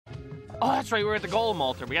Oh, that's right. We're at the golem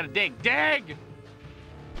altar. We gotta dig. Dig!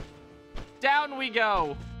 Down we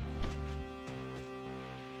go.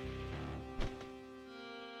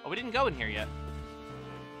 Oh, we didn't go in here yet.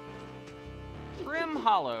 Grim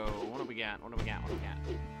Hollow. What do we got? What do we got? What do we got?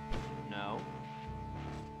 No.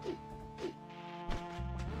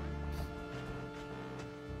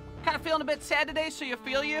 Kind of feeling a bit sad today, so you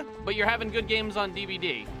feel you? But you're having good games on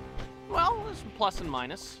DVD. Well, there's some plus and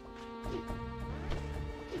minus.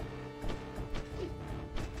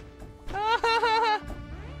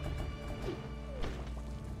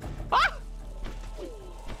 Ah!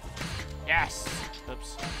 Yes!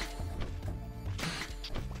 Oops.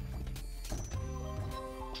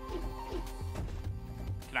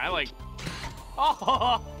 Can I, like...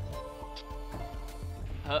 Oh!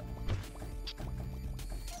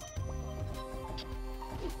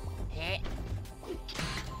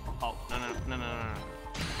 Oh, no.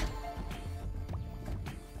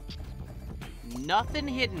 Nothing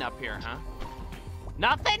hidden up here, huh?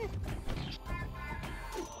 Nothing?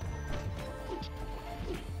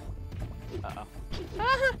 Uh-oh.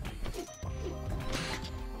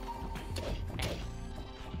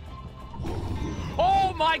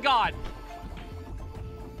 Oh my God!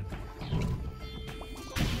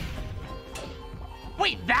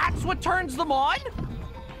 Wait, that's what turns them on?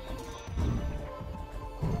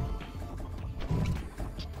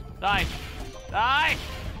 Die. Die!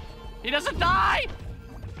 He doesn't die!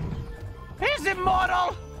 He's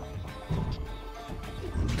immortal!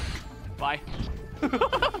 Bye.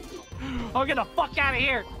 I'll get the fuck out of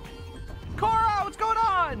here! Cora, what's going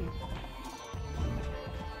on?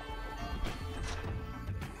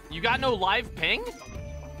 You got no live ping?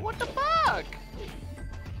 What the fuck?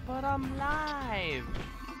 But I'm live.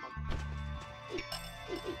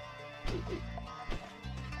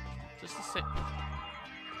 Just to say.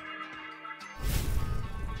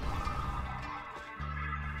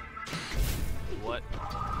 What?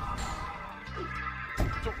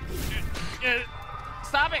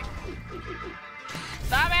 Stop it!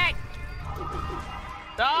 Stop it!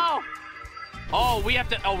 No! Oh, we have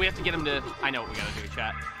to get him to... I know what we gotta do,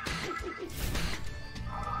 chat.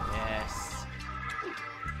 Yes.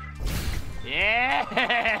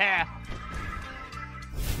 Yeah!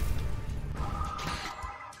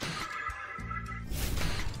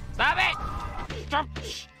 Stop it!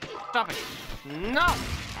 Stop it. No!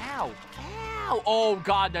 Ow. Ow. Oh,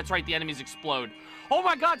 God, that's right. The enemies explode. Oh,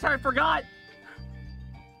 my God. Sorry, I forgot.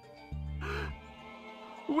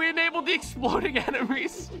 We enabled the exploding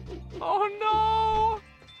enemies. Oh, no.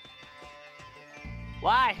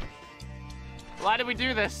 Why? Why did we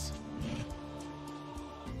do this?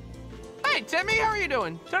 Hey, Timmy, how are you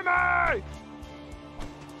doing? Timmy!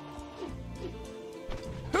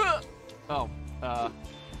 Oh,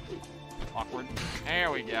 awkward.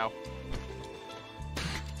 There we go.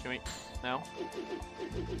 Can we? No?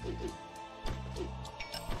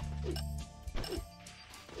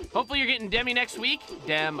 Hopefully you're getting Demi next week.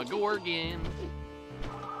 Demogorgon.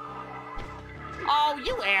 Oh,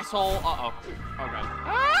 you asshole. Uh-oh. Oh, God.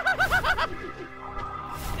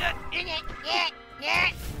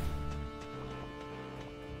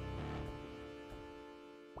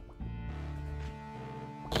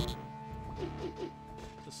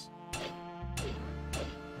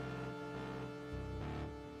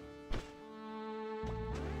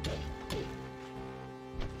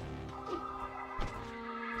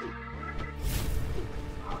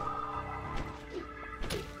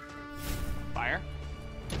 Fire.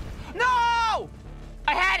 No!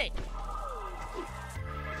 I had it!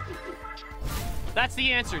 That's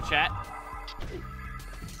the answer, chat.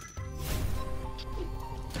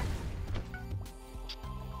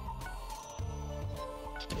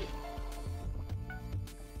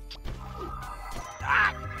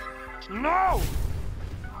 Ah! No!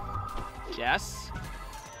 Yes.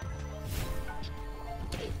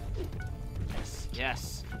 Yes.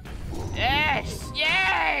 Yes. Yes!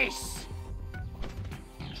 Yes!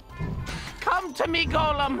 Come to me,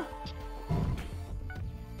 Golem!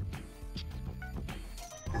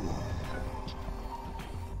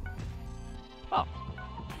 Oh.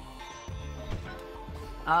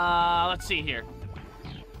 Let's see here.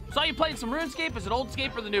 Saw you playing some RuneScape. Is it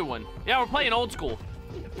Oldscape or the new one? Yeah, we're playing old school.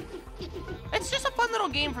 It's just a fun little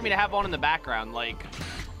game for me to have on in the background. Like,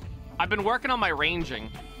 I've been working on my ranging.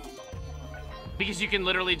 Because you can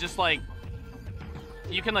literally just, like,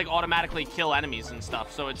 you can, like, automatically kill enemies and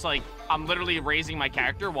stuff. So it's like, I'm literally raising my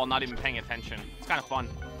character while not even paying attention. It's kind of fun.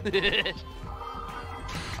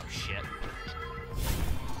 Oh, shit.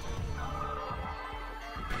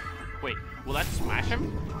 Wait, will that smash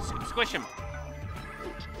him? Squish him.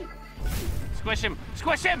 Squish him!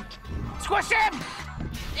 Squish him! Squish him!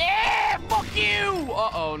 Yeah! Fuck you!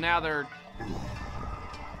 Uh-oh, now they're...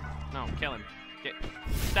 No, kill him.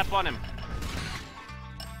 Step on him.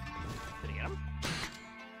 Did he get him?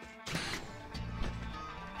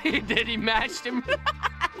 He did, he mashed him.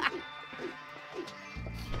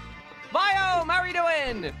 Biome, how are you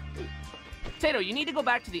doing? Potato, you need to go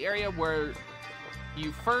back to the area where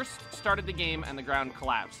you first started the game and the ground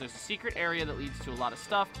collapsed. There's a secret area that leads to a lot of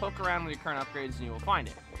stuff. Poke around with your current upgrades and you will find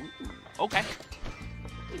it. Okay.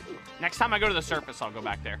 Next time I go to the surface, I'll go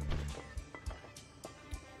back there.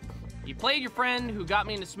 You played your friend who got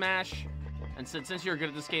me into Smash and said since you're good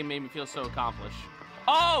at this game made me feel so accomplished.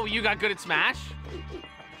 Oh, you got good at Smash?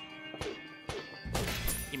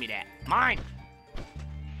 Give me that. Mine!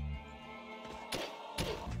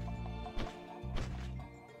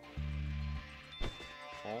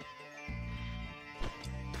 Oh.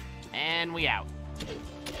 And we out.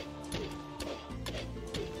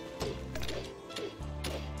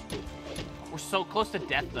 We're so close to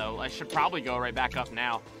death, though. I should probably go right back up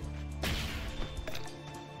now.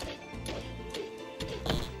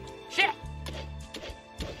 Shit!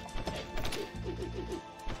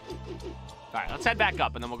 Alright, let's head back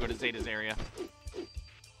up, and then we'll go to Zeta's area.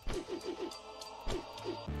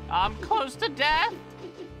 I'm close to death!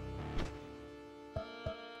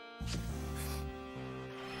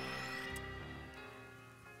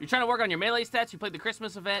 You're trying to work on your melee stats, you played the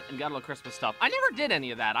Christmas event, and got a little Christmas stuff. I never did any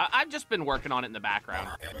of that. I've just been working on it in the background.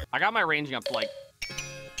 I got my ranging up to, like... I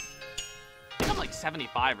think I'm, like,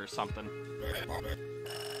 75 or something.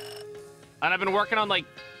 And I've been working on, like,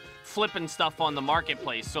 flipping stuff on the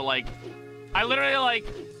marketplace. So, like, I literally, like,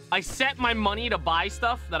 I set my money to buy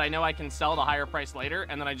stuff that I know I can sell at a higher price later,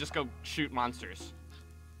 and then I just go shoot monsters.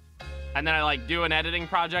 And then I, like, do an editing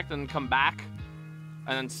project and come back.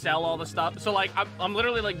 And then sell all the stuff. So, like, I'm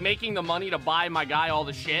literally, like, making the money to buy my guy all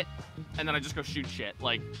the shit. And then I just go shoot shit.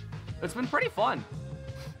 Like, it's been pretty fun.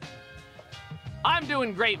 I'm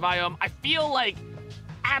doing great, Biome. I feel like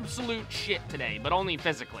absolute shit today, but only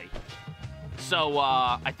physically. So,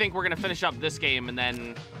 I think we're gonna finish up this game, and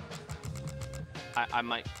then I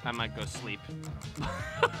might go sleep.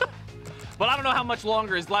 But I don't know how much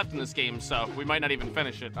longer is left in this game, so we might not even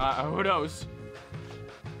finish it. Who knows?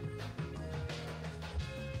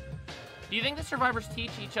 Do you think the survivors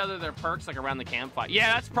teach each other their perks, like, around the campfire?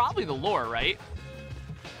 Yeah, that's probably the lore, right?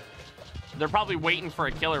 They're probably waiting for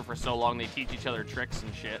a killer for so long they teach each other tricks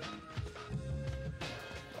and shit.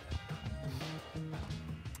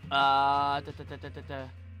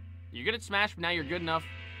 You're good at Smash, but now you're good enough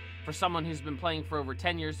for someone who's been playing for over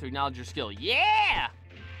 10 years to acknowledge your skill. Yeah!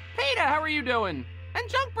 Peter, how are you doing? And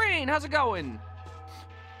Junkbrain, how's it going?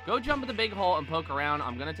 Go jump in the big hole and poke around.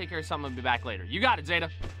 I'm gonna take care of something and be back later. You got it, Zeta.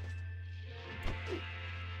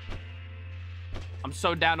 I'm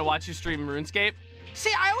so down to watch you stream RuneScape.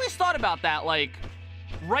 See, I always thought about that, like,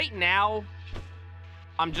 right now,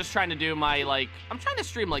 I'm just trying to do my, like, I'm trying to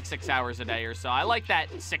stream, like, 6 hours a day or so. I like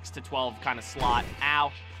that 6 to 12 kind of slot.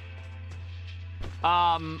 Ow.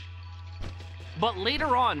 But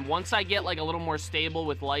later on, once I get, like, a little more stable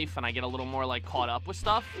with life and I get a little more, like, caught up with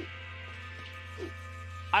stuff,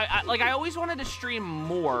 I always wanted to stream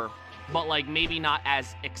more, but, like, maybe not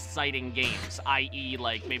as exciting games, i.e.,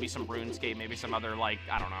 like, maybe some RuneScape, maybe some other, like,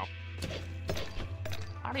 I don't know.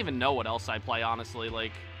 I don't even know what else I play, honestly.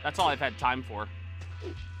 Like, that's all I've had time for.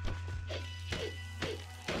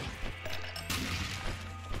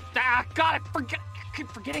 Ah, God, I keep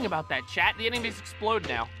forgetting about that, chat. The enemies explode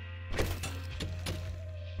now.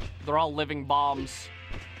 They're all living bombs.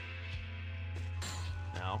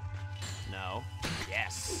 No. No.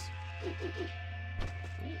 Yes.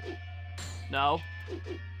 No.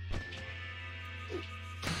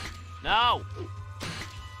 No.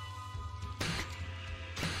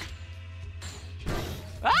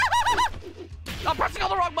 Ah! I'm pressing all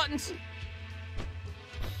the wrong buttons.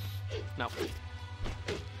 No.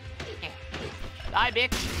 Die,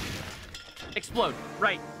 bitch. Explode.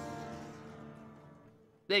 Right.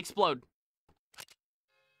 They explode.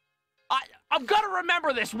 I'm gonna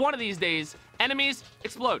remember this one of these days. Enemies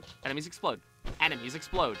explode. Enemies explode. Enemies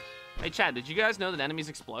explode. Hey, Chad, did you guys know that enemies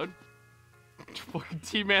explode? Fucking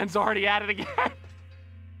T-Man's already at it again.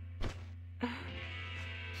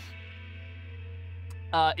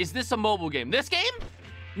 Is this a mobile game? This game?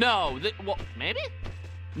 No. Well, maybe?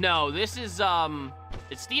 No, this is,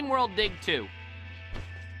 it's Steamworld Dig 2.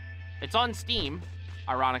 It's on Steam,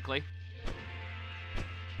 ironically.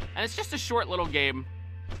 And it's just a short little game.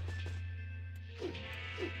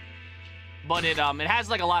 But it has,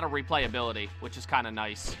 like, a lot of replayability, which is kind of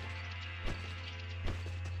nice.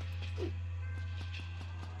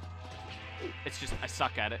 It's just, I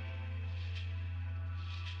suck at it.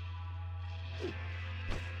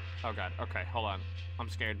 Oh god, okay, hold on. I'm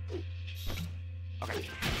scared. Okay.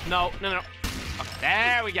 No. Okay,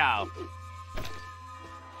 there we go.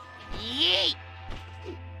 Yeet!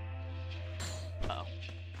 Uh-oh.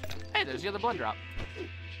 Hey, there's the other blood drop.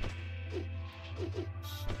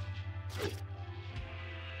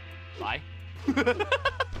 Bye.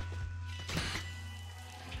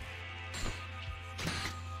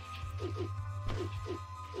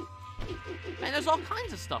 Man, there's all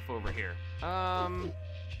kinds of stuff over here.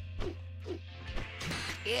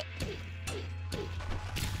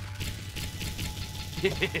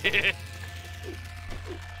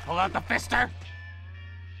 Pull out the fister.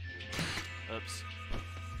 Oops.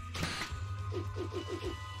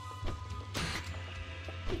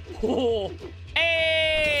 Oh,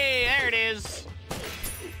 hey, there it is.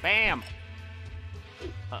 Bam.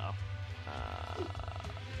 Uh-oh.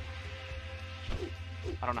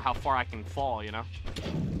 I don't know how far I can fall, you know?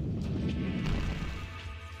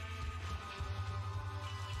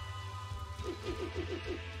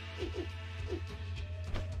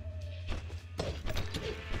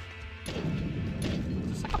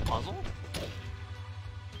 Is this like a puzzle?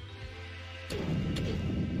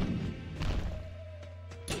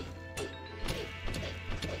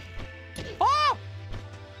 Oh!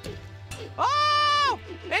 Oh!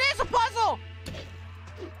 It is a puzzle!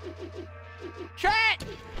 Chat!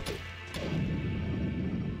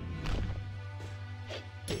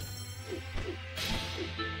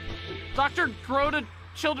 Dr. Grota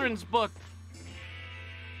children's book.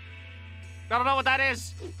 I don't know what that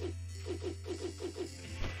is.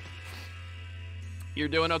 You're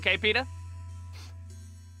doing okay, PETA?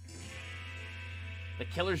 The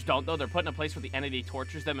killers don't, though. They're put in a place where the entity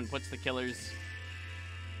tortures them and puts the killers...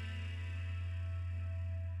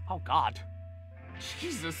 Oh, God.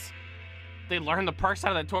 Jesus. They learn the perks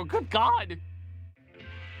out of that tour. Good God.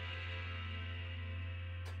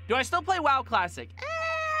 Do I still play WoW Classic?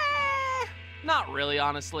 Not really,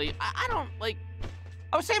 honestly. I don't, like...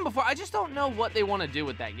 I was saying before, I just don't know what they want to do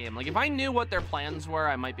with that game. Like, if I knew what their plans were,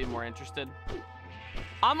 I might be more interested.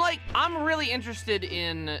 I'm really interested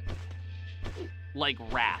in, like,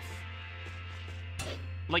 Wrath.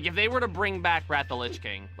 Like, if they were to bring back Wrath the Lich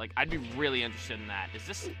King, like, I'd be really interested in that. Is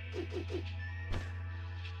this...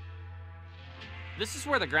 This is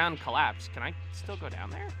where the ground collapsed. Can I still go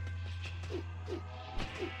down there?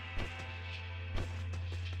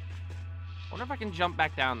 I wonder if I can jump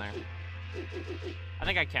back down there. I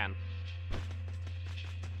think I can.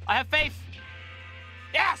 I have faith!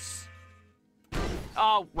 Yes!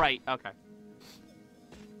 Oh, right, okay.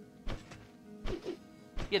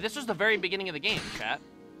 Yeah, this was the very beginning of the game, chat.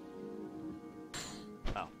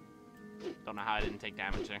 Oh. Don't know how I didn't take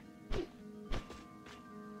damage there.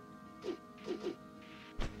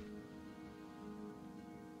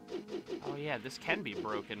 Oh yeah, this can be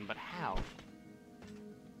broken, but how?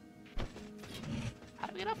 How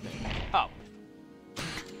do we get up there? Oh.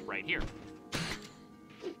 Right here.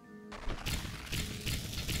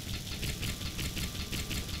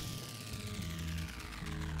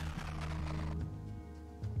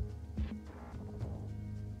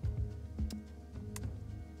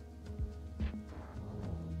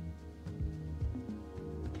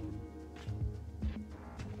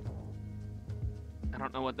 I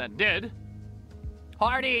don't know what that did.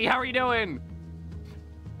 Hardy, how are you doing?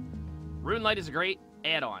 Rune Light is a great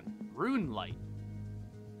add-on. Rune Light.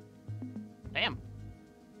 Damn.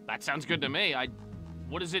 That sounds good to me.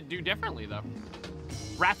 What does it do differently, though?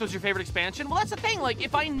 Wrath was your favorite expansion? Well, that's the thing. Like,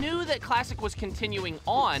 if I knew that Classic was continuing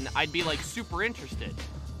on, I'd be, like, super interested.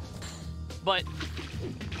 But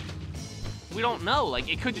we don't know.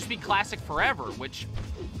 Like, it could just be Classic forever, which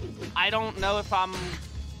I don't know if I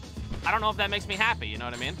don't know if that makes me happy, you know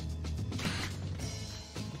what I mean?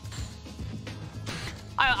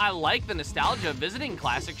 I like the nostalgia of visiting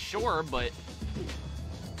Classic, sure, but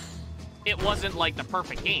it wasn't, like, the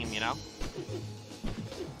perfect game, you know?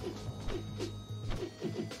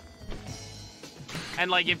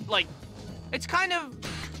 And, like, it's kind of...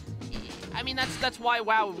 I mean, that's why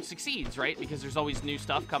WoW succeeds, right? Because there's always new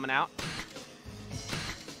stuff coming out.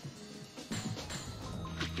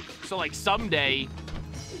 So, like, someday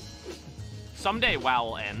WoW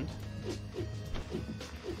will end.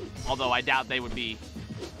 Although I doubt they would be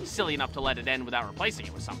silly enough to let it end without replacing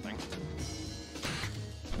it with something.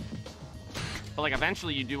 But, like,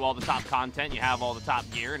 eventually you do all the top content, you have all the top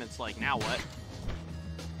gear, and it's like, now what?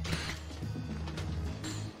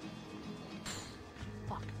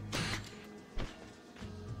 Fuck.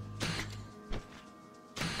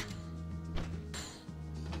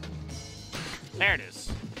 There it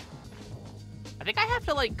is. have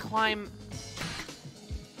to, like, climb...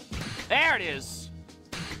 There it is.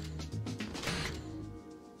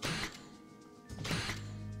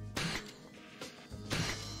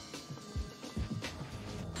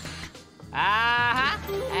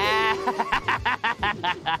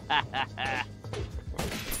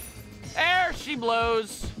 There she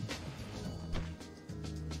blows.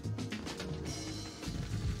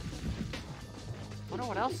 I wonder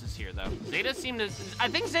what else is here, though. Zeta seemed to... I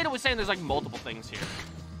think Zeta was saying there's, like, multiple things here.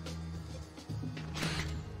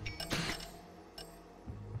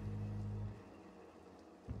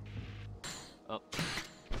 Oh.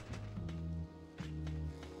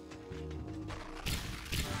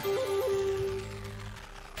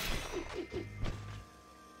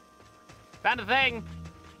 Found a thing.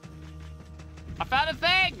 I found a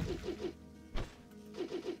thing.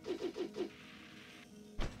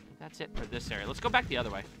 That's it for this area. Let's go back the other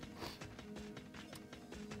way.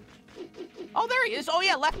 Oh, there he is. Oh,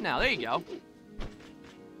 yeah, left now. There you go.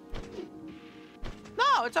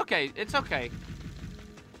 No, it's okay. It's okay.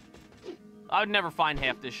 I would never find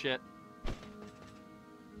half this shit.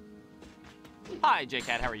 Hi,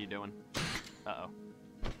 J-Cat. How are you doing? Uh-oh.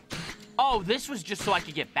 Oh, this was just so I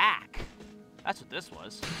could get back. That's what this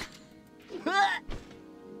was.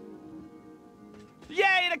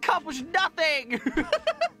 Yay, it accomplished nothing!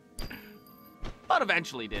 But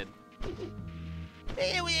eventually did.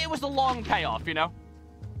 It was a long payoff, you know?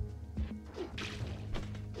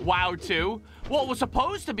 WoW 2. Well, it was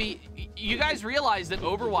supposed to be... You guys realize that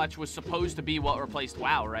Overwatch was supposed to be what replaced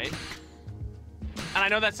WoW, right? And I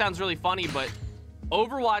know that sounds really funny, but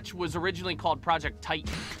Overwatch was originally called Project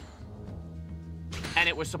Titan. And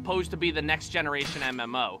it was supposed to be the next generation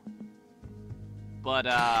MMO. But,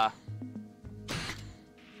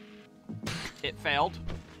 it failed.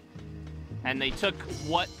 And they took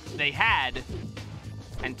what they had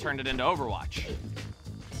and turned it into Overwatch.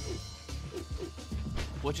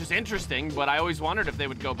 Which is interesting, but I always wondered if they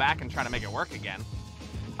would go back and try to make it work again.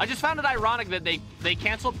 I just found it ironic that they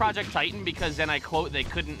canceled Project Titan because, then I quote, they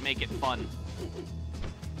couldn't make it fun.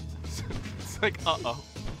 It's like, uh-oh.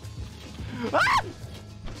 Ah!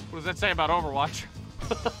 What does that say about Overwatch?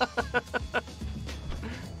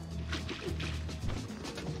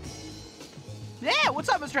 Yeah, what's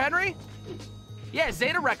up, Mr. Henry? Yeah,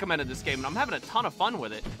 Zeta recommended this game, and I'm having a ton of fun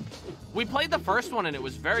with it. We played the first one, and it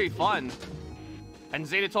was very fun. And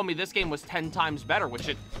Zeta told me this game was 10 times better, which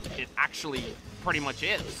it actually pretty much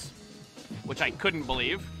is. Which I couldn't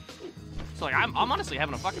believe. So, like, I'm honestly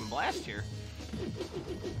having a fucking blast here.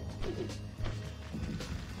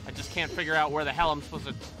 I just can't figure out where the hell I'm supposed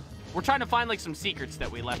to... We're trying to find, like, some secrets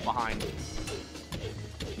that we left behind.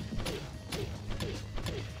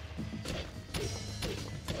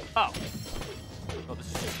 Oh. Oh, this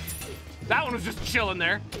is just... That one was just chilling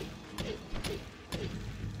there.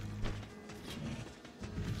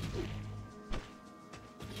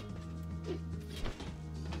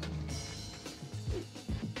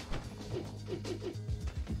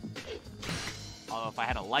 Although if I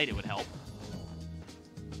had a light, it would help.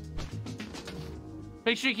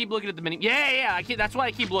 Make sure you keep looking at the mini. Yeah, that's what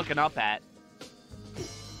I keep looking up at.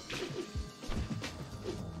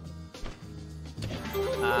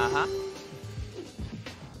 Uh-huh.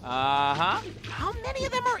 Uh-huh. How many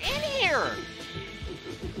of them are in here?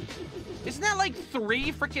 Isn't that like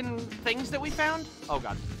 3 freaking things that we found? Oh,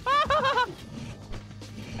 God.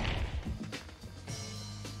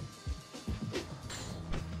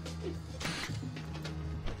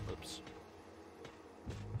 Oops.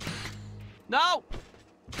 No!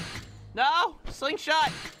 No!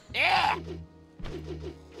 Slingshot! Yeah!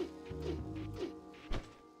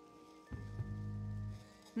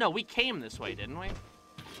 No, we came this way, didn't we?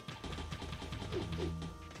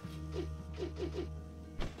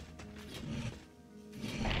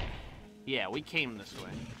 Yeah, we came this way.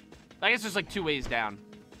 I guess there's like 2 ways down.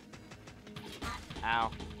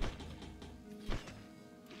 Ow.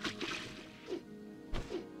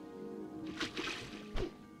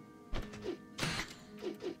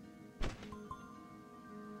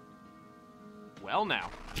 Well, now.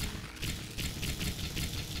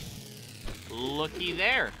 Looky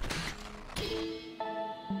there.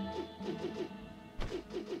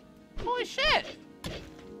 Holy shit!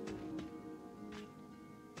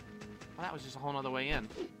 Well, that was just a whole nother way in.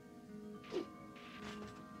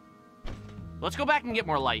 Let's go back and get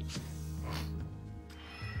more light.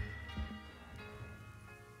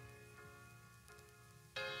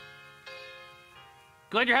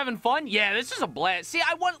 Glad you're having fun? Yeah, this is a blast. See,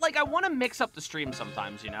 I want to mix up the stream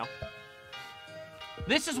sometimes, you know?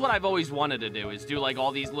 This is what I've always wanted to do, is do, like,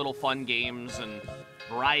 all these little fun games and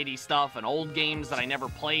variety stuff and old games that I never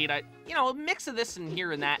played. You know, a mix of this and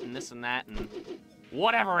here and that and this and that and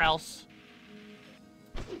whatever else.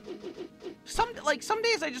 Some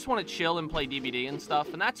days I just want to chill and play DVD and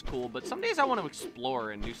stuff, and that's cool, but some days I want to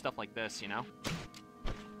explore and do stuff like this, you know?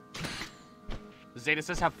 Zeta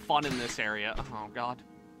says have fun in this area. Oh, God.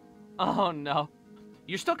 Oh, no.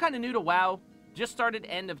 You're still kind of new to WoW. Just started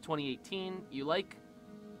end of 2018. You like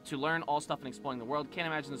to learn all stuff and exploring the world. Can't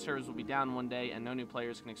imagine the servers will be down one day and no new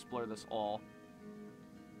players can explore this all.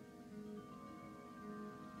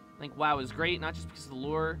 I think WoW is great, not just because of the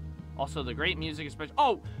lure, also the great music, especially.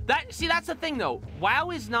 Oh, see, that's the thing though. WoW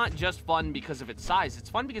is not just fun because of its size. It's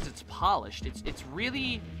fun because it's polished. It's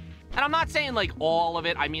really, and I'm not saying like all of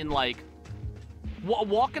it. I mean like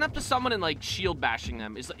walking up to someone and like shield bashing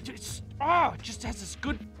them is like, it just has this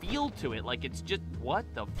good feel to it. Like it's just, what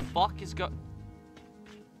the fuck is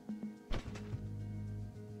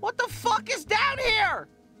What the fuck is down here?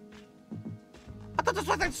 I thought this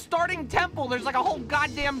was like a starting temple. There's like a whole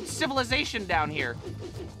goddamn civilization down here.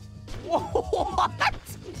 What?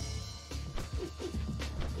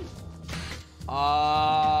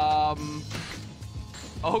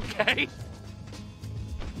 Okay.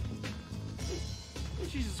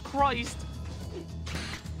 Jesus Christ.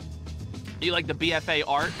 You like the BFA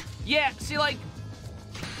art? Yeah, see, like,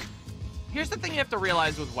 here's the thing you have to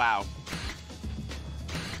realize with WoW.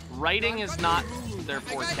 Writing is not their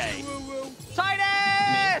forte.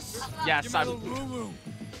 Titus! Yes, I'm...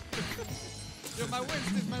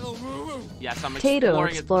 Yes, I'm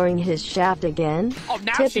exploring his shaft again. Oh,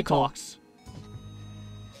 now Typical. She talks.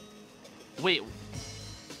 Wait.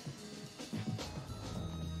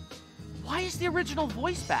 Why is the original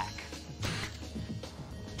voice back?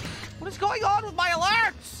 What is going on with my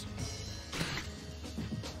alerts?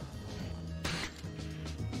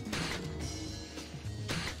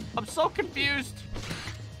 I'm so confused.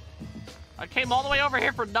 I came all the way over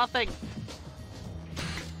here for nothing.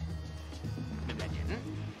 Maybe I didn't.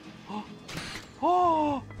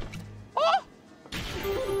 Oh! Oh!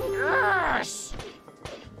 Yes!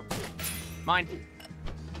 Mine.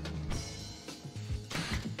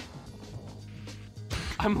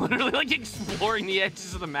 I'm literally like exploring the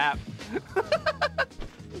edges of the map.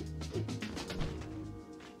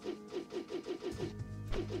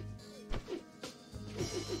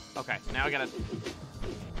 Okay, now I gotta...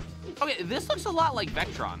 Okay, this looks a lot like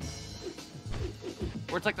Vectron.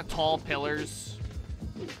 Where it's like the tall pillars.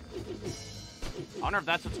 I wonder if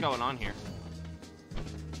that's what's going on here.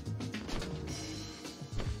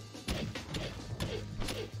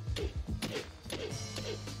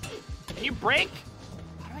 Can you break?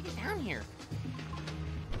 How do I get down here?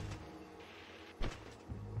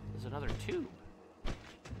 There's another tube.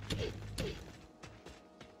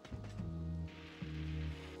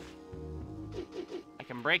 I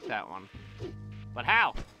can break that one. But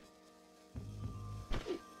how?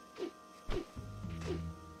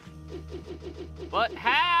 But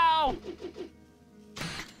how?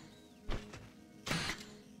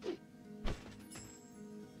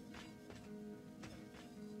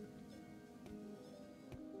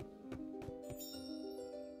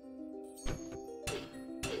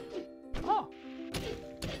 Oh.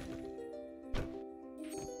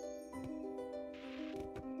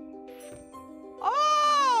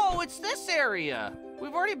 Oh, it's this area.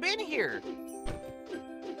 We've already been here.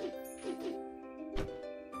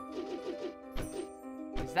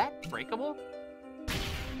 Is that breakable?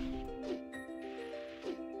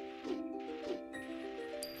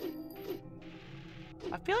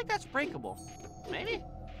 I feel like that's breakable. Maybe?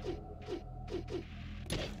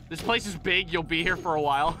 This place is big, you'll be here for a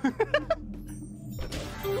while.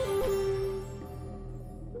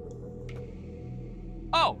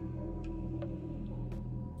 Oh!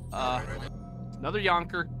 Another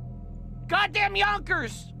yonker. Goddamn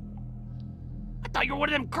yonkers! I thought you were one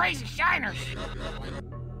of them crazy shiners.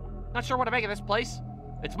 Not sure what to make of this place.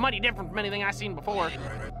 It's mighty different from anything I've seen before.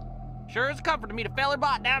 Sure is a comfort to meet a feller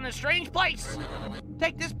bot down in a strange place.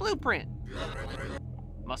 Take this blueprint.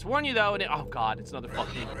 Must warn you though, oh god, it's another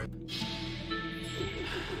fucking...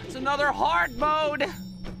 It's another hard mode.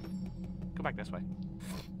 Go back this way.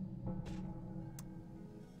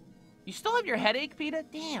 You still have your headache, PETA?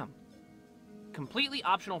 Damn. Completely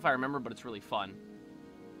optional if I remember, but it's really fun.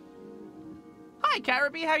 Hi,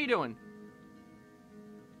 Caribbean, how you doing?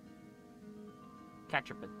 Cat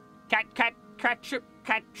tripping. Cat trip.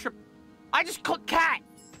 I just called cat.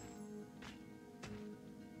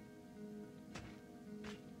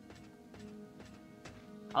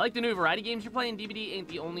 I like the new variety games you're playing. DVD ain't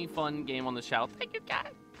the only fun game on the shelf. Thank you,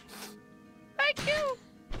 cat. Thank you.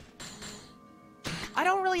 I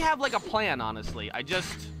don't really have, like, a plan, honestly.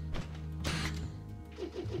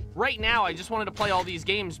 Right now, I just wanted to play all these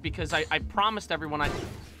games because I promised everyone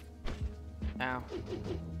Ow.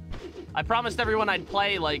 I promised everyone I'd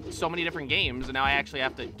play, like, so many different games, and now I actually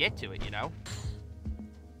have to get to it, you know?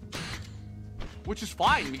 Which is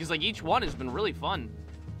fine, because, like, each one has been really fun.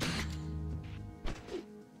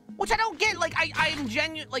 Which I don't get, like, I'm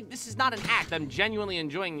genuine, like, this is not an act. I'm genuinely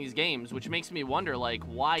enjoying these games, which makes me wonder, like,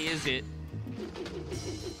 why is it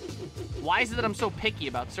that I'm so picky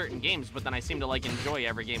about certain games, but then I seem to, like, enjoy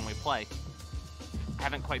every game we play? I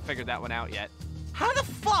haven't quite figured that one out yet. How the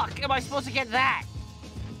fuck am I supposed to get that?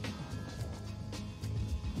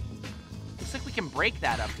 Looks like we can break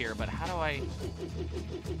that up here, but how do I...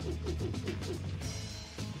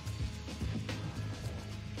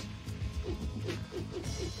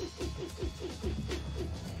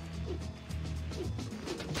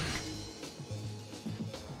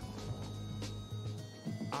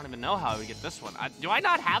 I don't even know how we get this one. Do I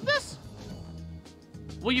not have this?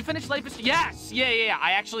 Will you finish Life is... Yes! Yeah.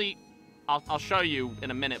 I actually... I'll show you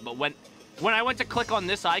in a minute, but when I went to click on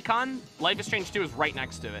this icon, Life is Strange 2 is right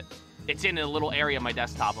next to it. It's in a little area of my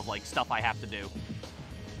desktop of, like, stuff I have to do.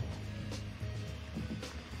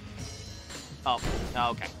 Oh,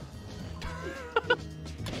 okay.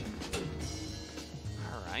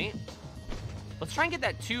 Alright. Let's try and get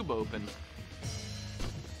that tube open.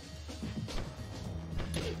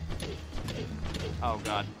 Oh,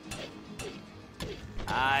 God.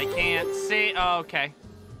 I can't see. Oh, okay.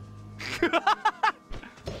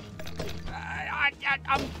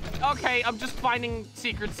 I'm okay. I'm just finding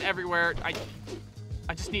secrets everywhere. I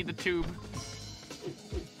just need the tube.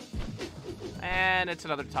 And it's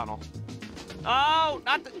another tunnel. Oh,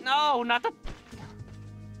 not the...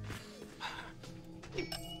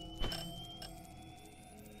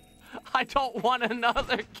 I don't want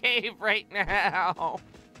another cave right now.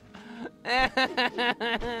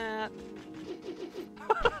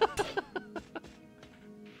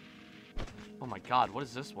 Oh my God, what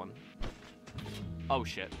is this one? Oh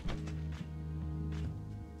shit.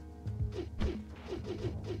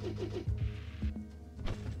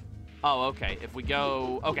 Oh, okay. If we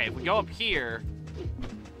go up here.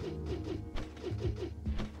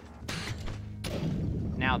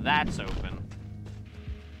 Now that's open.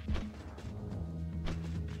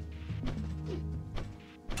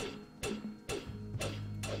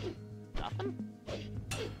 Nothing?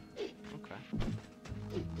 Okay.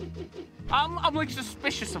 I'm like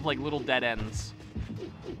suspicious of like little dead ends.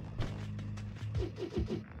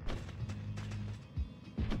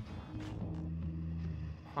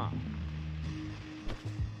 Huh.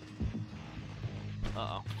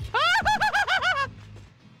 Uh-oh.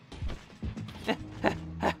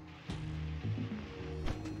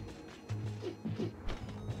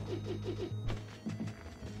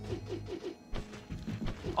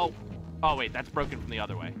 Oh wait, that's broken from the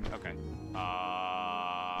other way. Okay.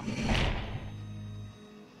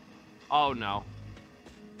 Oh no.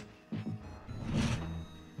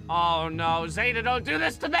 Oh no, Zeta, don't do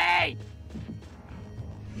this to me!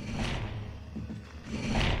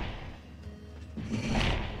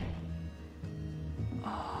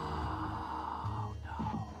 Oh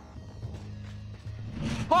no.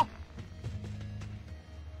 Oh!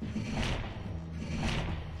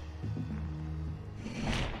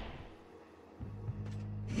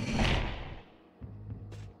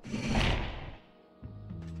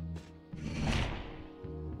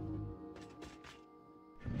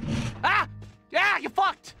 Ah! Yeah, you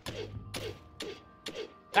fucked!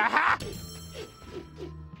 Aha!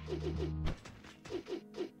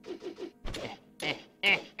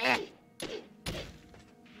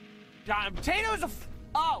 God, Tato's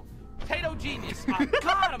Tato genius. Oh,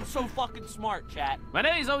 God, I'm so fucking smart, chat. My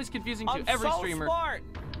name is always confusing to every streamer. I'm so smart.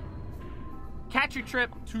 Catch your trip,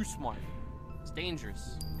 too smart. It's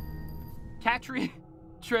dangerous. Catchery,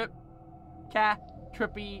 trip,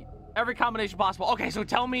 trippy, every combination possible. Okay, so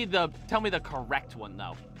tell me the correct one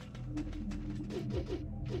though.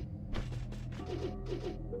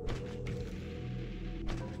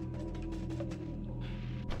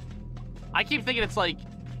 I keep thinking it's like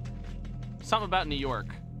something about New York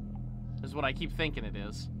is what I keep thinking it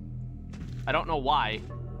is. I don't know why.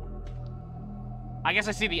 I guess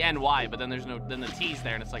I see the NY, but then there's no, then the T's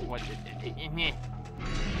there, and it's like, what?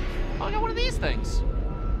 Oh, I got one of these things.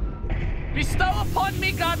 Bestow upon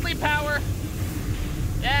me godly power.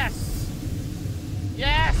 Yes.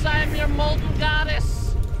 Yes, I am your molten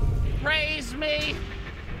goddess. Praise me.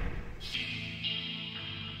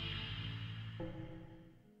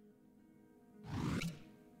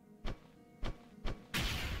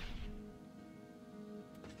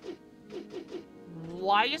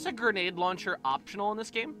 Why is a grenade launcher optional in this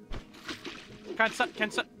game? Can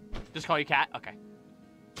just call you Cat? Okay.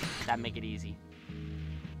 That'd make it easy.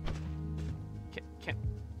 Can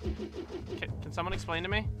someone explain to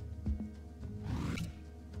me?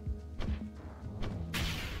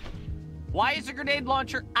 Why is a grenade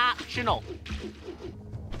launcher optional?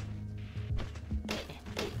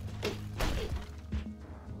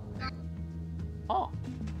 Oh.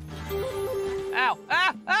 Ow.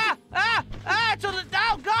 Ah! Ah! Ah! Ah!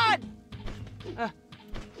 Oh, God!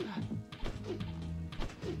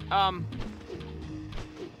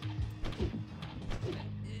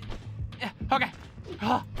 Okay.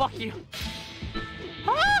 Oh, fuck you.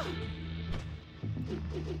 Ah!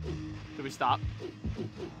 Did we stop?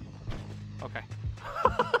 Okay.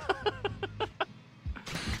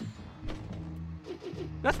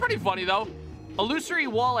 That's pretty funny, though. Illusory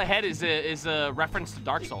wall ahead is a reference to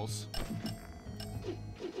Dark Souls.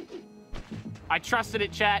 I trusted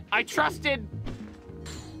it, chat. I trusted.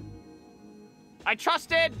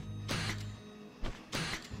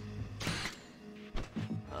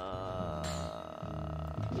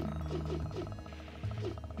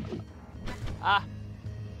 Ah.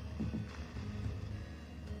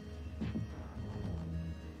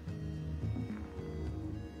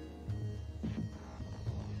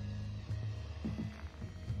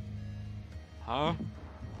 Huh?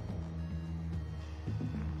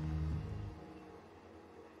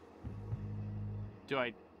 Do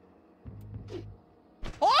I...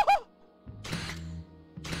 Oh! I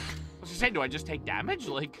was gonna say, do I just take damage?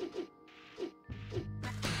 Like...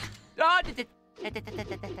 Oh,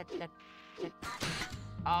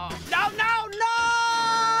 oh, no, no, no!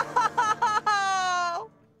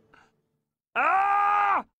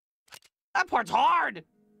 Ah! That part's hard!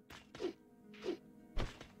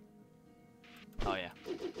 Oh, yeah.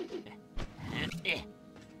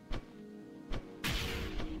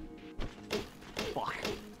 Fuck.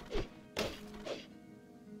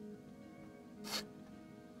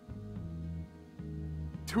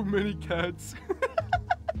 Too many cats.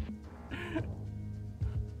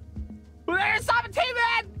 There's Simon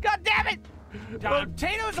T-Man! God damn it!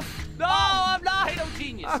 Tato's a... No, I'm not. Tato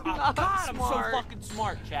genius. I'm not God, I'm so smart. fucking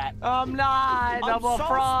smart, chat. I'm not. I'm a so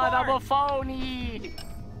fraud. smart. I'm a phony.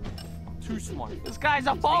 Too smart. This guy's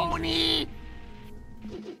a phony.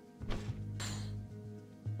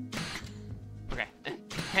 Okay.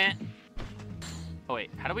 Oh, wait.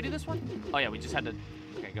 How do we do this one? Oh, yeah. We just had to...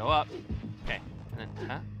 Okay, go up. Okay. And then...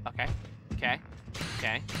 Huh? Okay. Okay.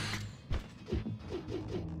 Okay.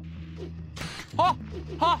 Oh!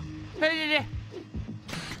 Oh! Hey!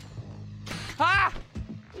 Ah!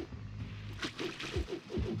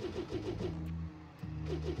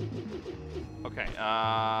 Okay,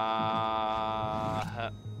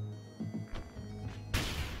 I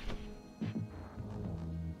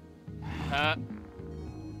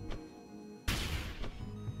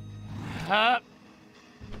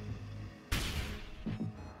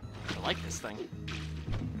like this thing.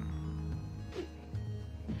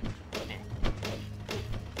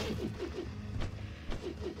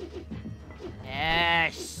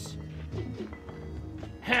 Yes.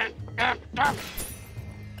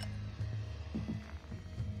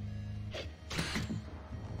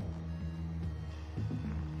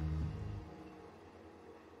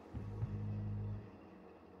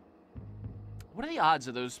 What are the odds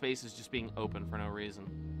of those spaces just being open for no reason?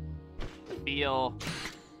 I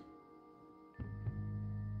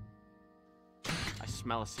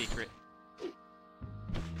smell a secret.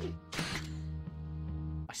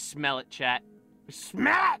 I smell it, chat. I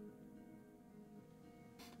smell it!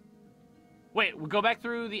 Wait, we'll go back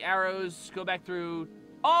through the arrows, go back through...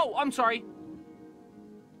 Oh, I'm sorry.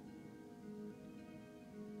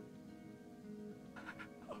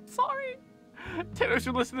 I'm sorry. Taylor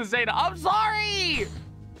should listen to Zeta. I'm sorry!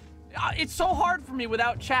 It's so hard for me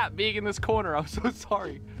without chat being in this corner. I'm so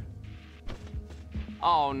sorry.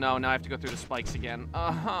 Oh, no. Now I have to go through the spikes again.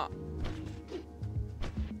 Uh-huh.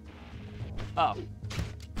 Oh.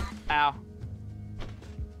 Ow.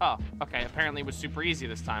 Oh, okay. Apparently it was super easy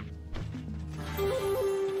this time.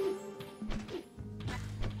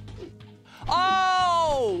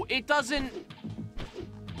 Oh! It doesn't...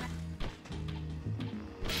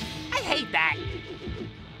 I hate that.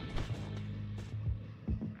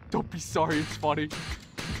 Don't be sorry, it's funny.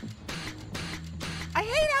 I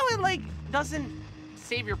hate how it, like, doesn't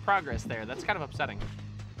save your progress there. That's kind of upsetting.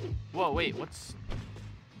 Whoa, wait, what's...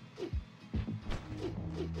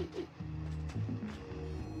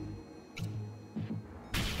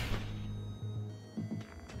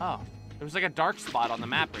 Oh, there was like a dark spot on the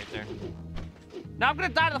map right there. Now I'm gonna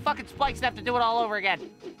die to the fucking spikes and have to do it all over again.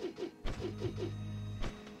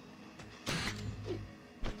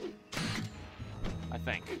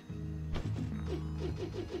 think.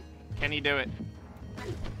 Can you do it?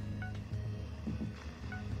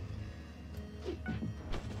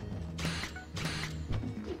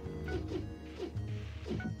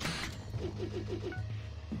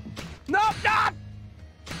 Nope, not!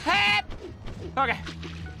 Help! Okay.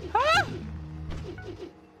 Ah!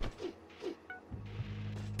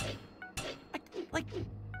 I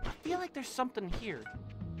feel like there's something here.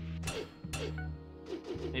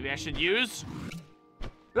 Maybe I should use...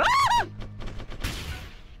 Ah!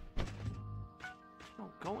 No,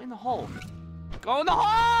 go in the hole. Go in the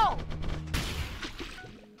hole!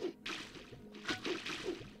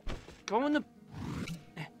 Go in the...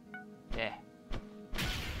 Yeah.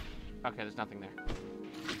 Okay, there's nothing there.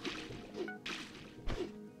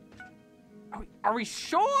 Are we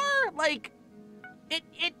sure? Like, it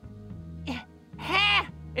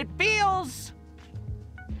feels...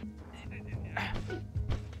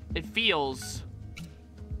 It feels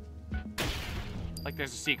like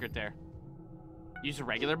there's a secret there. Use a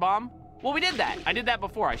regular bomb? Well, we did that. I did that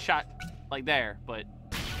before. I shot like there, but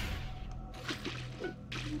I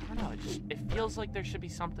don't know. It feels like there should be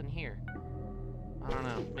something here. I don't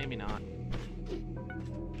know. Maybe not.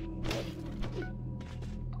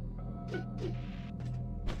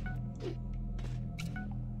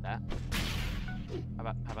 That? How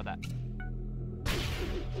about that?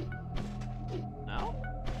 No?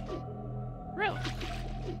 Really?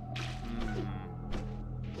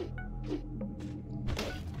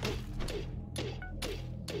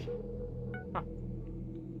 Huh.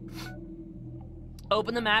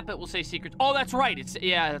 Open the map, it will say secrets. Oh, that's right.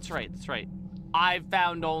 Yeah, that's right. That's right. I've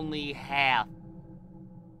found only half.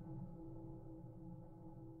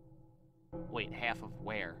 Wait, half of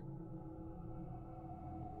where?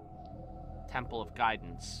 Temple of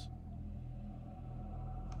Guidance.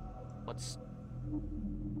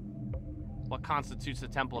 What constitutes the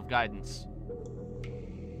Temple of Guidance?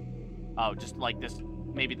 Oh, just like this,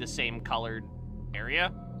 maybe the same colored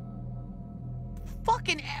area?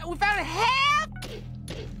 Fucking, we found half?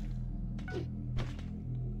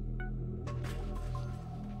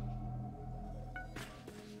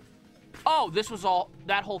 Oh, this was all,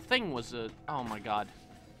 that whole thing was a, oh my God.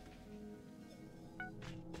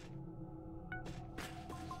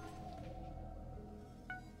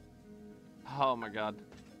 Oh my God.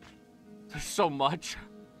 There's so much.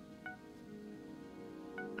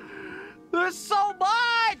 There's so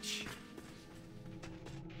much!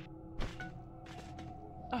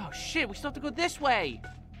 Oh shit, we still have to go this way.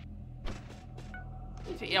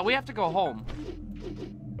 Yeah, we have to go home.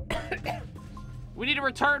 We need to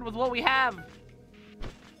return with what we have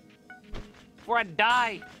before I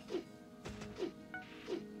die.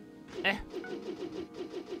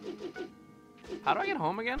 How do I get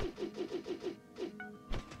home again?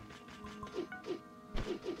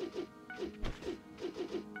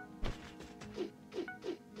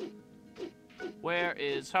 Where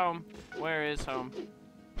is home? Where is home?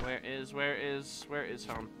 Where is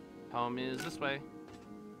home? Home is this way.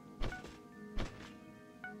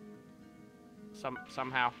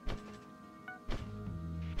 Somehow.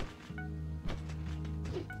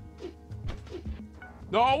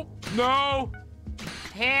 No! No!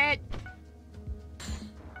 Hit!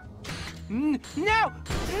 No! No!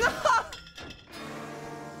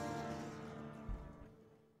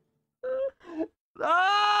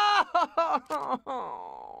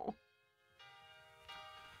 Oh!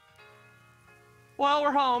 Well,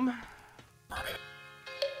 we're home.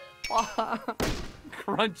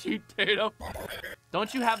 Crunchy potato.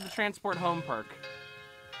 Don't you have the transport home perk?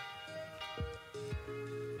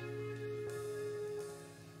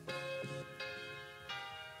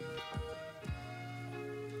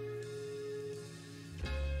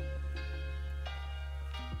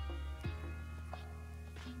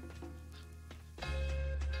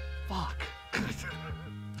 Fuck.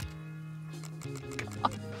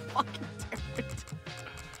 God fucking damn it.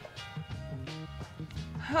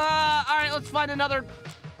 Alright, let's find another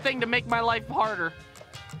thing to make my life harder.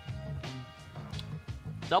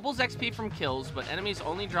 Doubles XP from kills, but enemies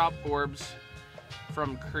only drop orbs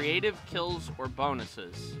from creative kills or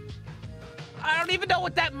bonuses. I don't even know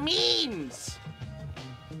what that means!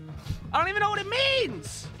 I don't even know what it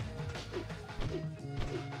means!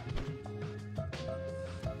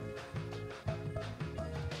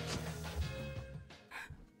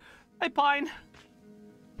 Hey, Pine.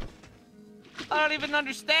 I don't even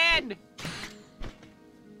understand.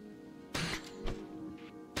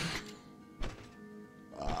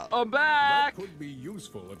 I'm back. That could be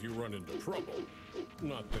useful if you run into trouble.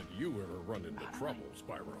 Not that you ever run into trouble,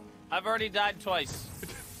 Spyro. I've already died twice.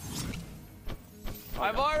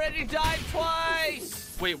 I've already died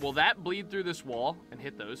twice! Wait, will that bleed through this wall and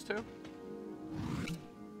hit those two?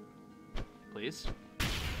 Please?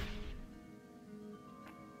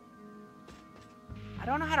 I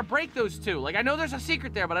don't know how to break those two. Like, I know there's a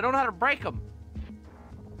secret there, but I don't know how to break them.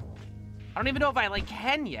 I don't even know if I, like,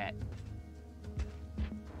 can yet.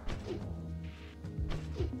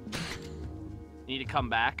 Need to come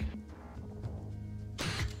back.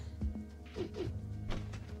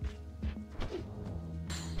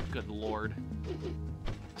 Good lord.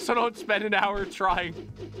 So don't spend an hour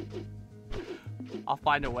trying. I'll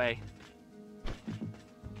find a way.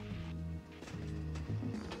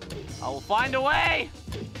 I will find a way!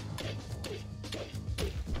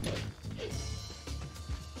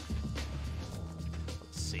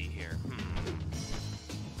 Let's see here.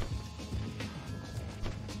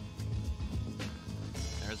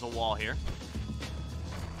 There's a wall here.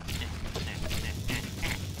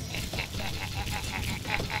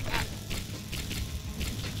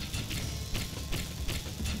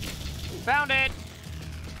 Found it!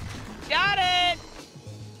 Got it!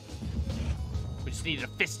 We just needed to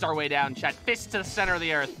fist our way down, chat. Fist to the center of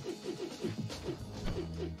the earth.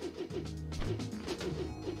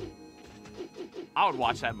 I would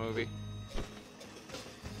watch that movie.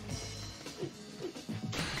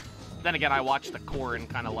 Then again, I watched the core and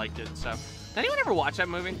kind of liked it, so. Did anyone ever watch that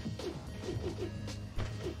movie?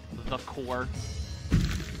 The Core.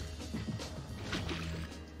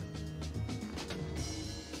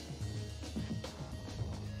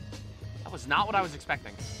 That was not what I was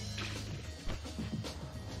expecting.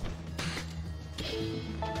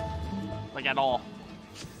 Like, at all.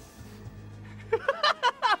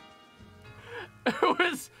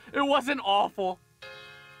 It wasn't awful.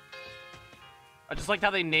 I just liked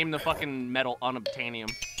how they named the fucking metal unobtainium.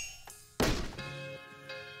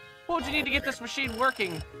 What would you need to get this machine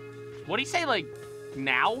working? What'd he say, like,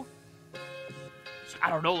 now? I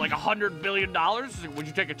don't know, like $100 billion? Like, would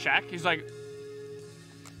you take a check? He's like,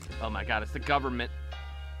 oh my god, it's the government.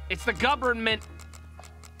 It's the government!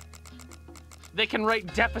 They can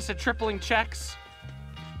write deficit tripling checks.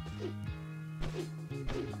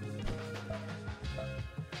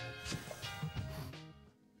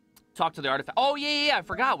 Talk to the artifact. Oh, yeah, I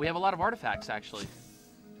forgot. We have a lot of artifacts, actually.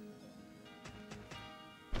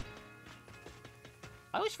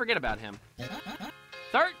 I always forget about him.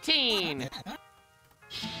 13!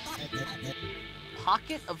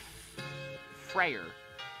 Pocket of Freyer.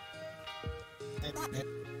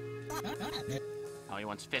 Oh, he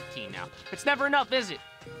wants 15 now. It's never enough, is it?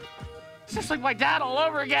 It's just like my dad all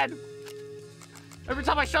over again. Every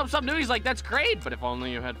time I show him something new, he's like, that's great, but if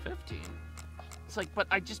only you had 15. It's like, but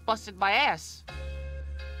I just busted my ass.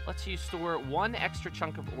 Lets you store 1 extra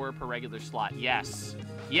chunk of ore per regular slot. Yes.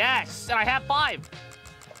 Yes! And I have 5.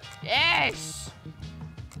 Yes!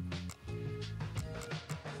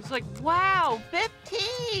 It's like, wow,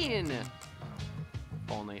 15! If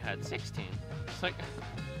only had 16. It's like...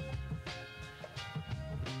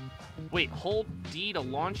 Wait, hold D to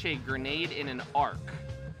launch a grenade in an arc.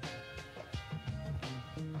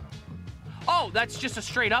 Oh, that's just a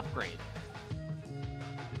straight upgrade.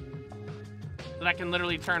 That I can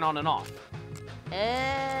literally turn on and off. Oh.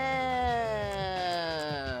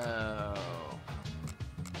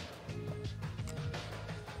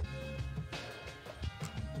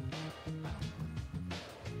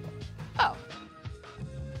 Oh.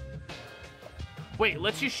 Wait,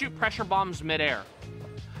 lets you shoot pressure bombs midair.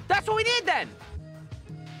 That's what we need then!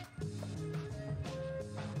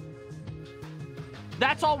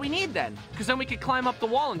 That's all we need then. Because then we could climb up the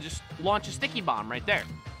wall and just launch a sticky bomb right there.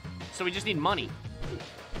 So we just need money.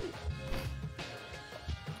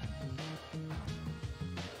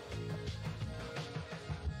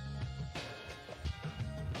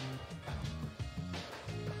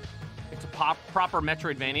 It's a proper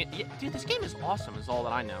Metroidvania. Yeah, dude, this game is awesome, is all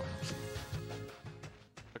that I know.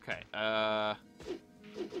 Okay,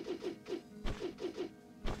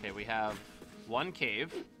 okay, we have 1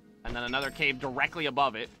 cave, and then another cave directly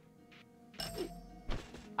above it.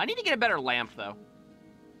 I need to get a better lamp, though.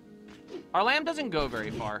 Our lamp doesn't go very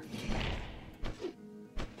far.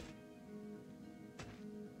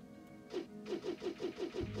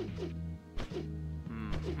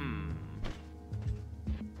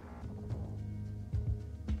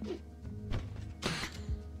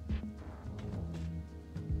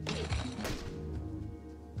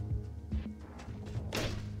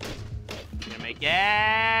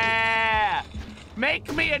 Yeah!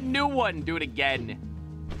 Make me a new one. Do it again.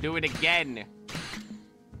 Do it again.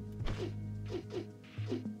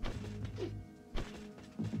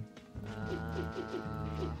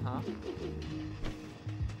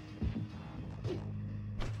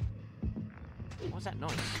 was that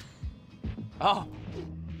noise? Oh.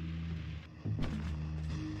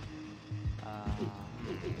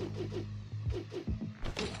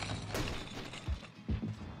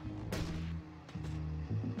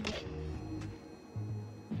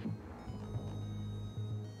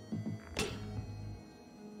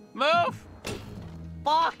 Move!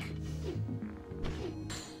 Fuck!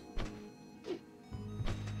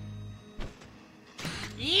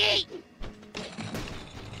 Yeet!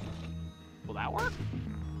 Will that work?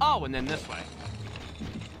 Oh, and then this way.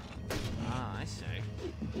 Ah, I see.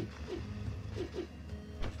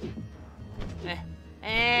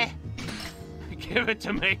 Give it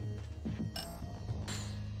to me.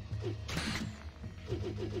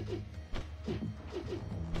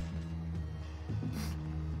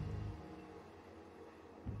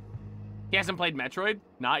 He hasn't played Metroid?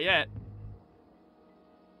 Not yet.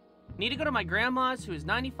 Need to go to my grandma's, who is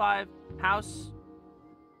 95, house.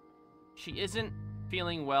 She isn't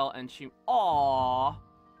feeling well, and she... Aww.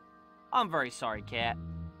 I'm very sorry, cat.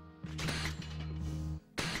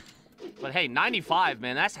 But hey, 95,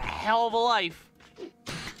 man, that's a hell of a life.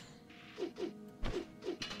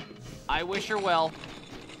 I wish her well.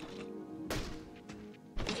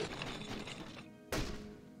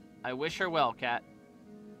 I wish her well, cat.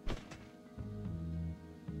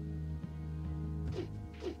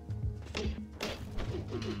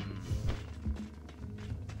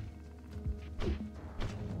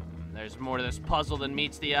 There's more to this puzzle than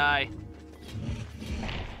meets the eye.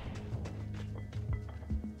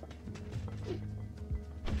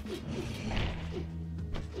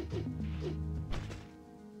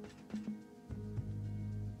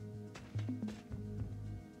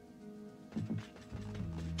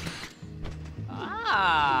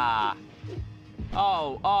 Ah!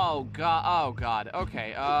 Oh God,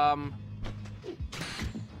 okay,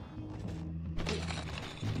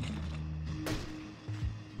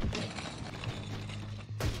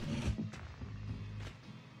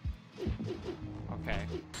 Okay.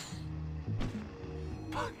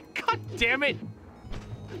 God damn it!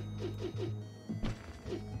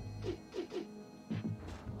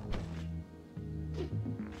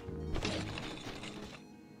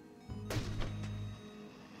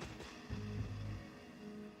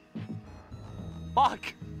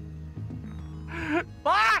 Fuck!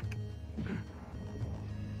 Fuck!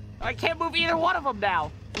 I can't move either one of them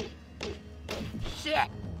now. Shit!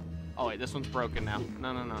 Oh wait, this one's broken now.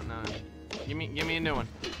 No. Give me a new one.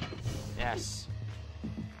 Yes.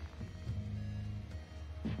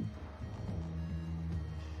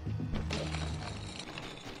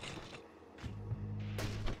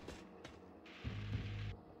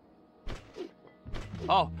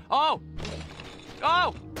 Oh!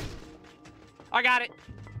 I got it.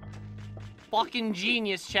 Fucking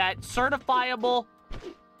genius, chat. Certifiable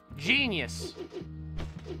genius.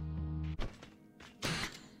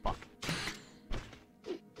 Fuck.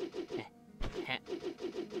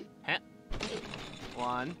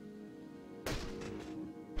 One.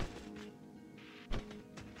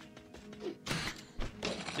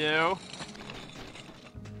 Two.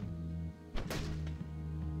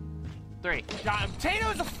 Three. God,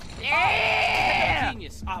 Potato's a Yeah!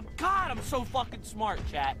 genius. God, I'm so fucking smart,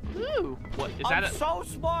 chat. Ooh. What is I'm that? so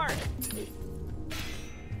smart.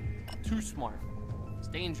 Too smart. It's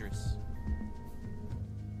dangerous.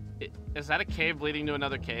 Is that a cave leading to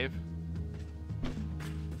another cave?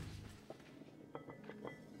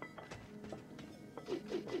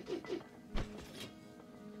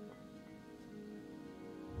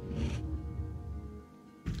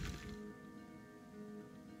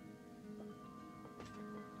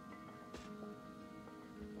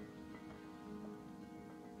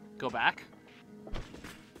 Go back.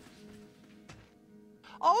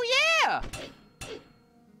 Oh, yeah!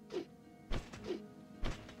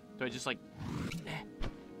 Do I just, like...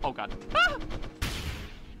 Oh, God. Ah!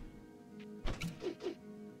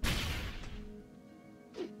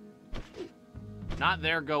 Not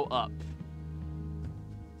there, go up.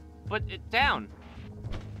 But it down.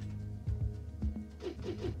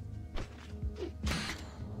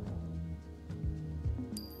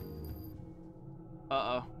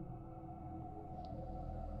 Uh-oh.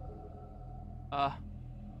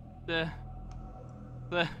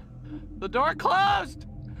 The door closed!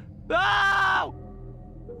 No!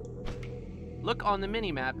 Look on the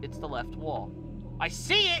mini-map, it's the left wall. I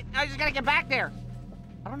see it! I just gotta get back there!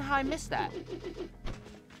 I don't know how I missed that.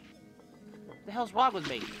 What the hell's wrong with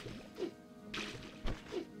me?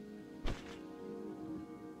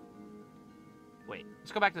 Wait,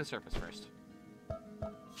 let's go back to the surface first.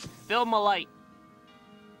 Fill my light.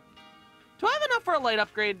 Do I have enough for a light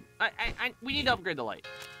upgrade? We need to upgrade the light.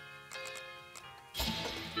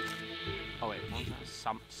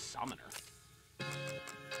 Summoner.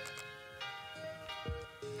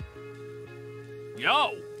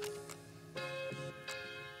 Yo!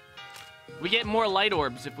 We get more light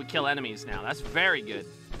orbs if we kill enemies now. That's very good.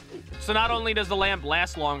 So not only does the lamp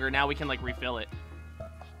last longer, now we can, like, refill it.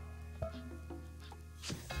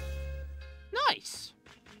 Nice!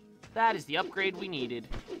 That is the upgrade we needed.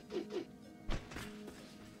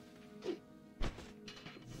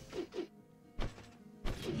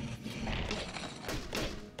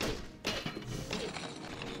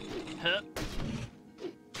 Huh.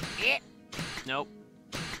 Yeah. Nope.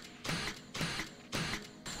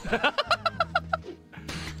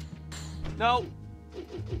 Nope.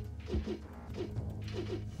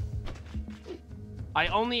 I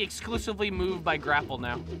only exclusively move by grapple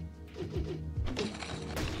now.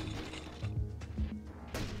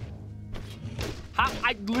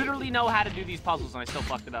 I literally know how to do these puzzles and I still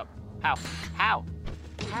fucked it up. How? How?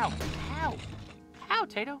 How? How? How,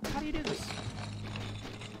 Tato? How do you do this?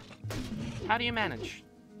 How do you manage?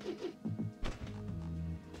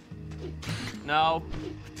 No.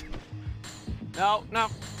 No, no.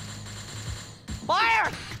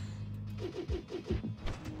 Fire!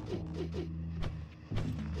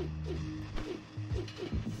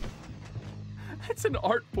 That's an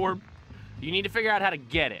art form. You need to figure out how to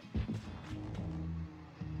get it.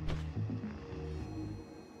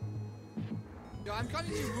 Yo, I'm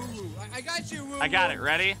coming to you, woo-woo. I got you, woo-woo. I got it.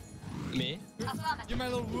 Ready? Me? You're my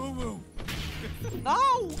little woo-woo.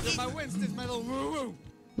 No! You're my Winston's my little woo-woo.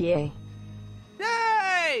 Yay.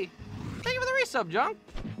 Yay! Thank you for the resub, Junk.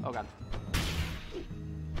 Oh, God.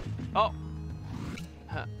 Oh.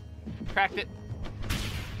 Huh. Cracked it.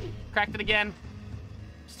 Cracked it again.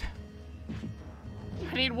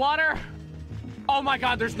 I need water. Oh, my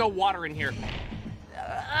God, there's no water in here.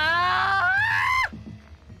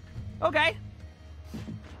 Okay.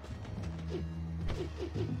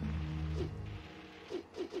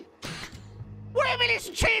 What do you mean he's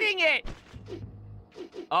cheating it?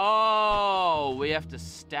 Oh, we have to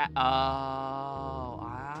Oh,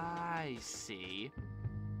 I see.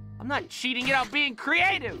 I'm not cheating it out being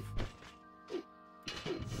creative.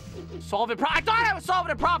 Solve it I thought I was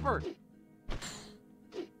solving it proper.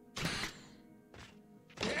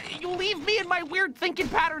 You leave me and my weird thinking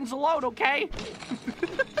patterns alone, okay?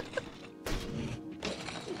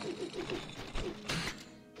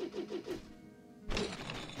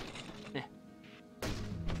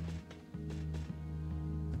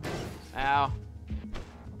 Ow.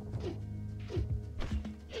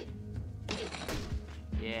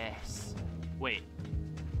 Yes. Wait.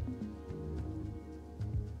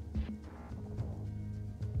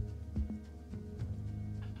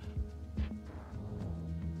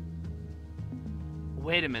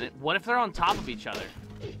 Wait a minute. What if they're on top of each other?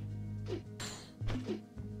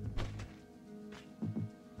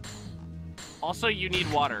 Also, you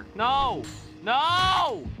need water. No!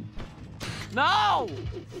 No! No!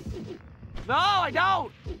 No, I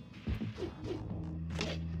don't!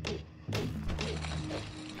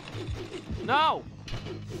 No!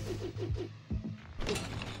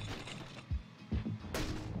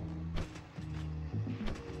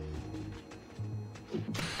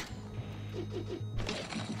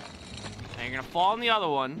 Now you're gonna fall on the other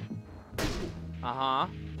one. Uh-huh.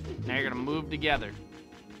 Now you're gonna move together.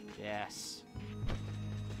 Yes.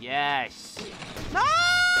 Yes. No!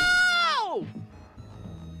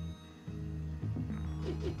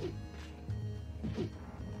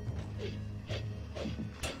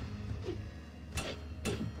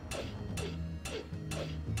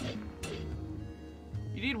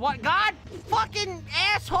 You need what? God fucking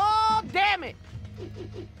asshole! Damn it!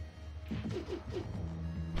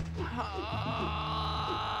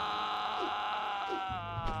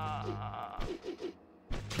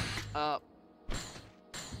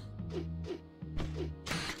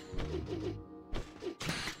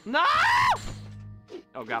 No!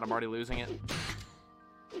 Oh God, I'm already losing it.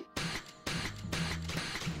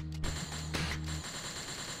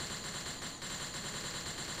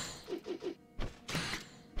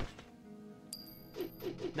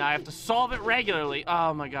 Now I have to solve it regularly.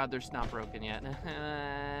 Oh my God, they're not broken yet.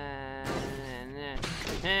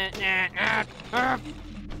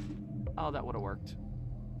 Oh, that would have worked.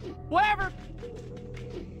 Whatever.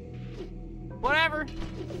 Whatever.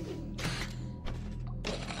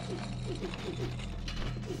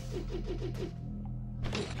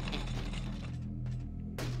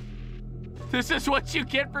 This is what you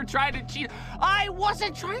get for trying to cheat. I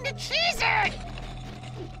wasn't trying to cheese it!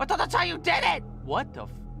 I thought that's how you did it! What the f—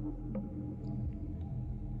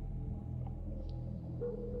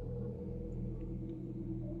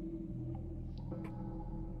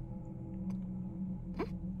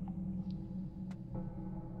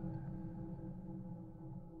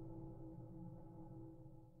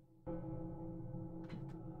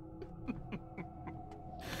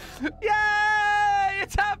 Yay!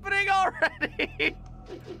 It's happening already!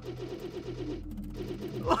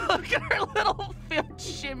 Look at our little field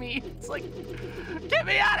shimmy. It's like, get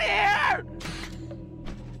me out of here!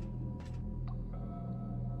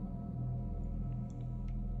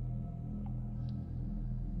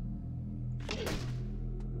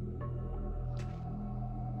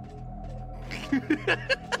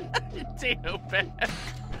 Potato bad.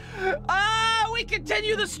 Ah, we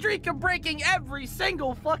continue the streak of breaking every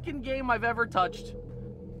single fucking game I've ever touched.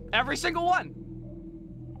 Every single one.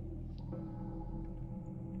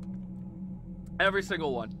 Every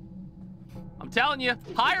single one. I'm telling you,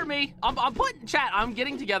 hire me. I'm putting, chat, I'm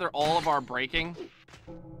getting together all of our breaking.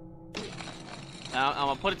 I'm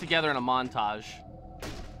gonna put it together in a montage.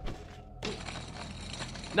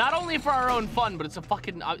 Not only for our own fun, but it's a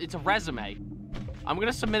fucking, it's a resume. I'm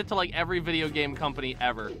gonna submit it to like every video game company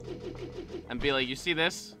ever. And be like, you see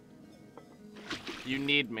this? You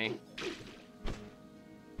need me.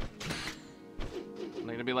 I'm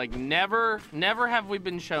gonna be like, never have we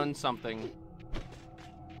been shown something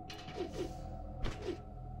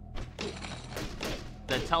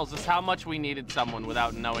that tells us how much we needed someone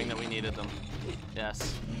without knowing that we needed them.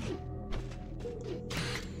 Yes.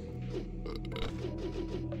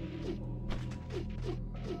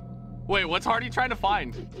 Wait, what's Hardy trying to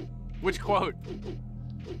find? Which quote?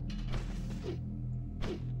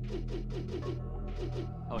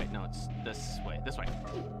 Oh wait, no, it's this way, this way.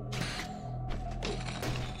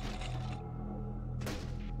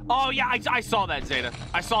 Oh yeah, I saw that, Zeta.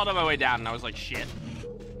 I saw it on my way down and I was like, shit.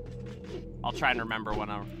 I'll try and remember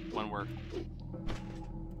when we're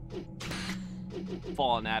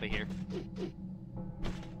falling out of here.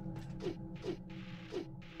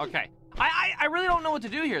 Okay. I really don't know what to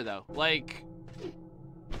do here, though. Like...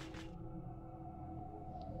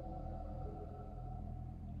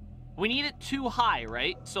 we need it too high,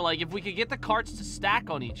 right? So, like, if we could get the carts to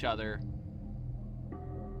stack on each other...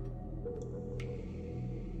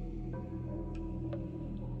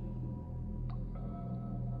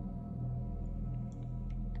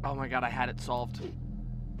 oh my god, I had it solved.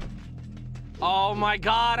 Oh my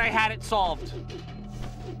god, I had it solved.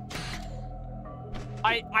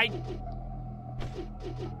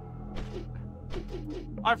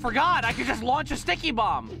 I forgot. I could just launch a sticky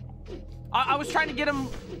bomb. I was trying to get him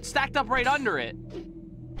stacked up right under it.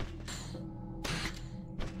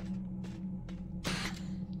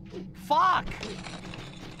 Fuck.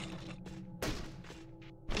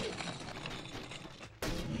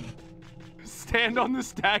 Stand on the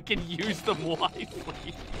stack and use them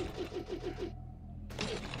wisely.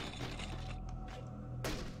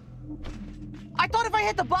 I thought if I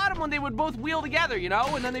hit the bottom one, they would both wheel together, you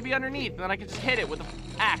know? And then they'd be underneath, and then I could just hit it with the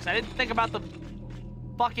axe. I didn't think about the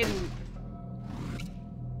fucking...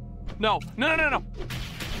 No.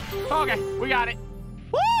 Okay, we got it.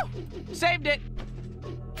 Woo! Saved it.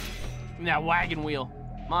 That wagon wheel.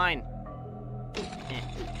 Mine. Eh.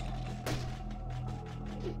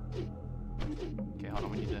 Okay, hold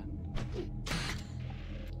on, we need to...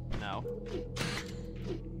 No.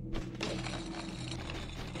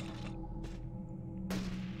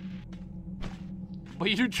 But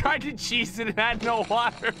you tried to cheese it and had no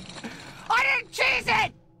water. I didn't cheese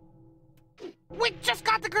it! We just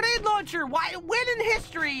got the grenade launcher. Why? When in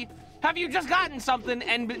history have you just gotten something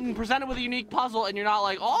and been presented with a unique puzzle and you're not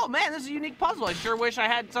like, oh man, this is a unique puzzle. I sure wish I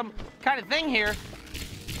had some kind of thing here.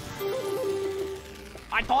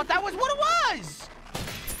 I thought that was what it was.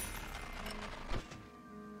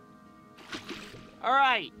 All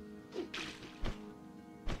right.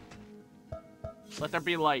 Let there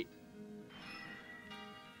be light.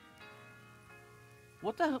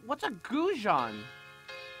 What's a goujon?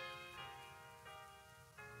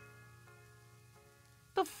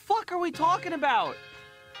 The fuck are we talking about?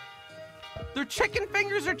 They're chicken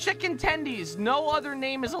fingers or chicken tendies. No other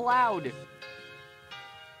name is allowed.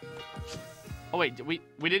 Oh wait, we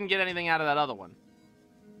didn't get anything out of that other one.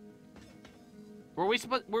 We were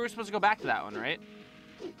supposed to go back to that one, right?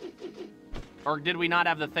 Or did we not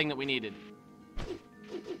have the thing that we needed?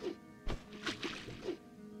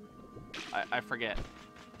 I forget.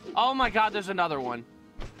 Oh my god, there's another one.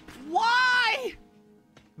 Why?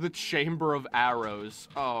 The Chamber of Arrows.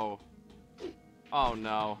 Oh. Oh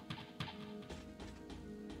no.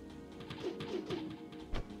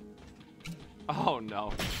 Oh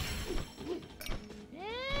no.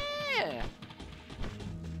 Yeah.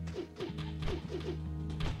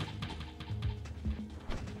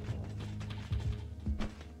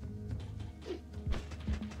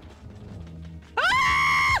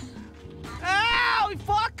 Ow,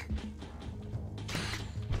 fuck!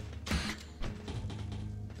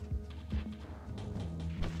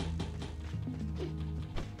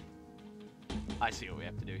 I see what we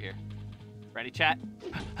have to do here. Ready, chat?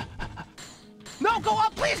 No, go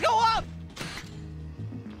up! Please go up!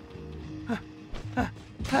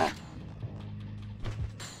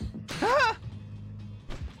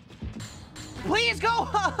 Please go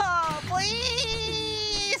up!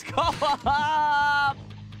 Please go up!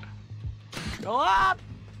 Go up!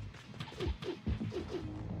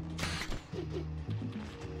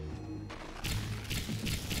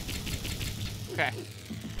 Okay.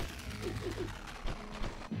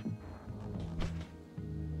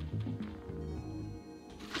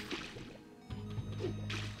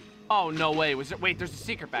 Oh, no way. Was it? Wait, there's a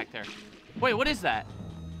secret back there. Wait, what is that?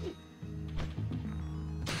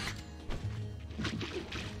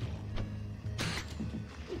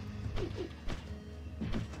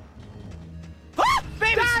 Ah!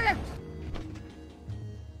 Baby!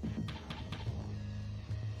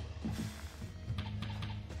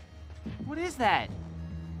 What is that?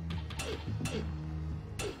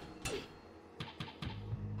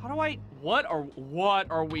 How do I... What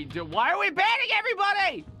are we doing? Why are we banning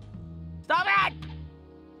everybody? Stop it!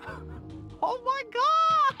 Oh my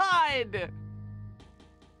god!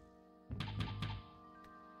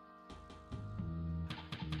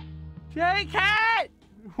 J-Cat!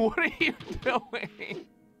 What are you doing?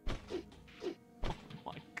 Oh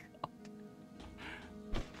my god.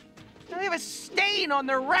 They have a stain on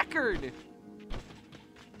their record!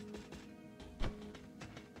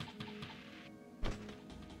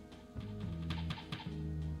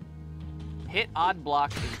 Hit odd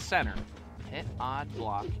block in center. Hit odd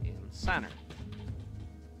block in center.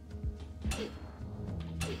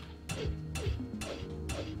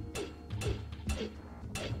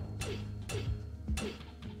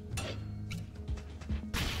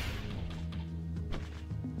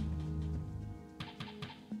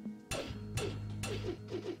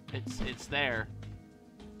 It's there.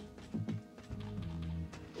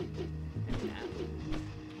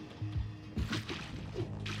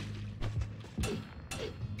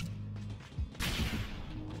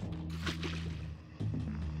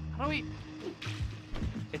 How do we...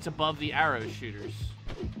 It's above the arrow shooters.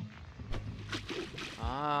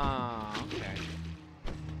 Ah, okay.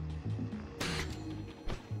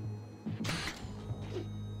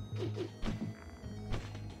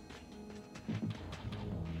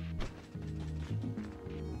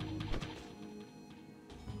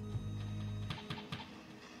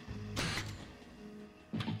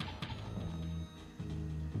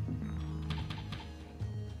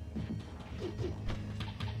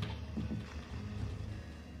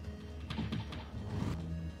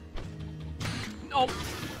 Oh.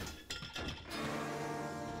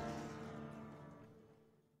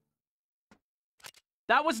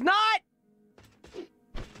 That was not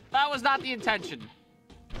the intention.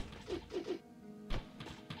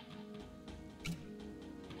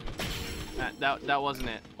 That wasn't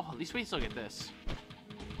it. Oh, at least we still get this.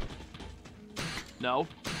 No.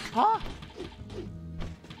 Huh?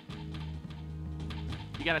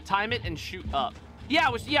 You gotta time it and shoot up. Yeah,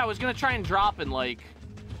 I was gonna try and drop and like...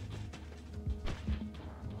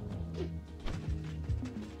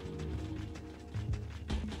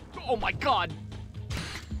 Oh my god!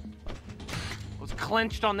 I was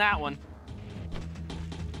clenched on that one.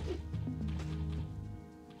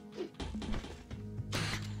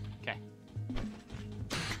 Okay.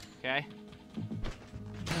 Okay.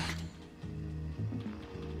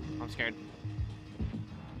 I'm scared.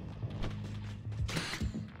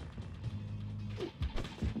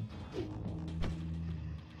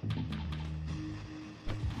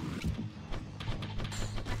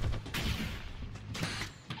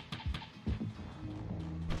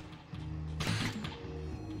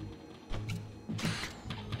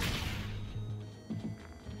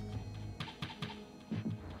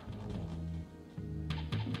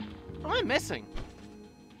 What am I missing?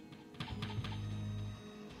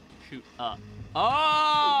 Shoot up.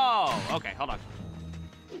 Oh! Okay, hold on.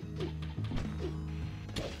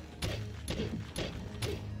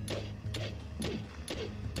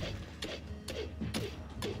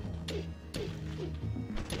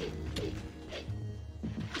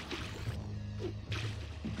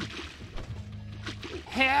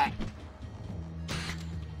 Heh!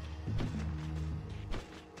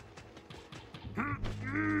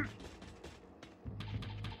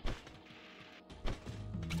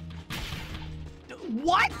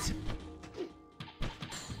 What?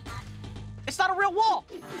 It's not a real wall.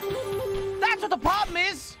 That's what the problem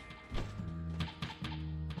is.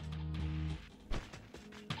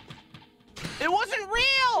 It wasn't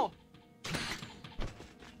real.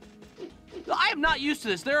 I am not used to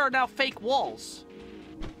this. There are now fake walls.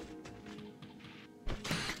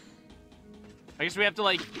 I guess we have to,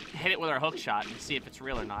 like, hit it with our hook shot and see if it's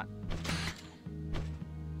real or not.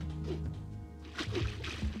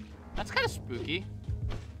 That's kind of spooky.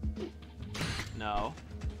 No.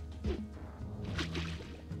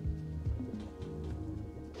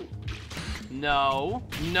 No.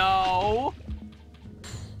 No.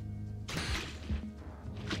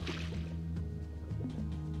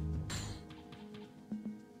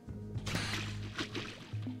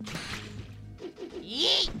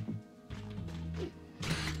 Yeet.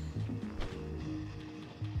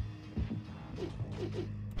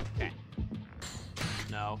 Okay.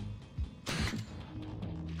 No.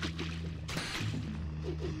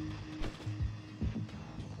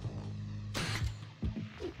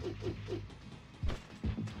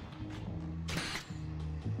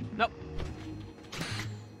 Nope.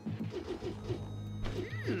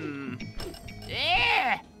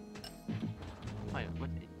 Yeah. Wait, what?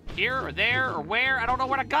 Here or there or where? I don't know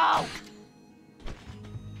where to go.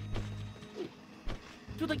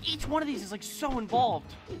 Dude, like each one of these is like so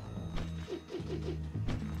involved.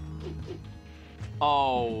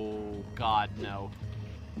 Oh God, no.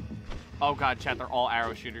 Oh God, chat, they're all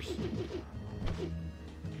arrow shooters.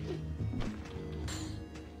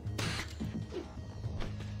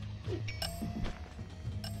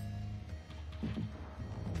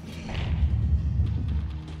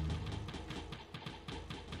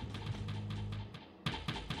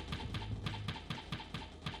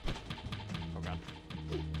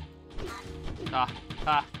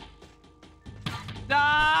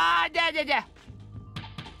 Yeah.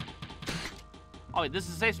 Oh, wait, this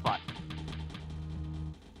is a safe spot.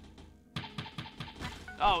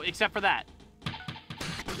 Oh, except for that.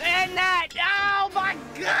 And that! Oh my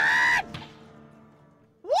God!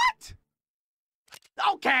 What?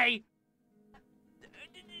 Okay.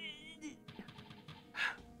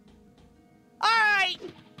 All right.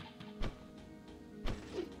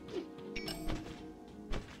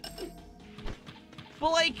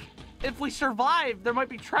 But like, if we survive, there might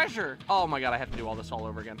be treasure. Oh my God, I have to do all this all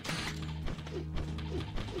over again.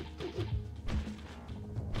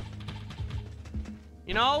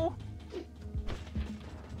 You know?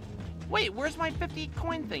 Wait, where's my 50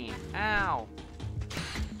 coin thingy? Ow.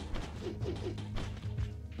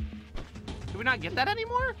 Do we not get that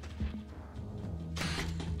anymore?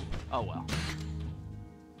 Oh well.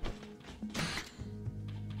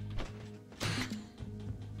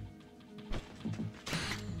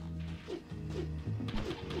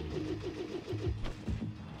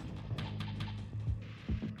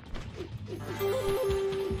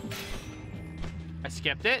 I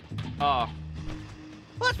skipped it? Oh.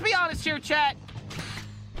 Let's be honest here, chat.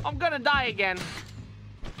 I'm gonna die again.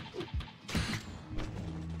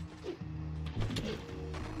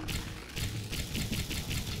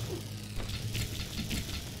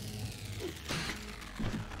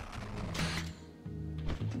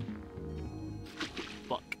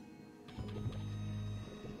 Fuck.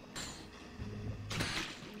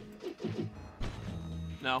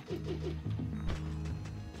 No.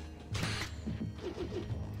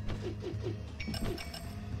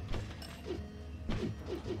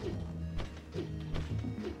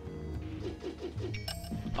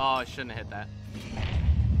 Oh, I shouldn't have hit that.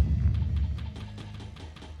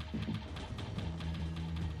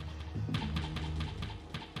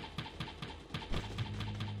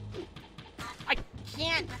 I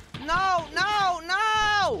can't. No, no,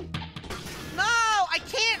 no! No, I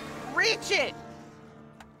can't reach it!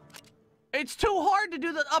 It's too hard to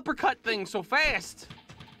do the uppercut thing so fast.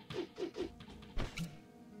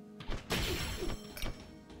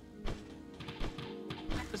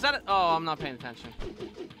 Is that it? Oh, I'm not paying attention.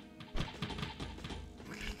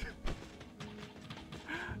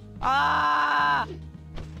 Ah!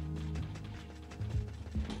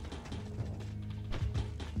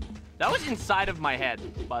 That was inside of my head,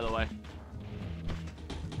 by the way.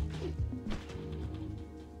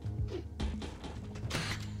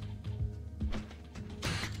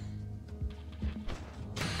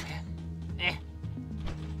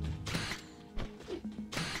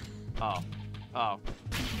 Oh. Oh.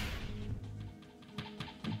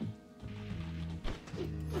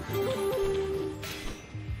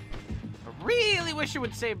 I really wish it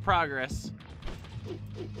would save progress.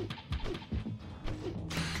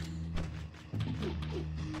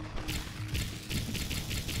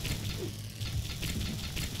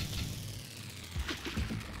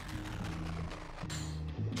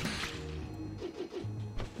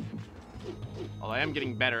 Although I am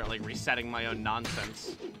getting better at like resetting my own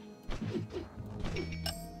nonsense.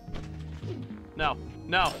 No,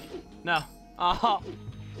 no, no. Oh.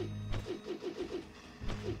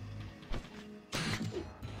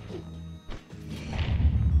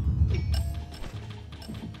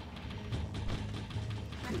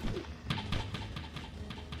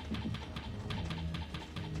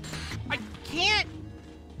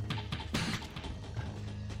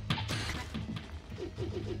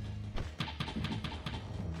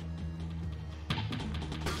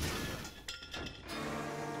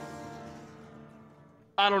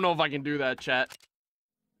 I don't know if I can do that, chat.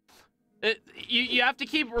 You have to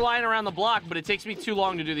keep relying around the block, but it takes me too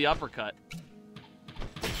long to do the uppercut.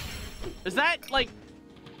 Is that, like...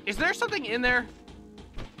 Is there something in there?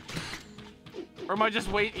 Or am I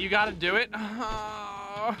just wait? You gotta do it?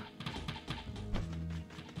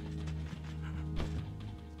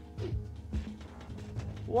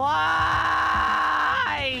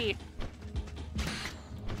 Why?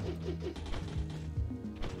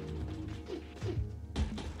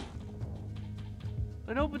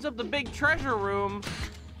 It opens up the big treasure room.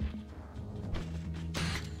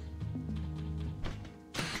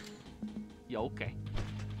 Yo, okay.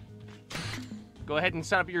 Go ahead and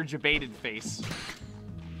set up your jebaited face.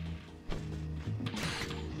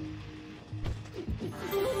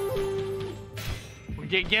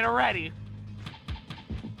 Get her ready.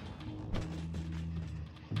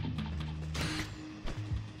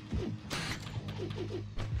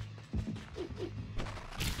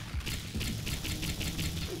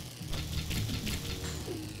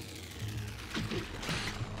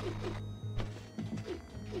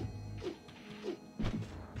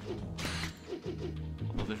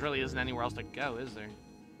 Well, there really isn't anywhere else to go, is there?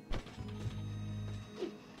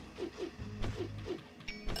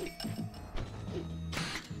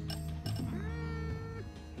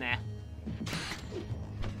 Nah.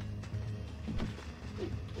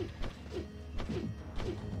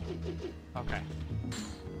 Okay.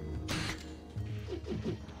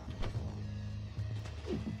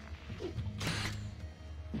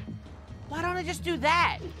 Why don't I just do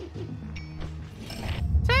that?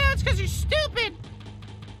 Tell you it's because you're stupid!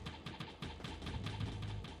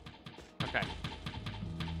 Okay.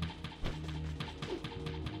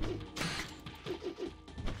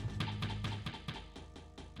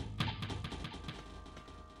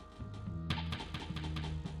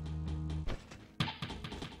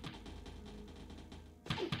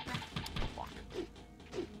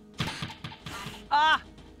 Ah!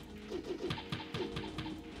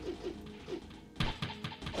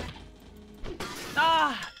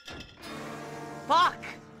 Ah! Fuck!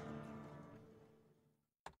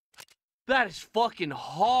 That is fucking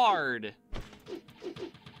hard.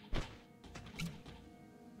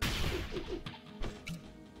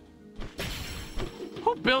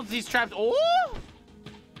 Who builds these traps? Oh!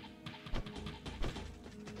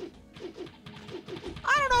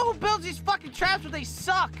 I don't know who builds these fucking traps, but they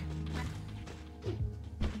suck.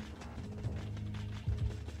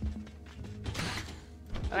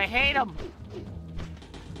 I hate them.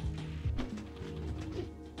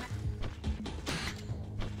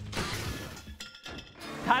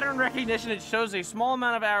 Pattern recognition, it shows a small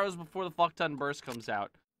amount of arrows before the fuck-ton burst comes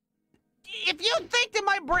out. If you think that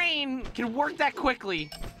my brain can work that quickly...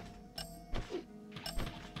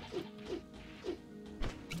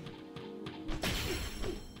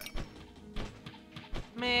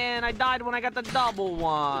 Man, I died when I got the double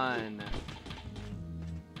one.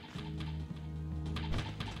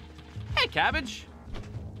 Hey, Cabbage.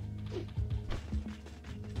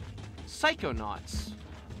 Psychonauts.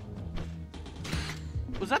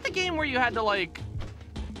 Was that the game where you had to, like,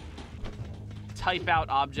 type out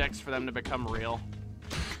objects for them to become real?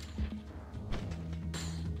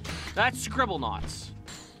 That's Scribblenauts.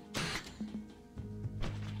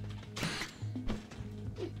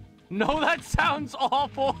 No, that sounds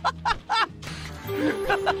awful.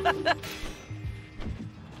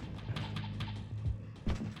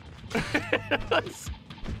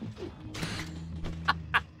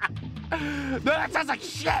 No, that sounds like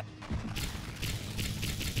shit.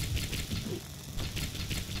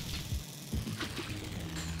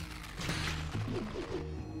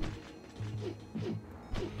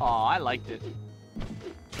 Oh, I liked it.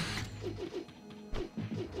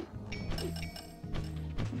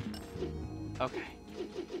 Okay.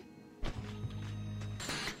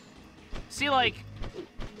 See, like...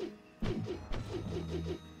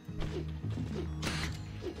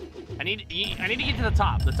 I need to get to the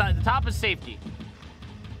top. The top is safety.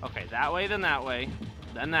 Okay, that way, then that way.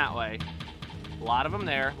 Then that way. A lot of them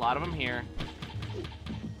there, a lot of them here.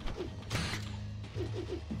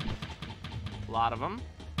 A lot of them.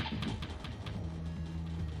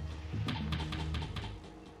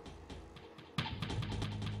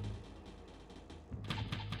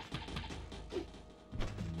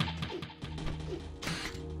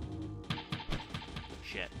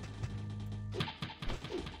 Shit.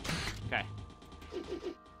 Okay.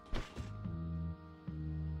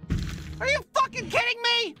 Are you fucking kidding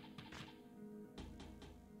me?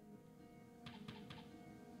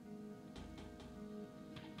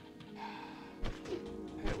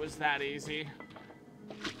 It was that easy.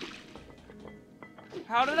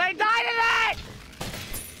 How did I die to that?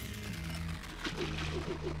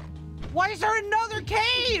 Why is there another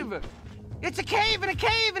cave? It's a cave and a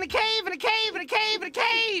cave and a cave and a cave and a cave and a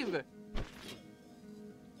cave!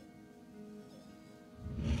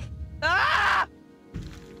 Ah!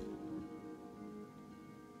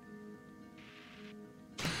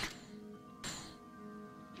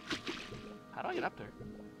 How do I get up there?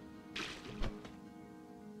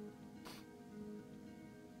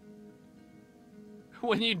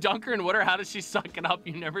 When you dunk her in water, how does she suck it up?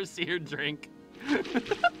 You never see her drink.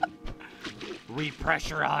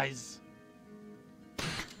 Repressurize.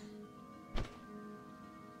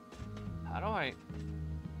 How do I...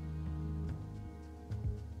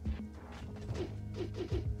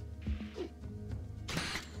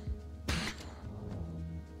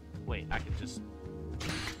 Wait, I can just...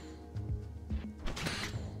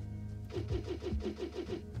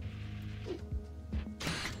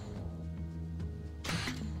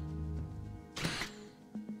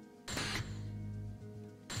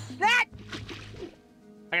 That!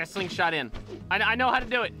 I got a slingshot in. I know how to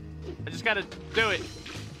do it. I just gotta do it.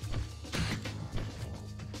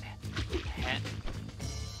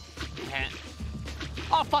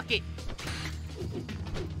 Oh, fuck it.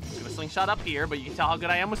 I'm gonna slingshot up here, but you can tell how good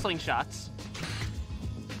I am with slingshots.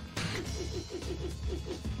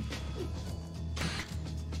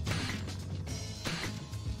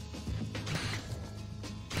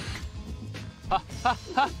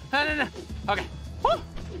 No. Okay. Woo!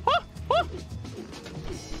 Woo! Woo!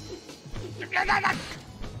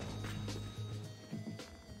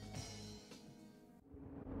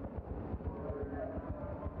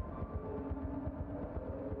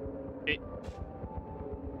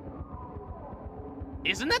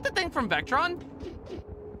 Isn't that the thing from Vectron?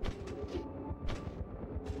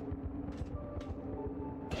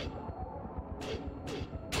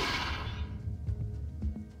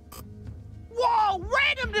 Whoa!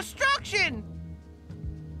 Random destruction!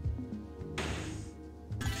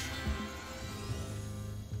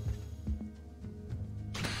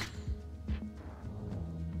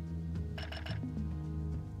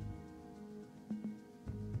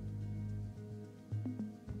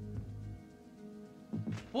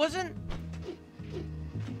 Wasn't...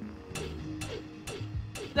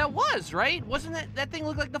 That was, right? Wasn't that thing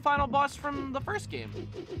look like the final boss from the first game?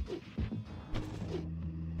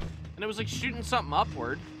 And it was like shooting something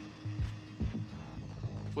upward.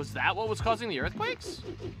 Was that what was causing the earthquakes?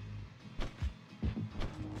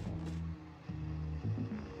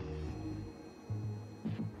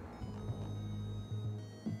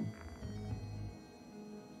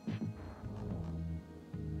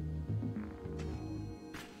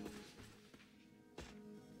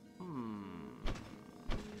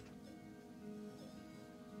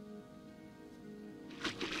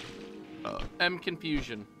 M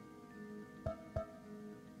confusion.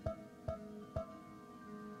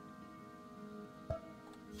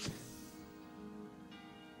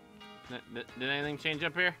 Did anything change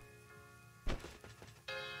up here?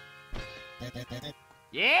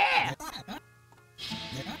 Yeah!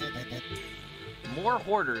 More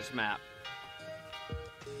Hoarders map.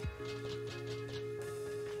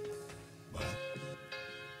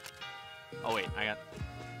 Oh wait, I got...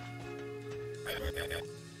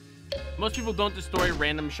 Most people don't destroy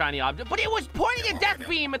random shiny object, but it was pointing a death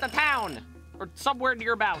beam at the town! Or somewhere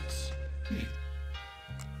nearabouts.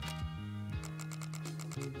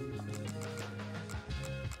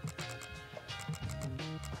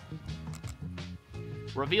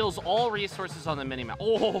 Reveals all resources on the minimap.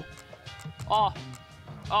 Oh! Oh!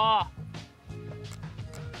 Oh!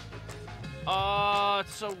 Oh,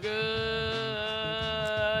 it's so good!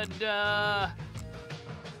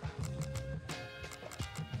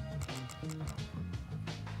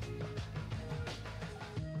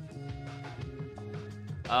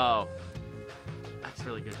 Oh. That's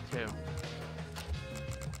really good, too.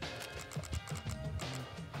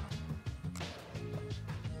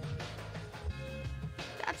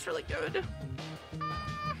 That's really good.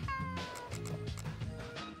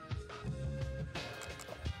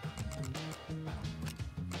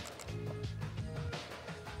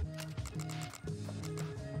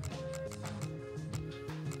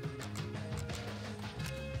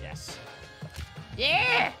 Yes.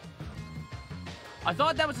 Yeah! I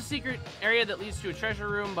thought that was a secret area that leads to a treasure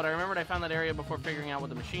room, but I remembered I found that area before figuring out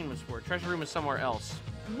what the machine was for. Treasure room is somewhere else.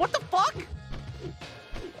 What the fuck?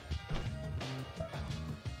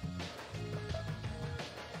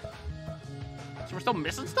 So we're still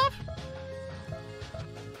missing stuff?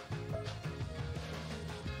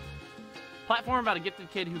 Platform about a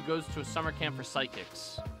gifted kid who goes to a summer camp for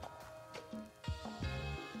psychics.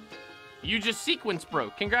 You just sequence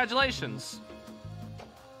broke. Congratulations.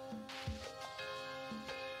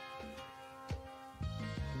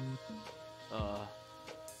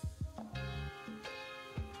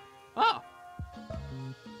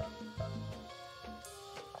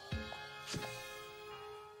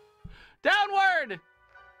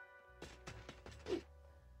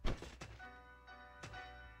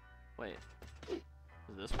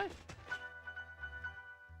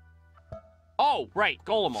 Oh, right.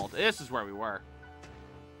 Golem ult. This is where we were.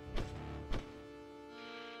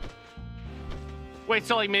 Wait,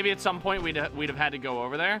 so like maybe at some point we'd have had to go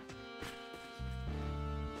over there?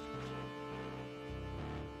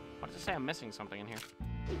 What does it say? I'm missing something in here.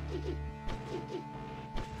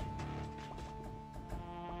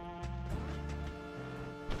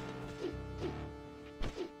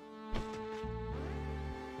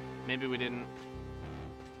 Maybe we didn't.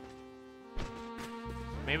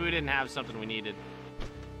 Maybe we didn't have something we needed.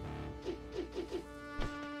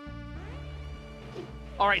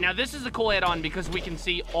 All right, now this is a cool add-on because we can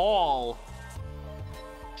see all.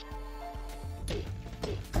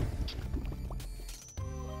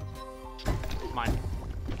 Mine.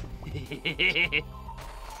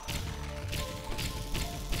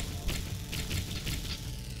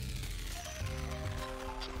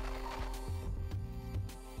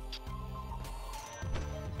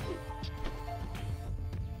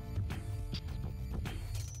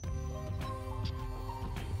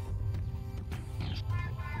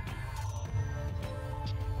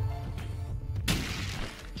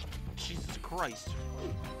 Jesus Christ.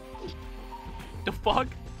 The fuck?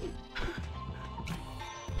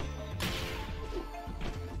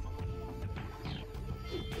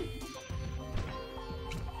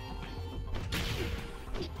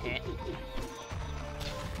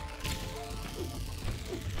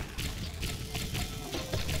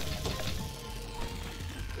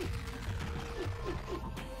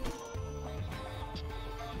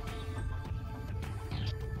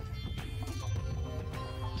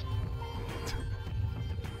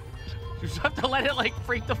 You just have to let it, like,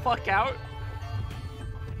 freak the fuck out?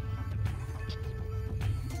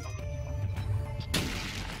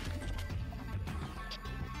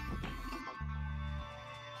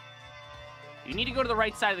 You need to go to the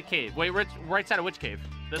right side of the cave. Wait, right side of which cave?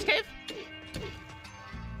 This cave?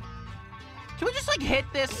 Can we just, like, hit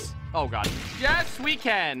this? Oh, God. Yes, we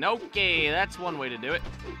can. Okay, that's one way to do it.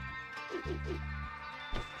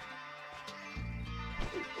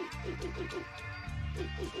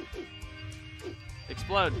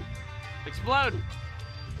 Explode. Explode.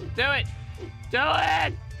 Do it. Do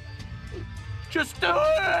it. Just do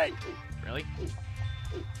it. Really?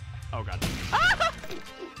 Oh, God. Ah!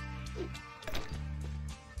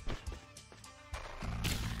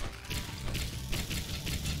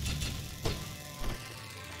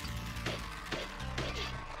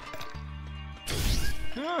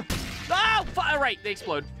 Oh, all right, they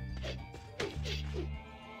explode.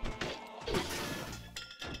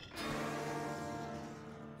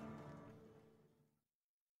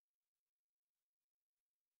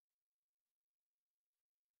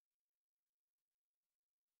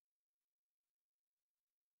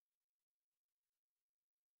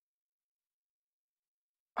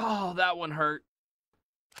 Oh, that one hurt.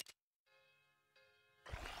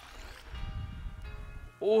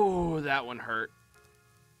 Oh, that one hurt.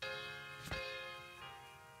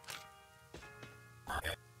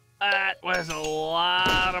 That was a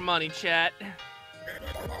lot of money, chat.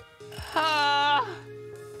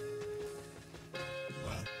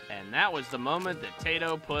 And that was the moment that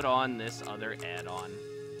Tato put on this other add-on.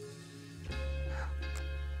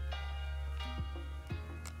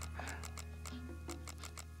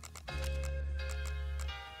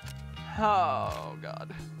 Oh,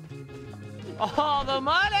 God. All the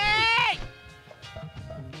money!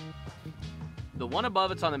 The one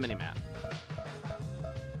above, it's on the minimap.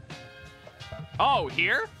 Oh,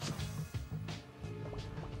 here?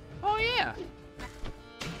 Oh, yeah.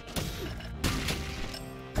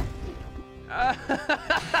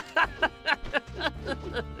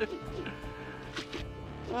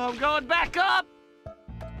 I'm going back up.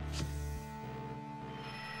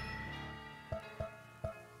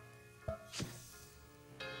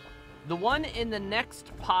 The one in the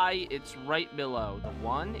next pie, it's right below. The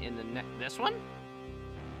one in the this one?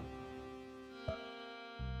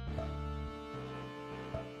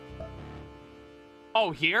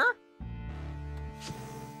 Oh, here?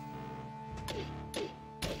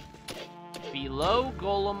 Below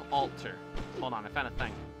Golem Altar. Hold on, I found a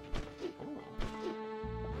thing.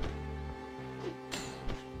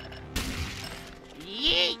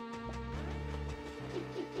 Yeet!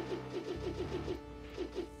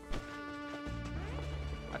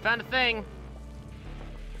 I found a thing.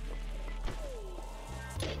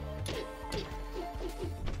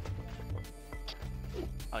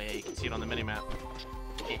 Oh yeah, you can see it on the minimap.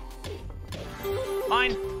 Yeah.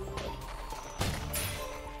 Mine.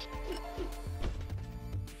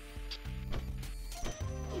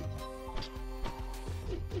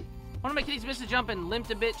 One of my kitties missed a jump and limped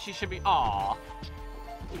a bit. She should be. Aw.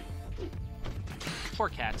 Poor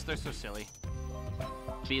cats. They're so silly.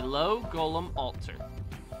 below golem altar.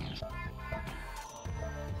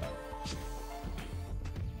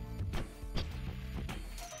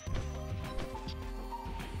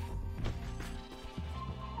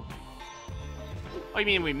 Oh, you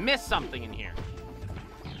mean we missed something in here?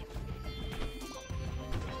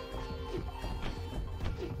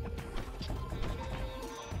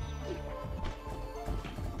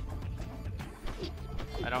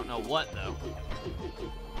 I don't know what, though.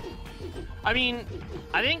 I mean,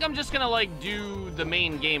 I think I'm just gonna, like, do the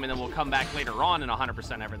main game, and then we'll come back later on and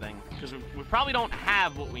 100% everything. Because we probably don't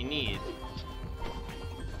have what we need.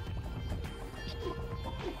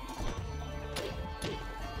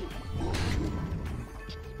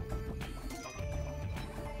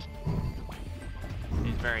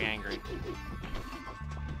 He's very angry.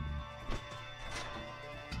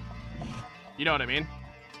 You know what I mean?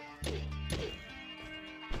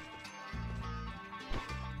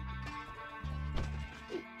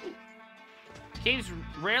 Caves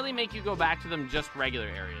rarely make you go back to them, just regular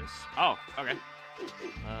areas. Oh, okay.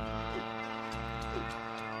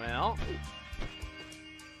 Well.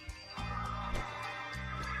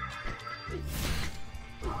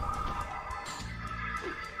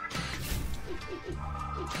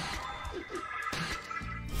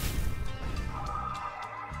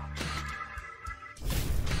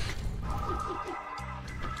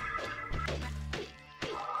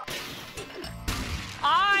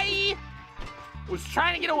 I was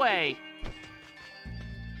trying to get away.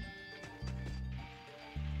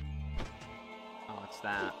 Oh, what's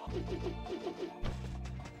that?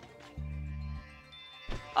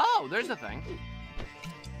 Oh, there's a thing.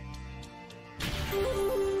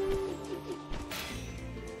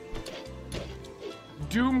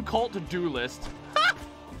 Doom cult to-do list.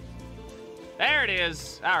 There it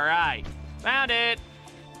is. All right. Found it.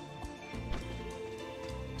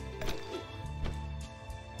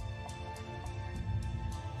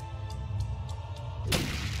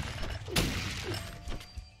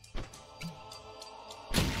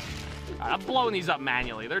 I'm blowing these up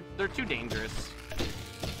manually. They're too dangerous.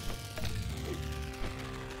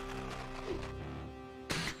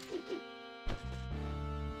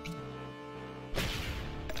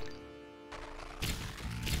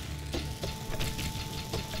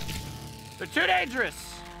 They're too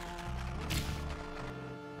dangerous.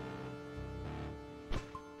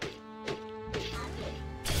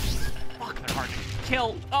 Fuck, they're hard to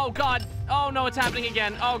kill. Oh god. Oh no, it's happening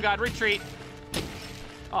again. Oh god, retreat.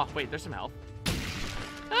 Oh, wait, there's some health.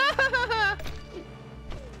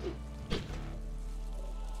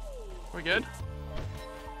 We're good?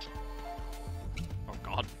 Oh,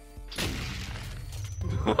 God.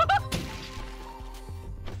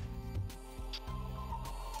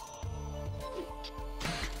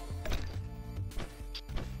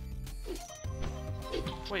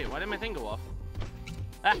 Wait, why did my thing go off?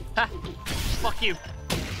 Ah, ah, fuck you.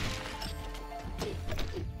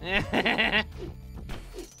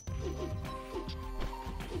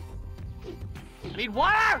 I need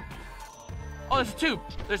water! Oh, there's a tube.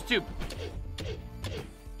 There's a tube.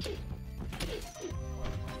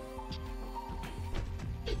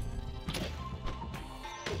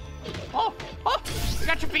 Oh! Oh! I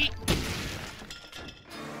got your feet!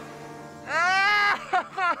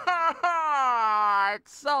 Ah!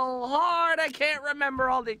 It's so hard, I can't remember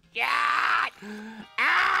all the... Ah!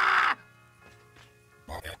 Ah!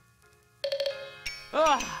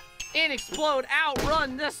 Ah! And explode,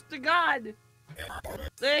 outrun this to God!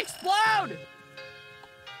 They explode!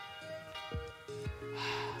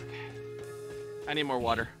 Okay. I need more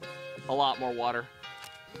water. A lot more water.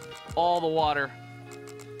 All the water.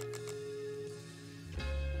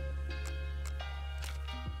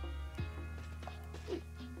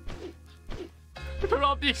 Turn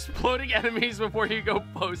off the exploding enemies before you go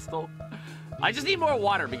postal. I just need more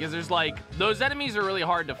water because there's like, those enemies are really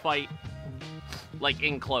hard to fight, like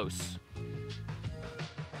in close.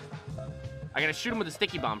 I gotta shoot him with a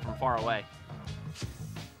sticky bomb from far away.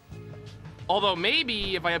 Although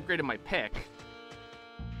maybe if I upgraded my pick,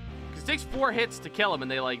 because it takes 4 hits to kill him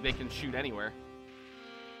and they can shoot anywhere.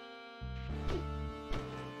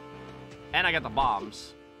 And I got the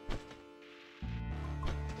bombs.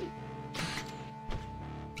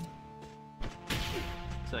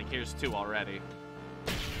 So like here's 2 already.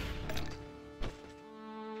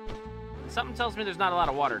 Something tells me there's not a lot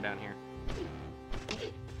of water down here.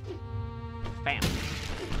 Bam.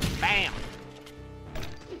 Bam.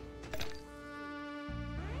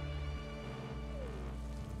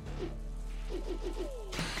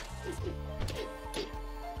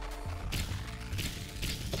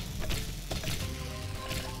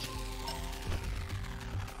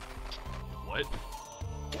 What?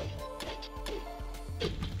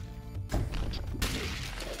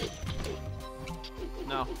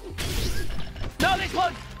 No. No, they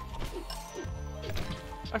explode!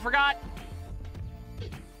 I forgot.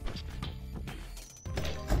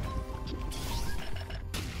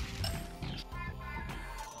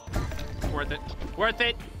 It's worth it. Worth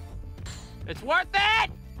it. It's worth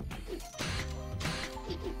it!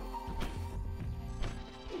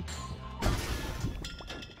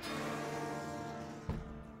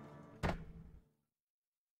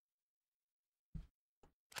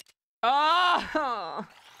 Oh!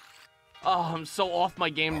 Oh, I'm so off my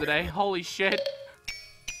game today. Holy shit.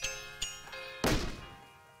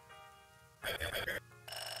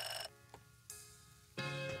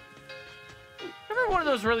 Remember one of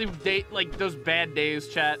those really like those bad days,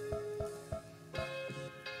 chat?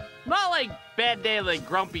 Not like bad day, like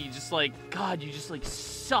grumpy, just like, God, you just like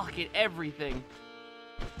suck at everything.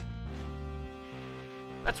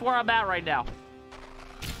 That's where I'm at right now.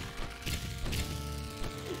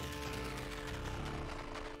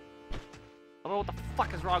 I don't know what the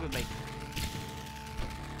fuck is wrong with me.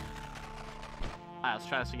 Alright, let's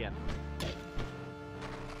try this again.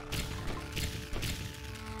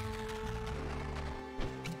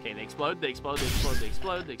 Okay, they explode, they explode, they explode, they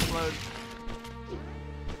explode, they explode.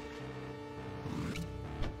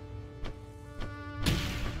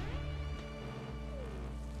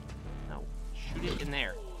 No, shoot it in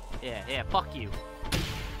there. Yeah, yeah, fuck you.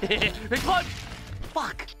 Explode!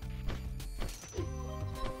 Fuck!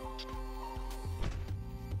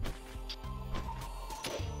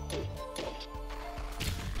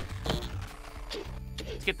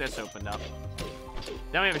 Let's get this opened up.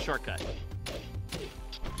 Now we have a shortcut.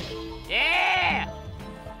 Yeah!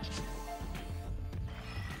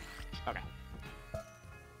 Okay.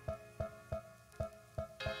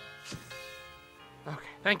 Okay,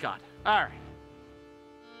 thank God. All right.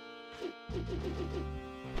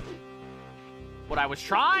 What I was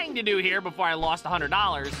trying to do here before I lost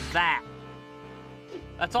 $100 is that.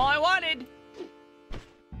 That's all I wanted.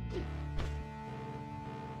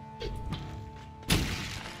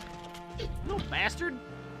 Little bastard.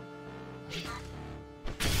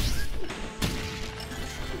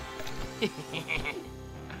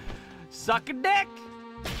 Suck a dick.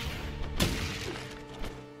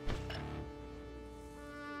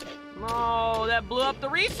 No, that blew up the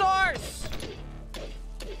resource.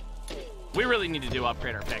 We really need to do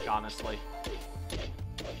upgrade our pick, honestly.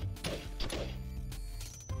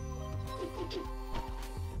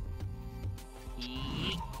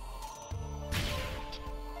 Yeet.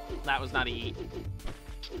 That was not a yeet.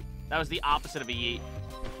 That was the opposite of a yeet.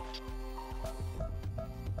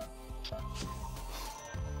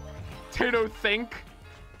 Potato think.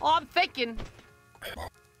 Oh, I'm thinking.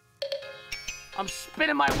 I'm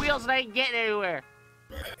spinning my wheels and I ain't getting anywhere.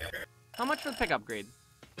 How much for the pick upgrade?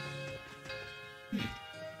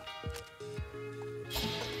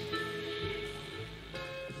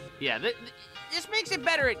 Yeah, this makes it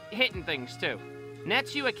better at hitting things, too.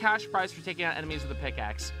 Nets you a cash prize for taking out enemies with a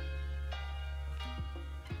pickaxe.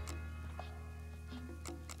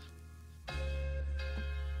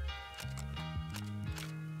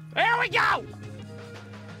 There we go!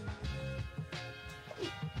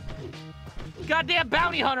 Goddamn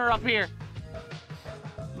bounty hunter up here.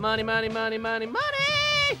 Money, money, money, money,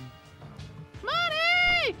 money!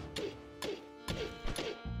 Money!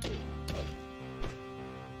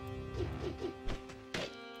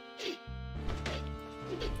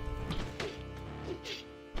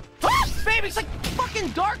 Ah, baby, it's like fucking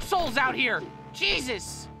Dark Souls out here.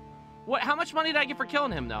 Jesus. What? How much money did I get for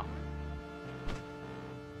killing him, though?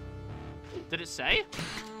 Did it say?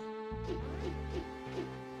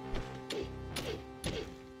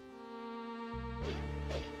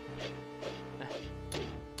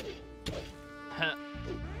 How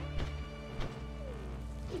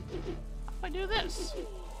do I do this?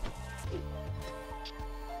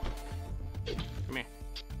 Come here.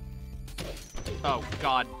 Oh,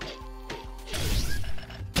 God.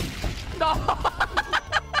 No!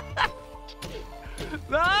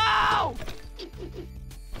 No!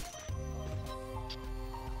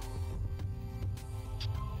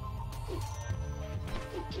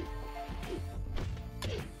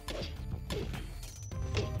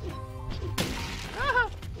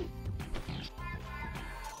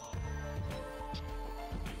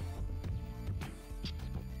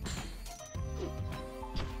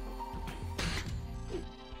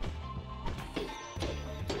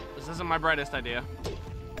 This isn't my brightest idea.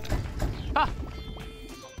 Ah!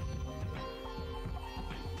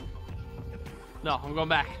 No, I'm going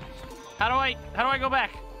back. How do I go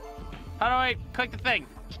back? How do I click the thing?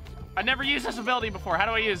 I never used this ability before. How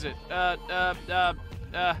do I use it?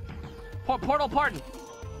 Portal Pardon.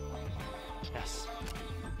 Yes.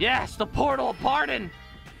 Yes, the Portal Pardon.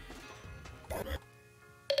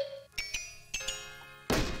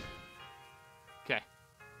 Okay.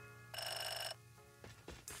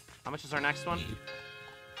 How much is our next one?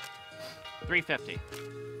 $350.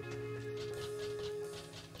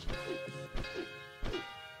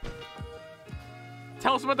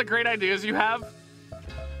 Tell us what the great ideas you have.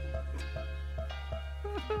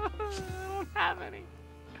 I don't have any.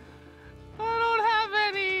 I don't have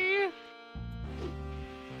any.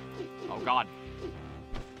 Oh, God.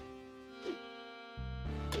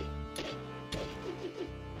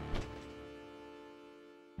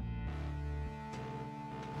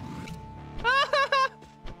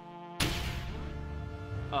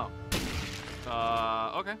 Oh.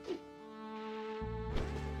 Okay.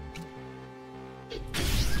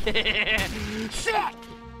 Shit!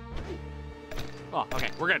 Oh, okay.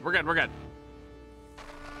 We're good. We're good. We're good.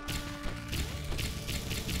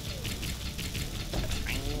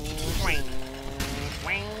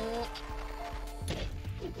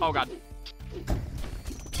 Oh, God.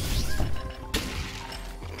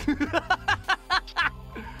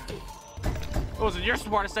 Wasn't your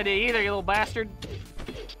smartest idea either, you little bastard.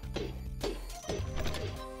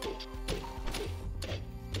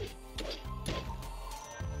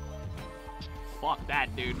 Fuck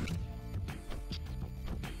that, dude.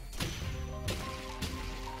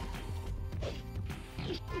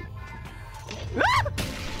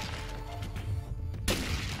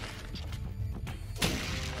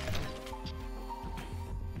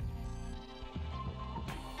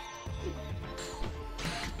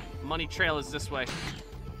 Money trail is this way.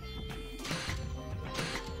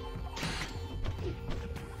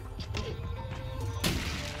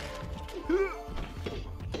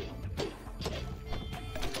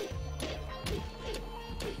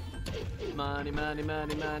 Money, money,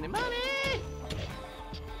 money, money, money!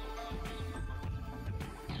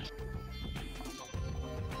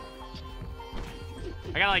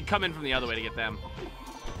 I gotta like come in from the other way to get them.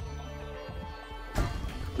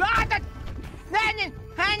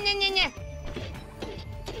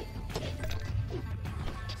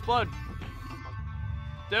 Explode.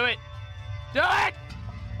 Do it. Do it!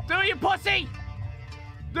 Do it, you pussy!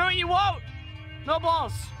 Do it, you won't! No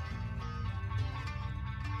balls.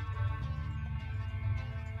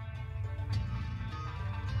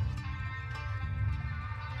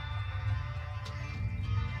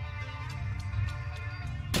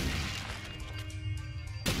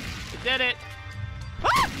 You did it.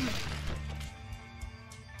 Ah!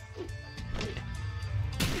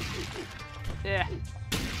 Yeah.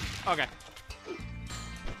 Okay.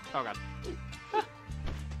 Oh, God. Ah.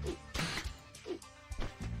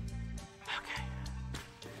 Okay.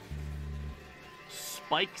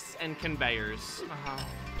 Spikes and conveyors. Uh-huh.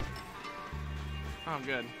 Oh,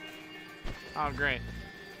 good. Oh, great.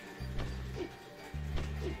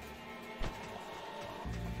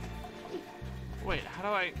 Wait, how do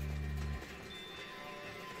I...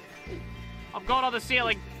 I'm going on the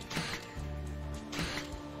ceiling.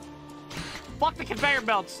 Fuck the conveyor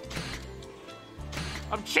belts.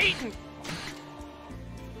 I'm cheating.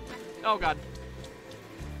 Oh, God.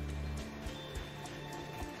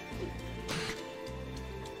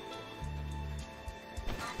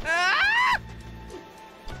 Ah!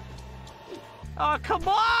 Oh, come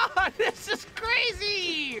on. This is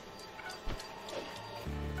crazy.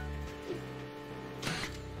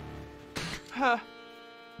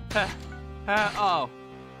 Oh.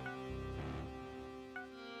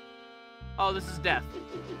 Oh, this is death.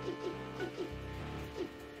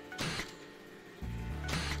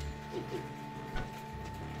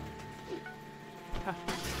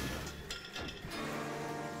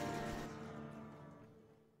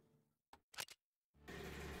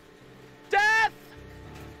 Death!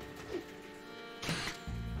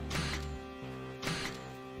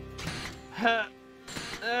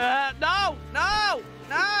 No! No!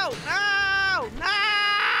 No! No! No!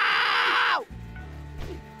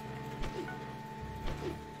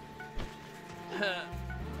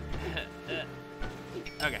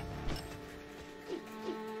 Okay.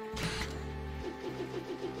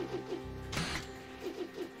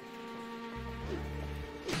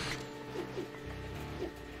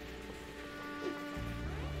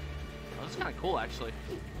 Oh, this is kind of cool, actually.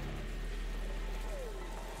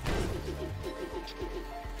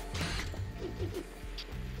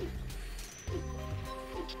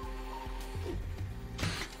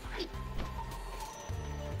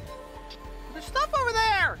 There's stuff over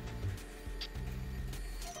there!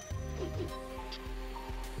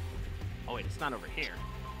 Oh, wait, it's not over here.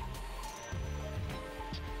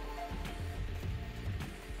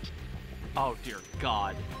 Oh, dear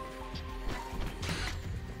God.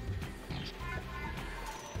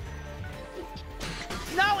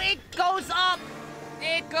 No, it goes up.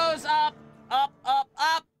 It goes up. Up, up,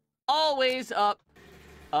 up. Always up.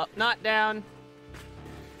 Up, not down.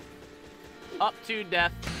 Up to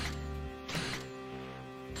death.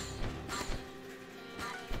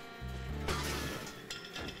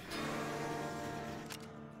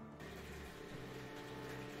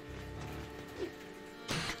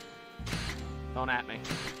 Don't at me.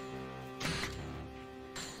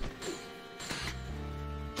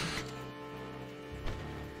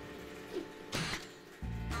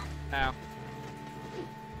 Ow.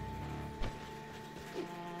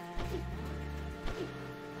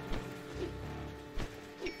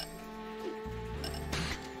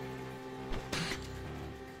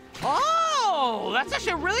 Oh, that's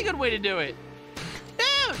actually a really good way to do it.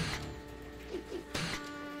 Dude!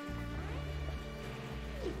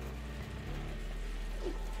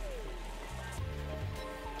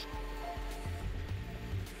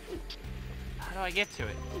 How do I get to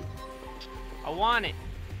it? I want it.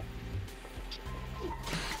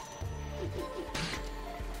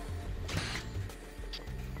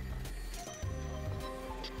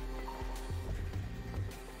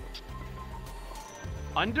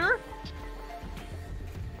 Under?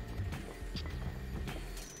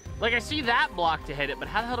 Like, I see that block to hit it, but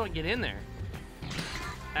how the hell do I get in there?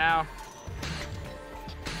 Ow.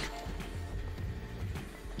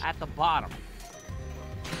 At the bottom.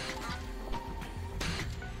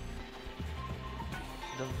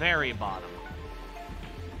 The very bottom.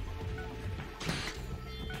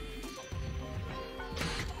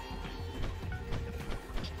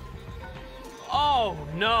 Oh,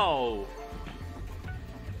 no.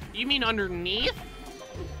 You mean underneath?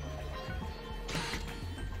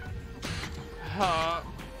 Oh,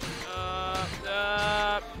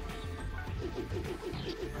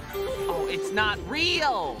 it's not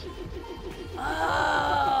real.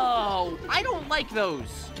 Oh, I don't like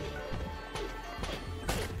those.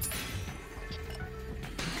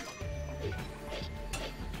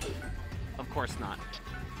 Of course not.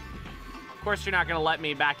 Of course you're not gonna let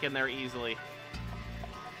me back in there easily.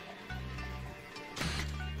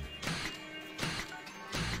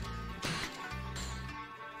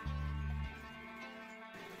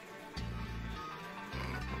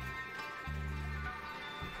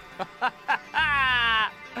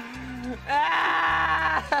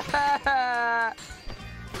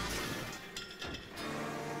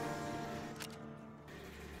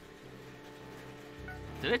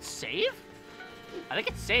 Did it save? I think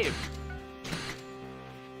it saved.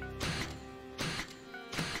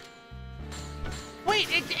 Wait,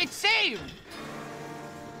 it saved!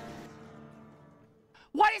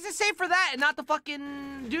 Why does it save for that and not the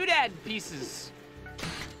fucking doodad pieces?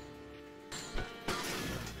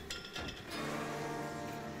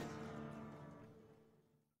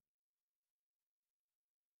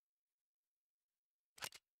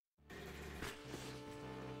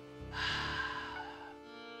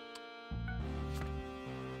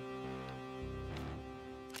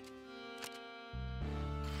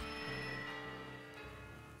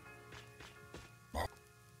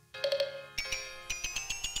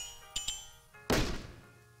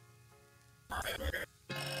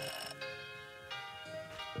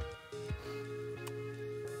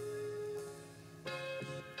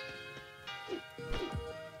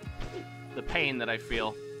 The pain that I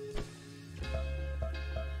feel.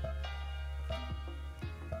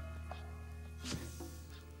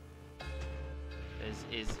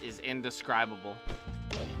 Is indescribable.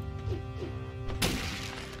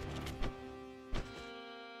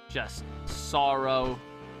 Just sorrow.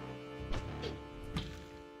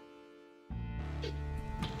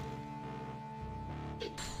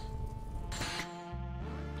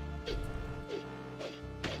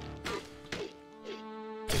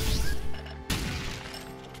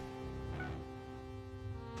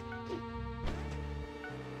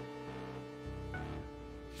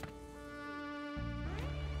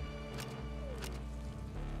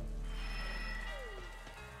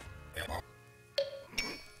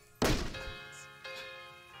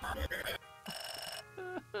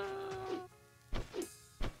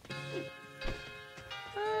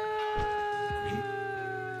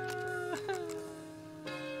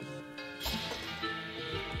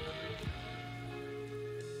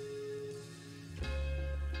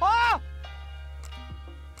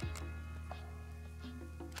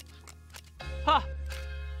 Ha!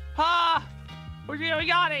 Ha! We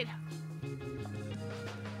got it!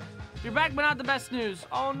 You're back, but not the best news.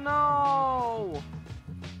 Oh no!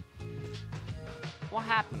 What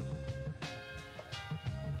happened?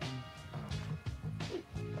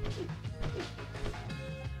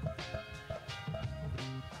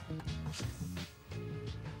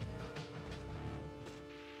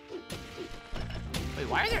 Wait,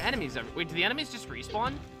 why are there enemies everywhere? Wait, do the enemies just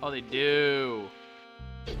respawn? Oh, they do.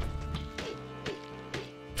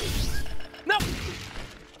 No!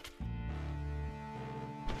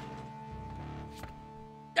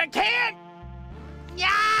 I can't! Yeah!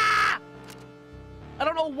 I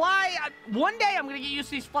don't know why. One day I'm gonna get used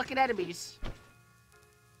to these fucking enemies.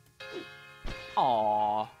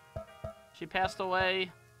 Aww. She passed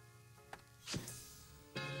away.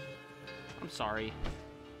 I'm sorry.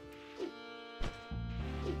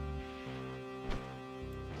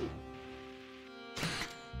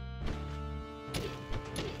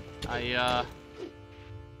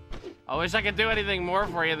 I wish I could do anything more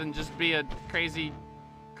for you than just be a crazy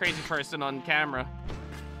person on camera.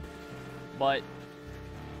 But,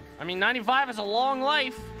 I mean, 95 is a long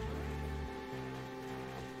life.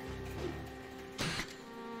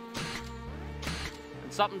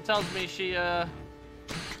 And something tells me she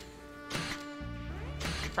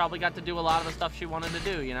probably got to do a lot of the stuff she wanted to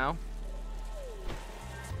do, you know?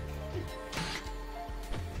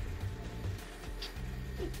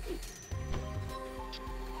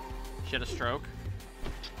 She had a stroke.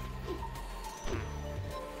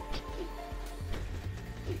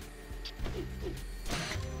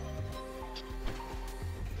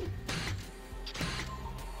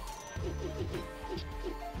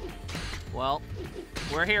 Well,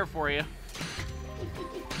 we're here for you.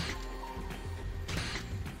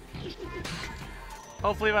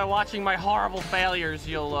 Hopefully by watching my horrible failures,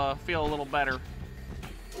 you'll feel a little better.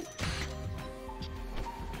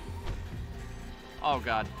 Oh,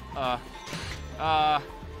 God.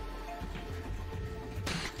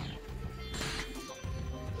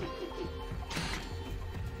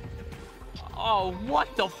 Oh,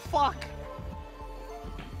 what the fuck?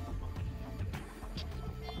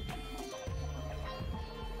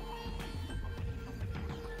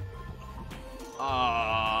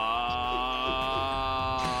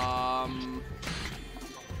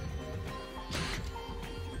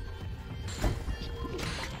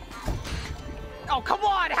 Oh, come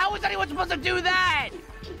on! How is anyone supposed to do that?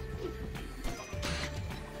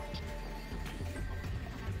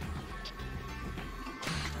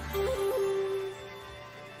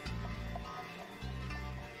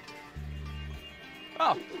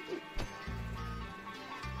 Oh.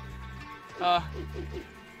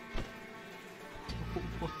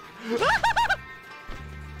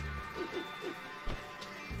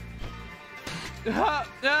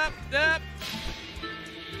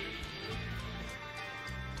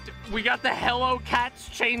 We got the Hello Cats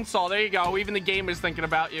chainsaw. There you go. Even the game is thinking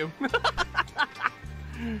about you.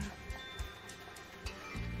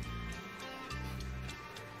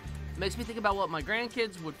 Makes me think about what my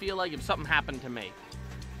grandkids would feel like if something happened to me.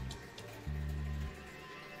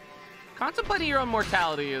 Contemplating your own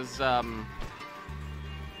mortality is,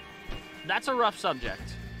 that's a rough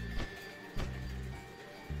subject.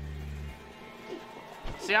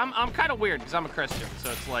 See, I'm kind of weird because I'm a Christian,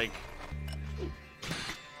 so it's like,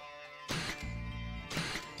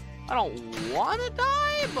 I don't want to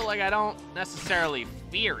die, but like I don't necessarily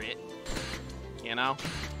fear it, you know?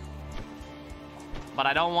 But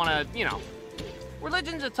I don't want to, you know,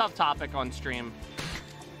 religion's a tough topic on stream,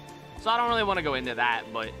 so I don't really want to go into that,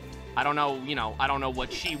 but I don't know, you know, I don't know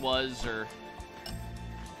what she was or...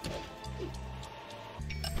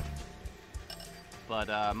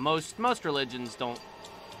 But most religions don't,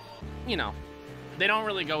 you know, they don't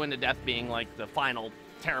really go into death being like the final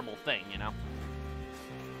terrible thing, you know?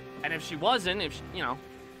 And if she wasn't, if she, you know,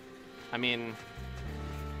 I mean,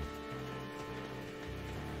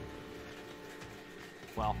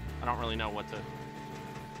 well, I don't really know what to,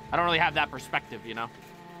 I don't really have that perspective, you know?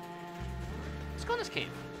 Let's go in this cave.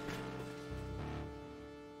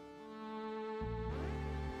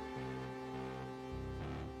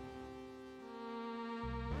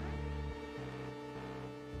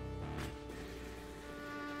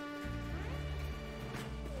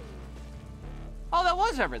 Oh, that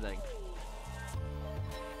was everything.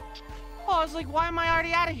 Oh, I was like, why am I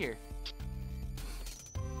already out of here?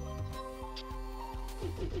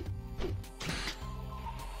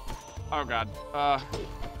 Oh, God.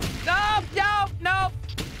 Nope, nope, nope,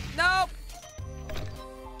 nope.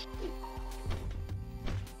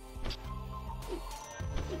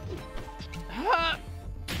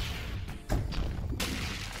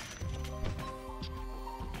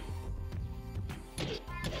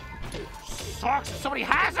 Sucks, so many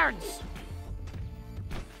hazards!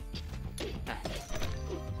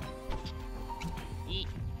 Eat.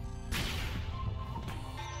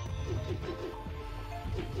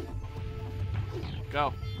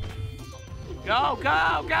 Go. Go,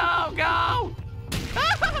 go, go, go!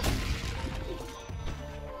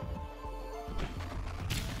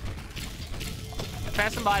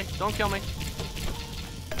 passing by. Don't kill me.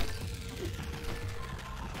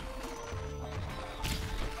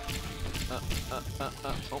 Oh.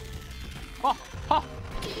 Oh, oh.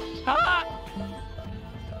 Ah!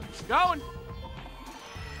 Going.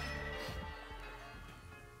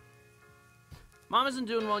 Mom isn't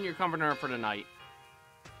doing well and you're comforting her for tonight.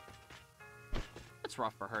 It's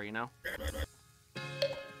rough for her, you know?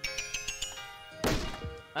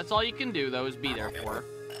 That's all you can do, though, is be there for her.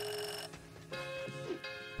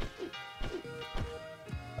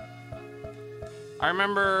 I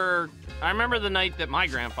remember the night that my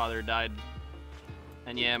grandfather died.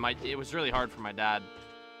 And yeah, it was really hard for my dad.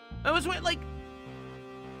 It was like,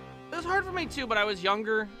 it was hard for me too, but I was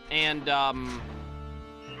younger and I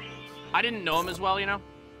didn't know him as well, you know?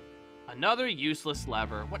 Another useless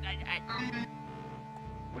lever. What do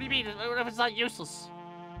you mean? What if it's not useless?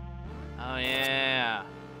 Oh yeah.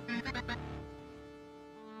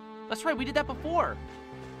 That's right, we did that before.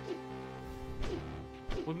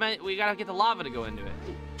 We gotta get the lava to go into it.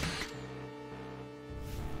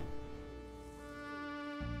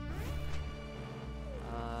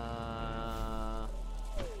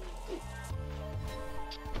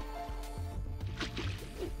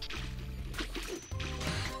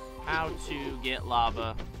 How to get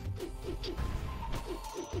lava.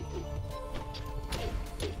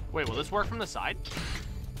 Wait, will this work from the side?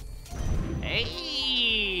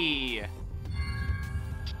 Hey!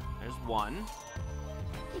 There's one.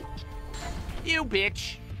 You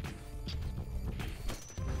bitch!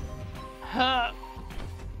 Huh.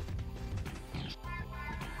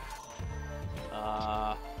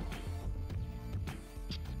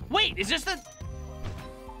 Wait, is this the...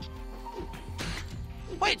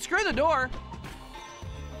 Wait, screw the door.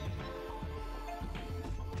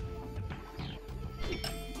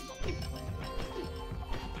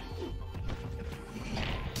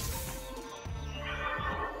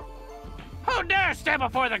 Who dare stand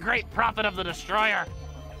before the great prophet of the destroyer?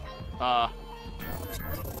 Hey,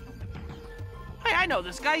 I know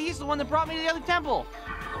this guy. He's the one that brought me to the other temple.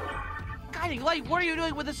 Guiding Light, what are you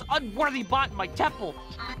doing with this unworthy bot in my temple?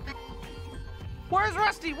 Where's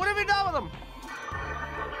Rusty? What have you done with him?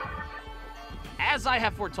 As I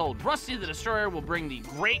have foretold, Rusty the Destroyer will bring the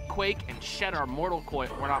Great Quake and shed our mortal coil.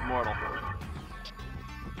 We're not mortal.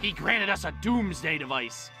 He granted us a doomsday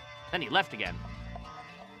device. Then he left again.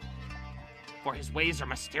 For his ways are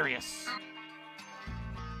mysterious.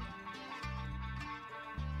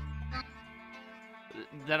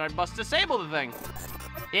 Then I must disable the thing.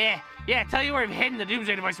 Yeah, tell you where we've hidden the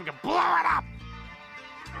doomsday device so we can blow it up!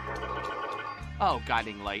 Oh,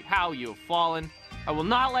 Guiding Light, how you have fallen. I will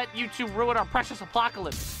not let you two ruin our precious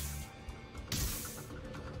apocalypse.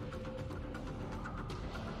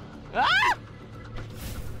 Ah!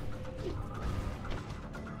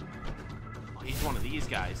 Oh, he's one of these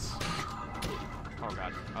guys. Oh,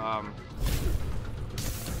 God.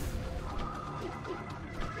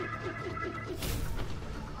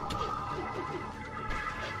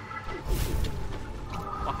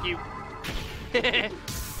 Fuck you. Wait,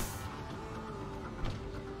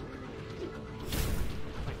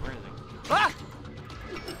 where is he? Ah!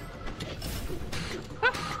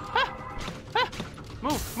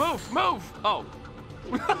 Move! Oh.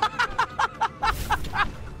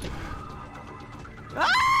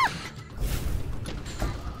 Ah!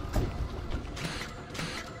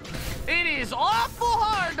 It is awful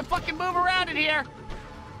hard to fucking move around in here.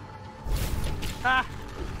 Ah.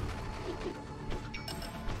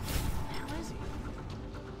 Where is he?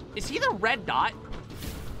 Is he the red dot?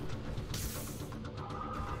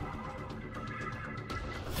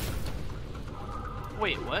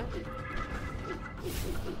 Wait, what?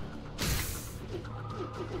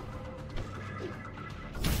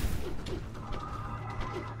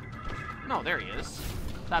 No, there he is.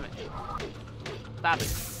 Stop it. Stop it.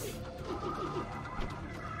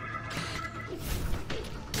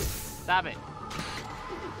 Stop it.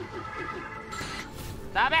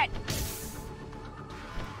 Stop it!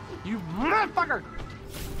 You motherfucker!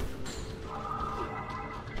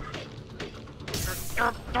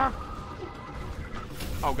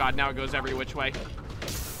 Oh God, now it goes every which way.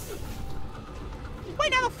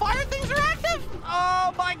 Wait, now the fire things are active?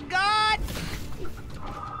 Oh my God!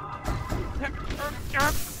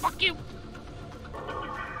 Fuck you!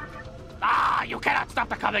 Ah, you cannot stop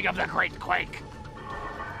the coming of the Great Quake!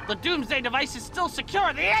 The Doomsday device is still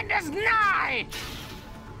secure! The end is nigh!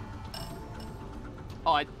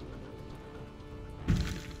 Oh, I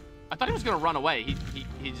thought he was gonna run away. He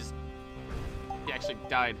actually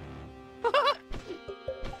died.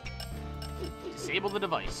 Disable the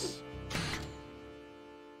device.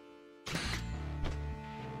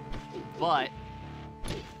 But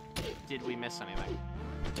did we miss anything?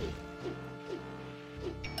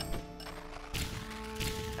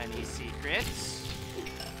 Any secrets?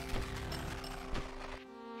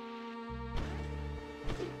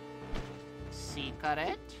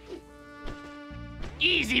 Secret?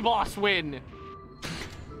 Easy boss win!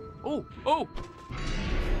 Oh, oh!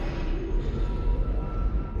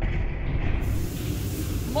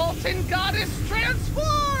 Molten Goddess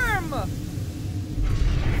transform!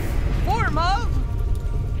 Form of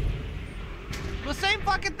the same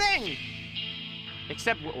fucking thing!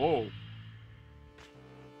 Except, whoa.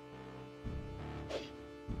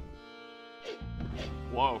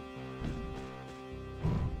 Whoa.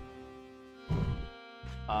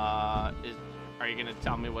 Are you gonna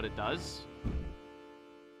tell me what it does?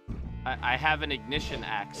 I have an ignition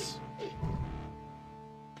axe.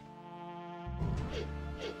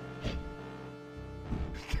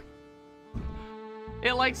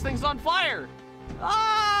 It lights things on fire.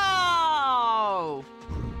 Oh!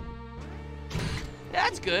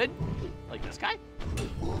 That's good. Like this guy?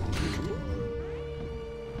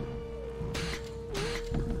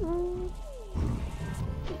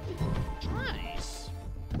 Nice.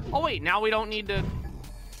 Oh, wait, now we don't need to...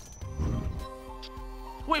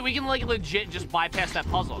 Wait, we can, like, legit just bypass that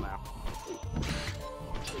puzzle now.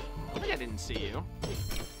 I think I didn't see you.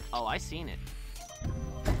 Oh, I seen it.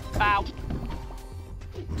 Bow.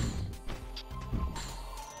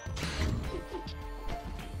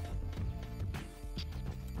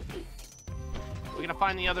 We're gonna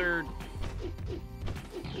find the other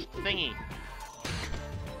thingy.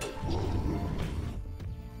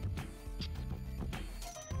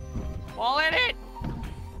 Fall in it!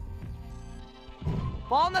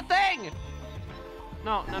 Fall in the thing!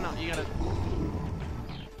 No, no, no, you gotta...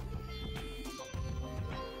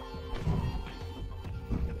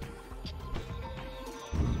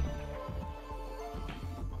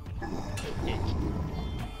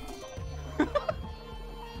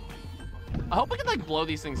 I hope we can, like, blow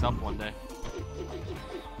these things up one day.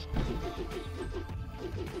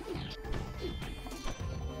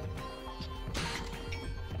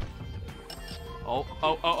 Oh, oh,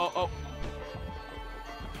 oh, oh, oh.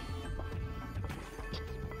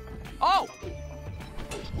 Oh!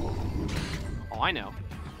 Oh, I know.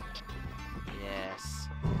 Yes.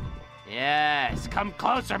 Yes, come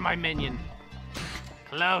closer, my minion.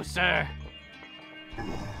 Closer.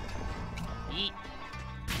 Yeet.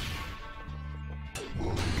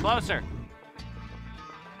 Closer.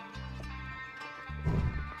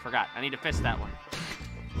 Forgot. I need to fist that one.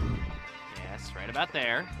 Yes, right about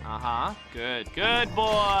there. Uh-huh. Good. Good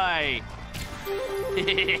boy. Yeah.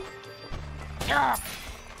 Is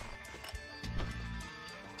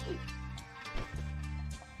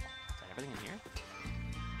that everything in here?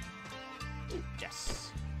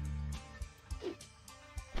 Yes. And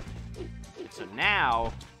so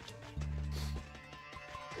now...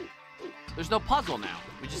 There's no puzzle now.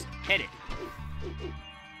 We just hit it.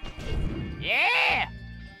 Yeah!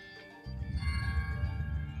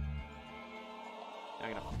 Now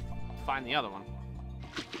I gotta find the other one.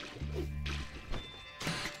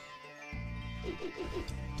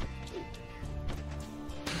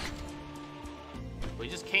 We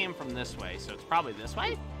just came from this way, so it's probably this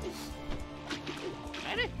way?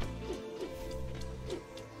 Maybe?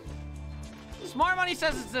 Smart Money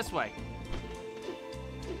says it's this way.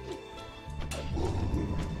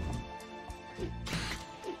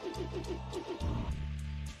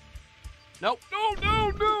 Nope. No, no,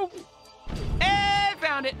 no. Hey,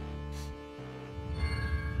 found it.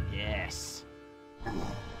 Yes.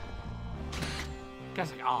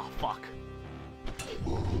 Guy's like, oh, fuck.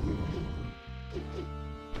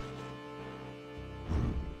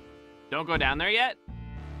 Don't go down there yet?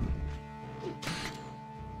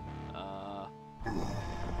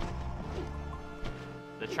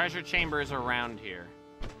 The treasure chamber is around here.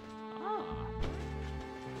 Ah.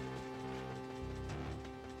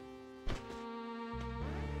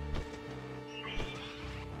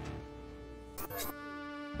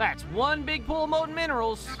 That's one big pool of molten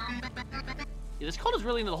minerals. Yeah, this code is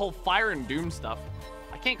really into the whole fire and doom stuff.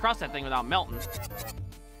 I can't cross that thing without melting.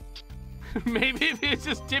 Maybe if you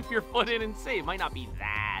just dip your foot in and see, it might not be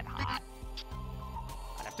that hot.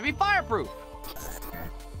 I'd have to be fireproof.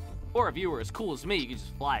 Or if you were as cool as me, you could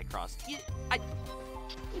just fly across. Yeah,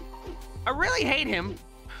 I really hate him.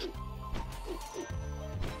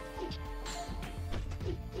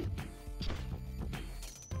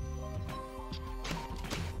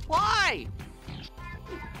 Why?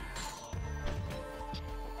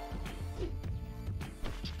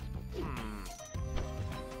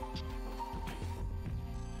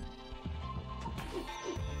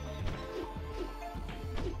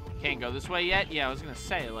 Can't go this way yet? Yeah, I was gonna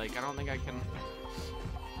say, like, I don't think I can.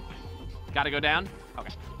 Gotta go down?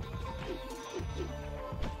 Okay.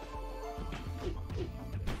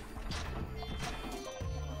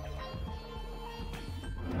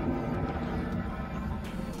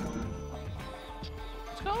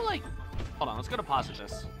 Let's go, like, hold on, let's go deposit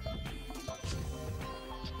this.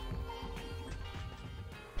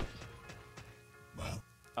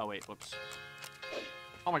 Oh, wait, whoops.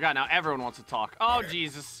 Oh my god, now everyone wants to talk. Oh,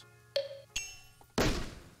 Jesus.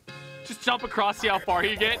 Just jump across, see how far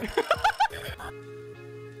you get.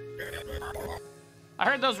 I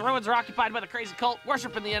heard those ruins are occupied by the crazy cult,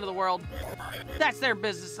 worshiping the end of the world. That's their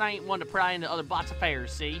business, and I ain't one to pry into other bots'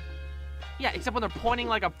 affairs, see? Yeah, except when they're pointing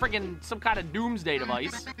like a friggin' some kind of doomsday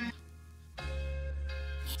device.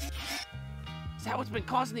 Is that what's been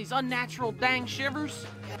causing these unnatural dang shivers?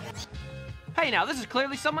 Hey now, this is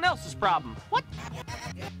clearly someone else's problem. What?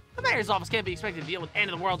 The mayor's office can't be expected to deal with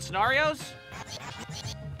end-of-the-world scenarios.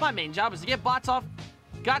 My main job is to get bots off...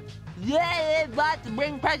 bots to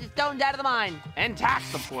bring precious stones out of the mine. And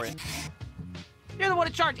tax them for it. You're the one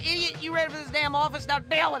in charge, idiot. You ready for this damn office? Now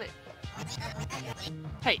deal with it.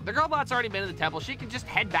 Hey, the girl bot's already been to the temple. She can just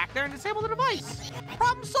head back there and disable the device.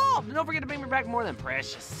 Problem solved. And don't forget to bring me back more than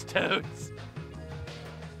precious stones.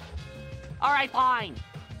 All right, fine.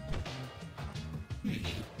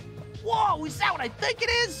 Whoa, is that what I think it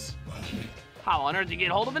is? How on earth do you get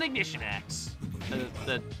hold of an ignition axe?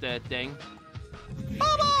 The thing.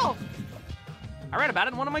 Bobo! I read about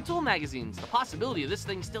it in one of my tool magazines. The possibility of this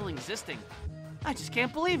thing still existing. I just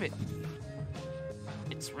can't believe it.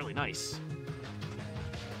 It's really nice.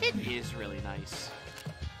 It is really nice.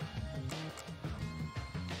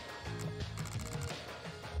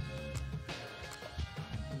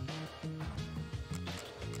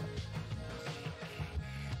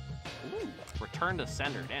 Ooh, return to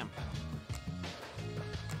sender, damn.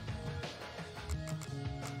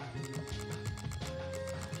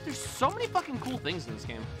 There's so many fucking cool things in this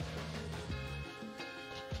game.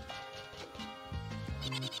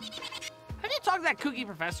 Have you talked to that kooky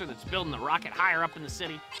professor that's building the rocket higher up in the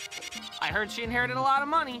city? I heard she inherited a lot of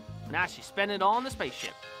money. Now she's spending it all on the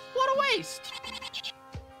spaceship. What a waste!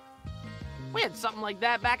 We had something like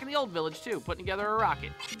that back in the old village too, putting together a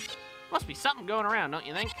rocket. Must be something going around, don't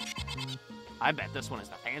you think? I bet this one is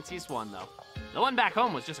the fanciest one though. The one back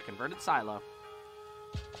home was just a converted silo.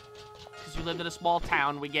 Because you lived in a small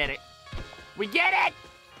town, we get it. We get it!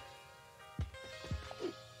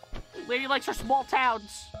 Lady likes her small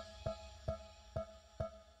towns.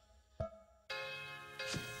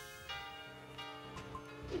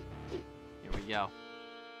 Here we go.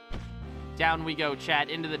 Down we go, chat,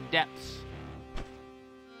 into the depths.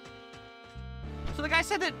 So the guy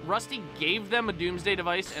said that Rusty gave them a doomsday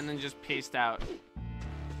device and then just paced out.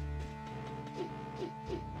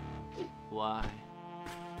 Why?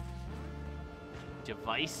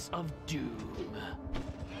 Device of doom.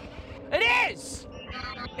 It is!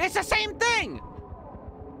 It's the same thing!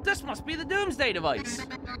 This must be the doomsday device.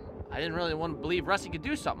 I didn't really want to believe Rusty could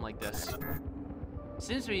do something like this.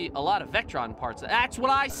 Seems to be a lot of Vectron parts. That's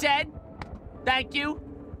what I said! Thank you!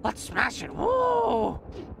 Let's smash it! Woo!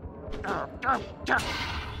 That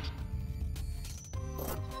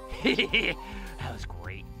was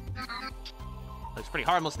great. Looks pretty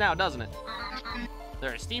harmless now, doesn't it?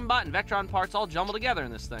 There are Steambot and Vectron parts all jumbled together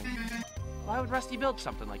in this thing. Why would Rusty build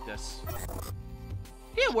something like this?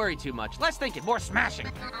 You worry too much. Less thinking, more smashing.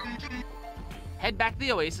 Head back to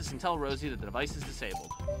the Oasis and tell Rosie that the device is disabled.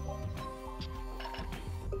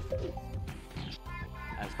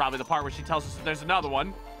 That's probably the part where she tells us that there's another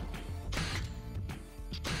one.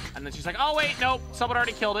 And then she's like, oh wait, nope, someone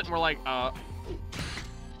already killed it. And we're like,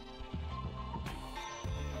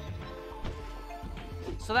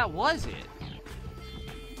 So that was it.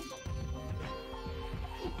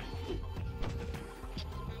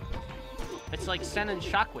 It's like sending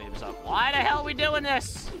shockwaves up. Why the hell are we doing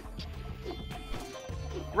this?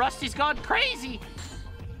 Rusty's gone crazy.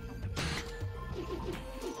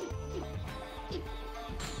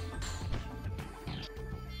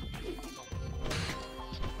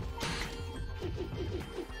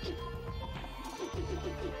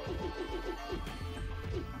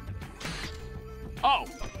 Oh.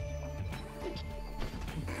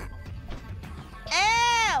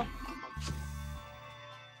 Ew!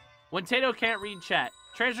 When Tato can't read chat.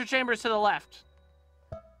 Transfer chambers to the left.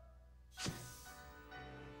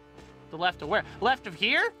 The left of where? Left of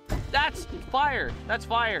here? That's fire. That's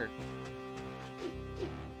fire.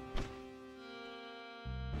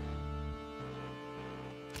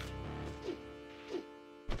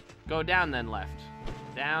 Go down then left.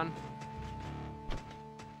 Down.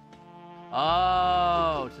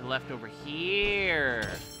 Oh. Oh, to the left over here.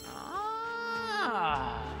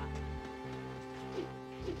 Ah.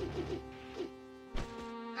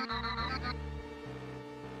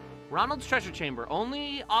 Ronald's treasure chamber.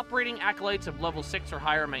 Only operating acolytes of level 6 or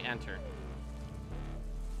higher may enter.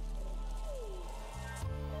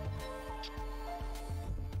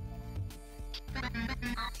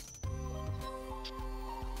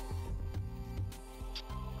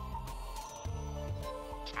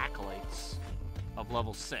 Acolytes of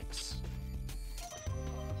level 6.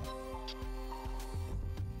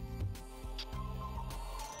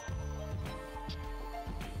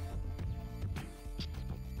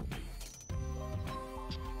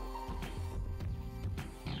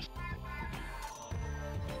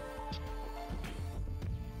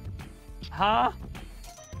 Huh?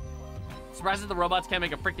 Surprised that the robots can't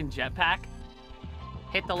make a freaking jetpack?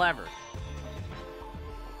 Hit the lever.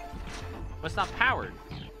 But it's not powered.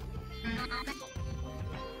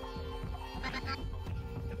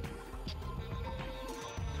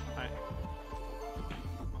 Alright.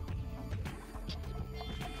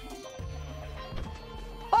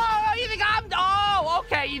 Oh, you think I'm... Oh,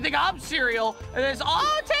 okay. You think I'm cereal. And there's...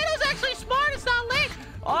 Oh, Tato's actually smart. It's not late.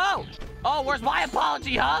 Oh. Oh, where's my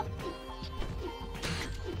apology, huh?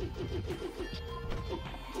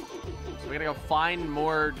 So we gotta go find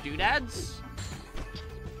more doodads?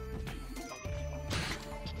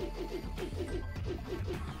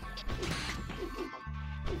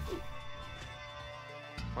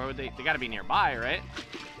 Where would they gotta be nearby, right?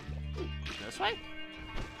 This way?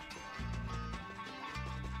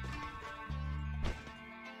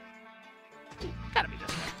 Gotta be this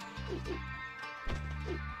way.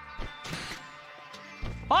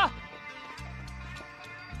 Ah!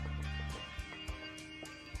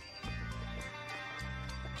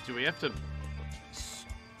 Do we have to...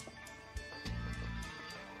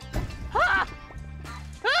 Ah!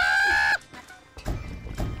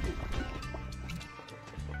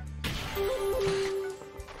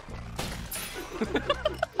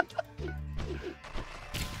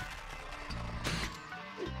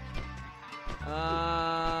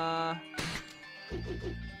 Ah!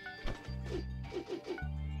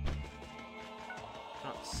 I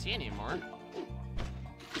don't see any more.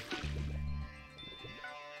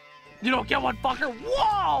 You don't get one, fucker.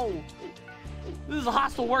 Whoa! This is a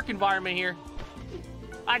hostile work environment here.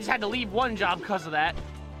 I just had to leave one job because of that.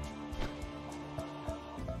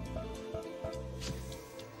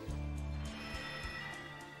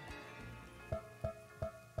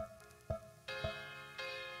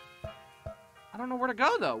 I don't know where to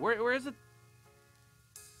go, though. Where is it?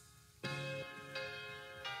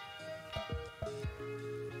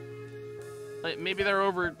 Like, maybe they're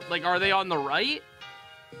over... Like, are they on the right?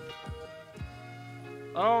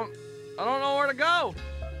 I don't know where to go.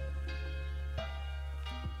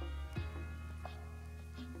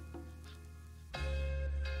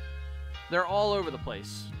 They're all over the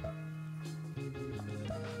place.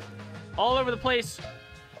 All over the place.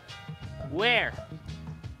 Where?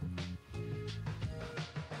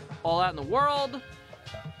 All out in the world.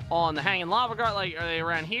 All on the hanging lava guard. Like, are they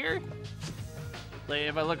around here? Like,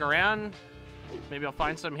 if I look around, maybe I'll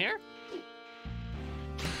find some here.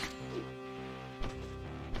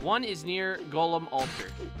 One is near Golem Altar.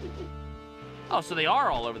 Oh, so they are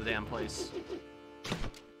all over the damn place.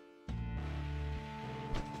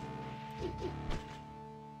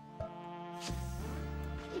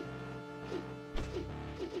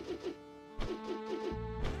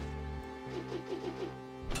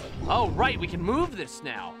 Oh, right, we can move this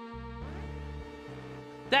now.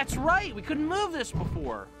 That's right, we couldn't move this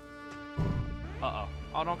before. Uh-oh.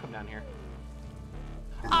 Oh, don't come down here.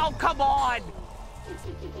 Oh, come on!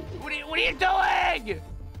 What are you doing?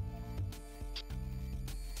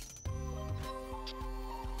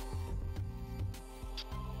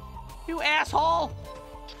 You asshole!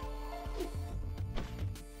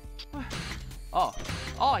 Oh.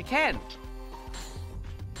 Oh, I can.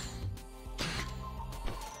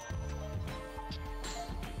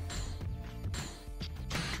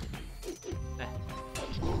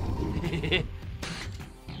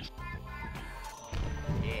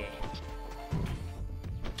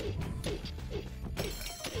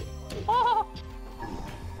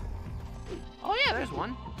 Oh yeah, there's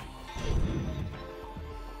one.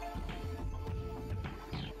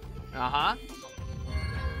 Uh-huh.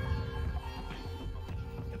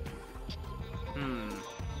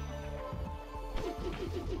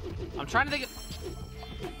 I'm trying to think of...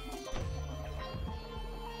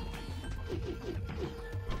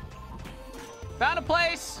 Found a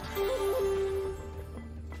place!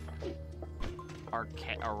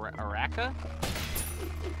 Araka?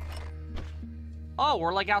 Oh,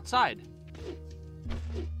 we're like outside.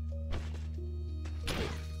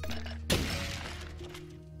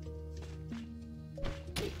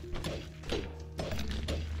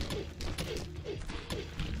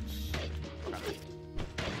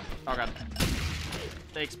 Oh god.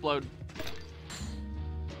 They explode.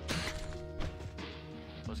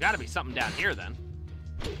 There's gotta be something down here then.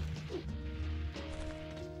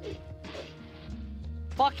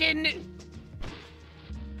 Fucking...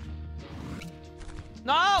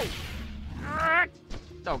 No!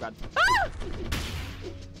 Oh god. Ah!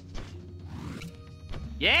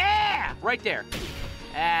 Yeah! Right there.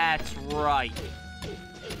 That's right.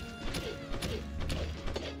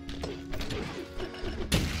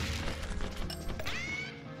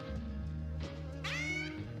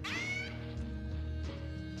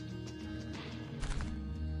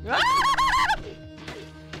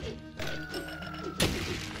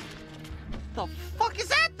 The fuck is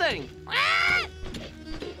that thing? Ah!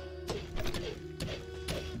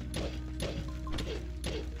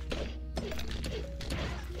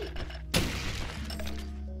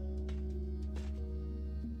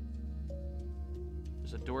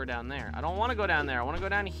 There's a door down there. I don't want to go down there. I want to go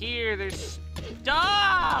down here. There's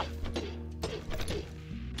stuff.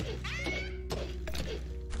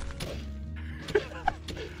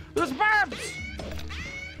 There's barbs.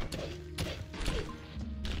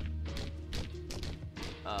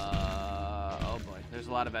 Oh boy, there's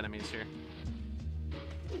a lot of enemies here.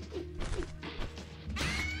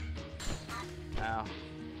 Ow.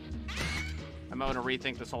 I'm going to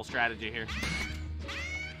rethink this whole strategy here.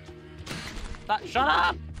 Shut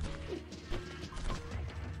up!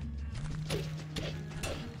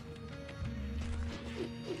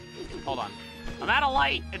 Hold on. I'm out of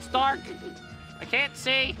light. It's dark. I can't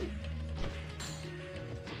see.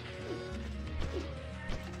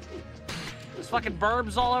 There's fucking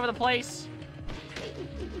burbs all over the place.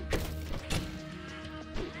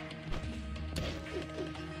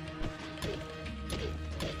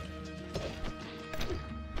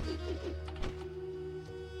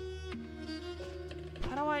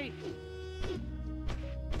 How do I...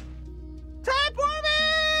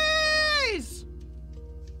 Tapewormies!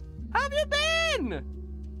 How have you been?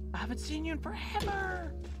 I haven't seen you in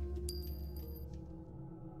forever.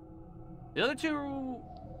 The other two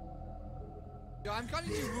Yo, I'm coming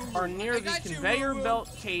to you, woo-woo. are near I the got you, conveyor woo-woo. belt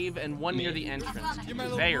cave and one near the entrance. You're my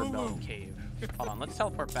little Conveyor woo-woo. belt cave. Hold on, let's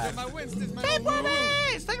teleport back. My Winston's my little woo-woo.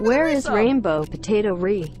 Tapewormies! Think about Where the is resub. Rainbow Potato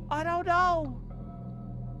Re? I don't know.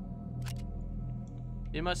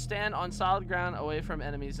 You must stand on solid ground away from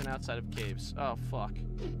enemies and outside of caves. Oh, fuck.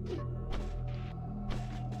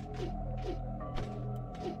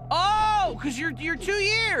 Oh, because you're 2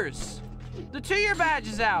 years. The 2-year badge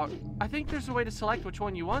is out. I think there's a way to select which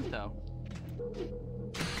one you want, though.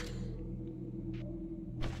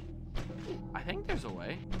 I think there's a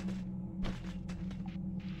way.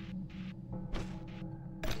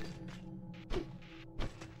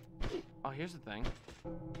 Oh, here's the thing.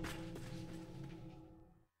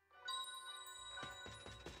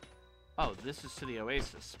 Oh, this is to the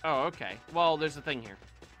oasis. Oh, okay. Well, there's a thing here.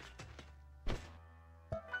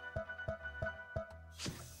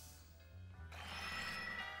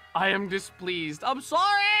 I am displeased. I'm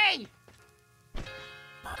sorry! How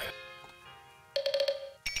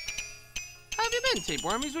have you been,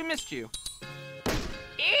 Tapewormies? We missed you.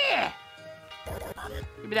 Yeah!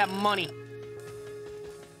 Give me that money.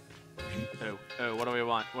 Oh, what do we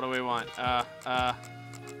want? What do we want? Oh.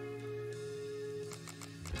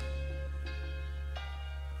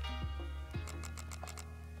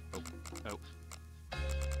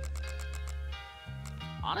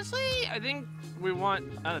 Honestly, I think we want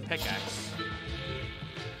another pickaxe.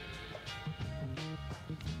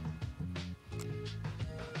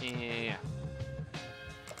 Yeah.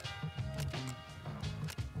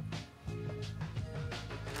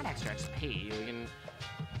 Not extra XP. We can.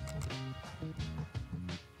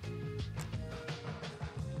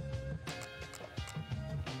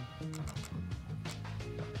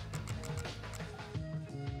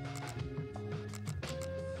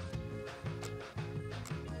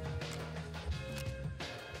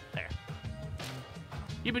 There.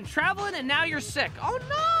 You've been traveling and now you're sick. Oh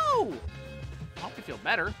no! I hope you feel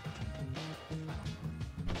better.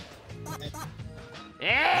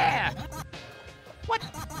 Yeah! What?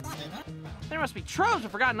 There must be troves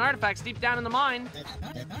of forgotten artifacts deep down in the mine.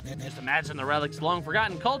 Just imagine the relics long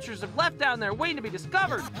forgotten cultures have left down there waiting to be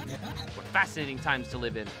discovered. What fascinating times to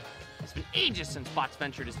live in. It's been ages since Bots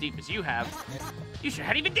ventured as deep as you have. You should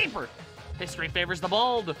head even deeper. History favors the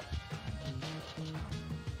bold.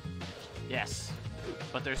 Yes,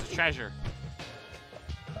 but there's a treasure.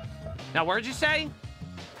 Now, where'd you say?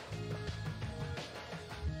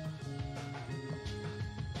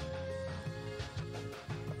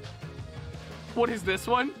 What is this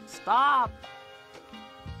one? Stop.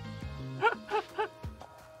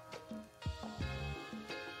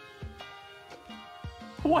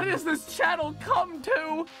 What does this channel come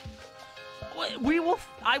to?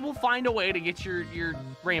 I will find a way to get your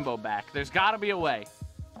rainbow back. There's gotta be a way.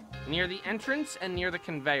 Near the entrance and near the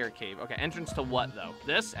conveyor cave. Okay, entrance to what though?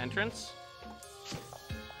 This entrance?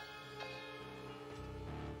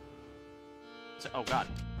 Oh god.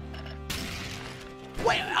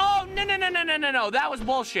 Wait, oh, no. That was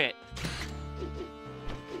bullshit.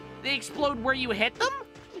 They explode where you hit them?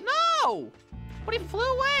 No! But he flew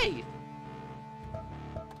away.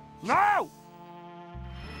 No!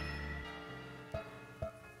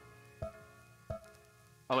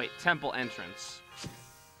 Oh wait, temple entrance.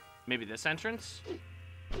 Maybe this entrance?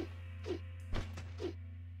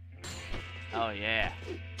 Oh yeah.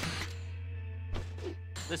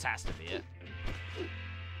 This has to be it.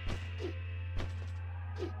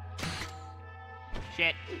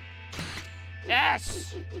 Shit.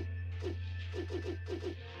 Yes!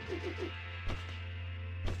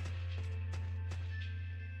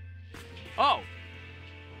 Oh.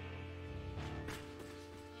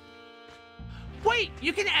 Wait,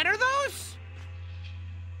 you can enter those?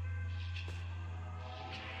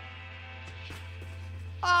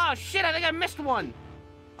 Oh shit, I think I missed one.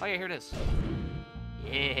 Oh yeah, here it is.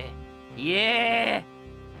 Yeah. Yeah.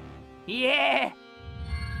 Yeah.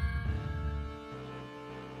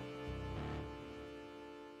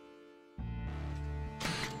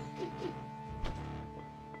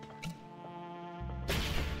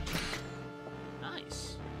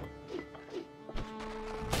 Nice.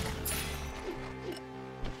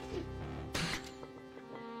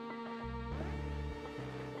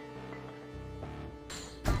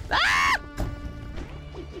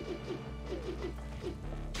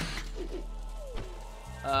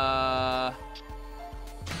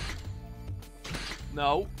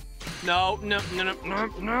 No.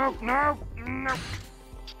 No.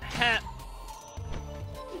 Heh.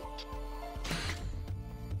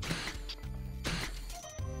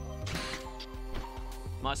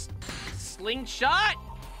 Must slingshot?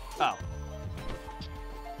 Oh.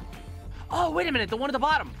 Oh, wait a minute, the one at the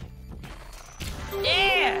bottom.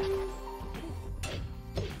 Yeah!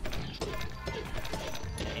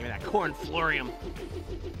 Give me that corn florium.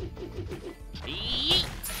 Eee!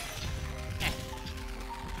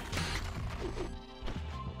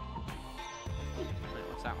 Wait,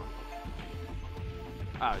 what's that one?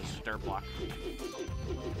 Oh, it's just a dirt block.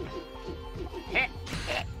 Heh.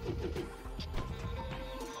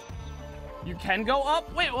 You can go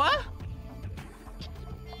up? Wait, what?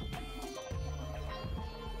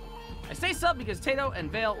 I say sub because Tato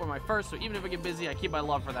and Vale were my first, so even if I get busy, I keep my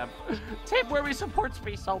love for them. Tape where we supports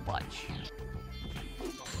me so much.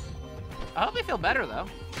 I hope they feel better, though.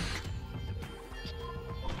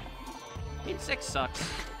 Game 6 sucks.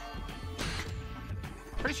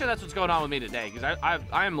 Pretty sure that's what's going on with me today, because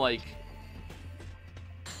I am like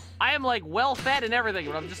well fed and everything,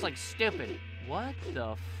 but I'm just like stupid. What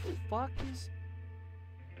the fuck is...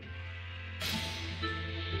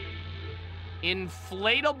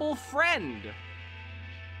 Inflatable friend.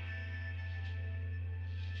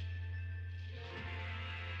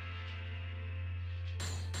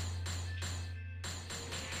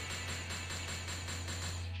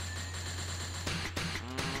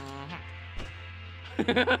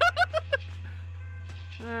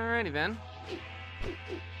 Alrighty then.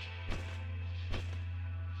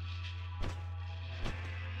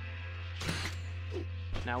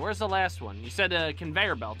 Now, where's the last one? You said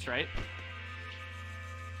conveyor belts, right?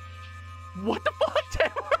 What the fuck,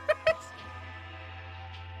 Taylor?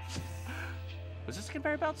 Was this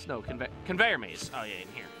conveyor belts? No, conveyor maze. Oh, yeah, in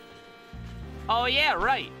here. Oh, yeah,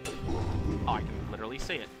 right. Oh, I can literally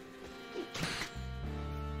see it.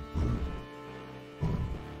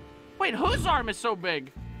 Wait, whose arm is so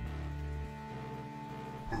big?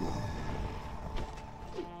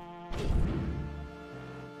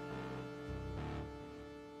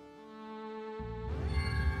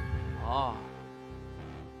 Oh.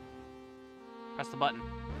 Press the button.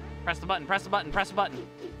 Press the button, press the button, press the button.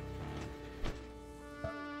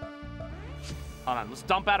 Hold on, let's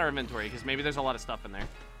dump out our inventory, because maybe there's a lot of stuff in there.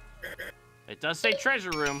 It does say treasure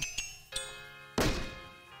room.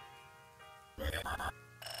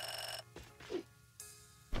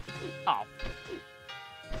 Oh.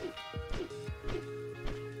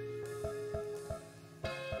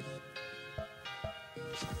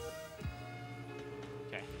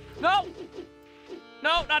 Okay. No!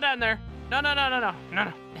 No, not down there. No.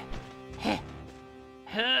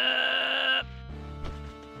 Hup.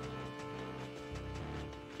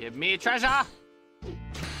 Give me treasure.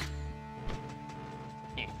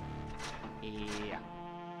 Yeah.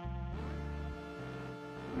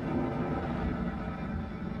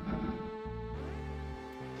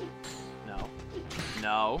 No.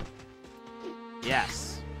 No. Yes.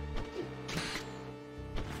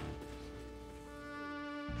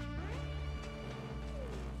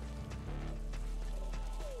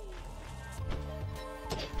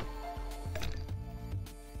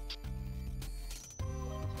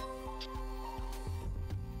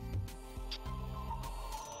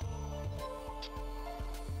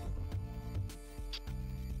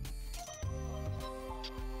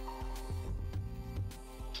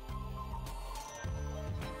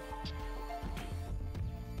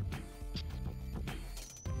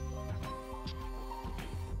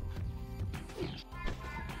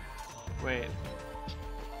 Wait.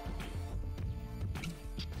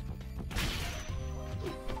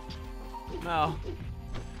 No.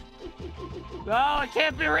 No, it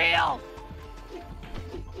can't be real!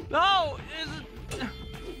 No!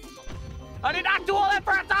 I did not do all that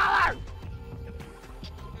for $1!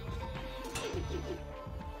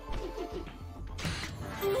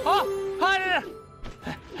 Oh!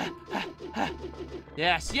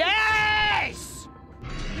 Yes, yes!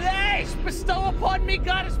 Yes! Bestow upon me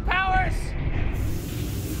goddess powers!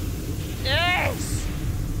 Yes!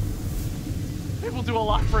 People do a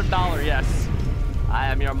lot for $1, yes. I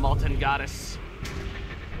am your molten goddess.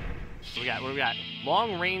 What do we got?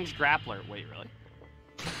 Long range grappler. Wait, really?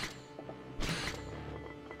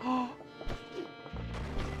 Oh.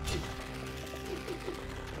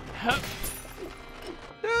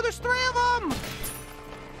 Dude, there's 3 of them!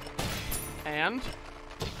 And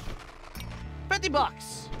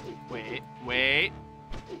 $50. Wait.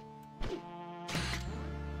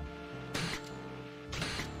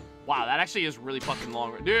 Wow, that actually is really fucking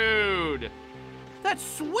long. Dude, that's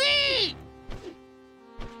sweet!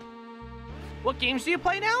 What games do you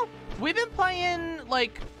play now? We've been playing,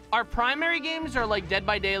 like, our primary games are, like, Dead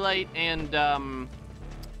by Daylight and,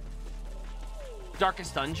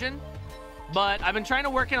 Darkest Dungeon. But I've been trying to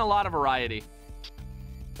work in a lot of variety.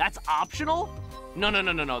 That's optional?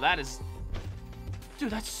 No. That is...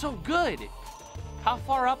 Dude, that's so good. How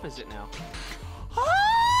far up is it now?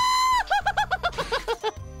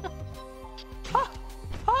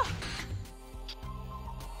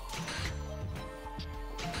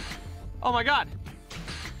 Oh my god.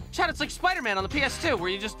 Chat, it's like Spider-Man on the PS2, where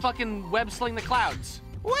you just fucking web sling the clouds.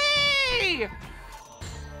 Whee!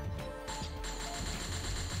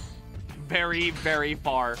 Very, very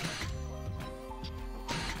far.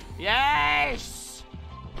 Yes!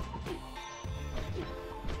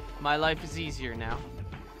 My life is easier now.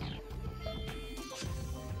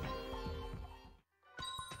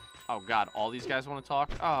 Oh god, all these guys want to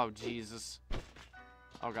talk? Oh, Jesus.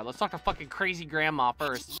 Oh god, let's talk to fucking crazy grandma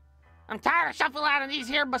first. I'm tired of shuffling out of these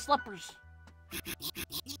here my slippers.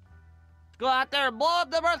 Let's go out there and blow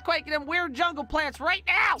up them earthquake and them weird jungle plants right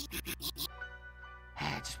now!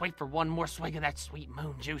 Just wait for one more swig of that sweet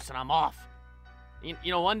moon juice and I'm off. You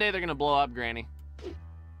know, one day they're gonna blow up, Granny.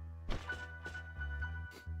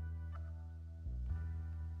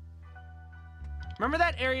 Remember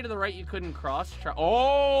that area to the right you couldn't cross?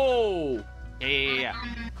 Oh! Yeah.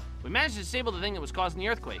 We managed to disable the thing that was causing the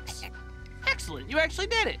earthquakes. Excellent, you actually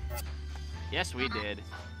did it. Yes, we did.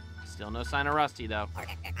 Still no sign of Rusty, though.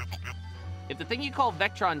 If the thing you call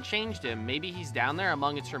Vectron changed him, maybe he's down there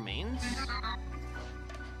among its remains?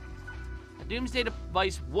 The Doomsday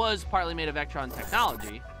device was partly made of Vectron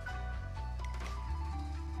technology.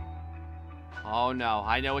 Oh no,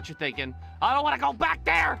 I know what you're thinking. I don't want to go back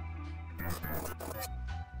there!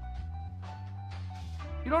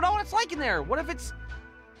 You don't know what it's like in there. What if it's...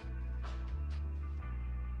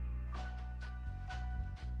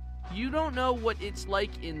 You don't know what it's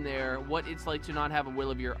like in there, what it's like to not have a will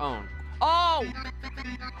of your own. Oh!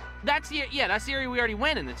 That's the, yeah, that's the area we already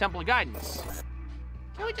went in, the Temple of Guidance.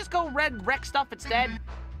 Can we just go wreck stuff instead?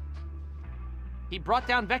 He brought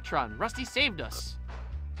down Vectron. Rusty saved us.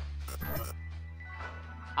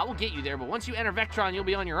 I will get you there, but once you enter Vectron, you'll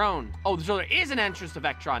be on your own. Oh, so there is an entrance to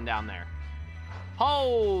Vectron down there.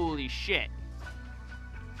 Holy shit.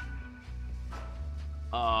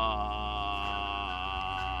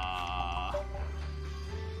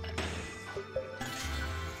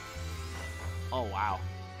 Oh, wow.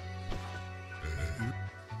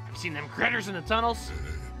 You seen them critters in the tunnels?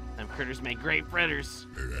 Them critters make great fritters.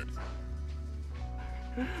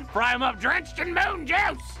 Fry them up drenched in moon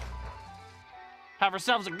juice! Have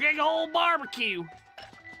ourselves a big old barbecue.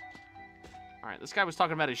 All right, this guy was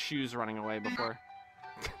talking about his shoes running away before.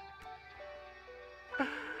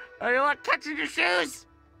 Are you like catching your shoes?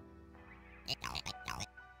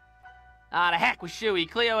 Ah, the heck with Shuey.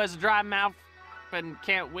 Cleo has a dry mouth and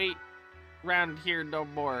can't wait round here no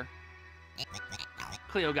more.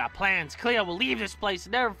 Cleo got plans. Cleo will leave this place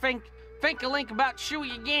and never think a link about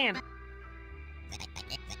Shuey again.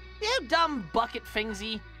 You dumb bucket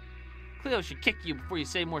fingsy. Cleo should kick you before you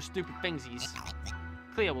say more stupid fingsies.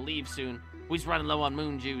 Cleo will leave soon. We's running low on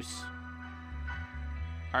moon juice.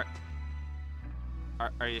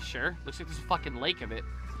 Are you sure? Looks like there's a fucking lake of it.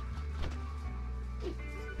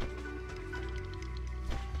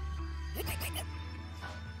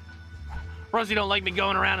 Rosie don't like me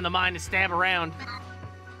going around in the mine to stab around.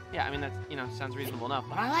 Yeah, I mean, that, you know, sounds reasonable enough.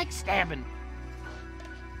 But I like stabbing.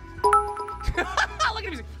 Look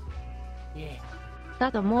at him. Yeah.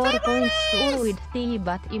 Tato more points to with the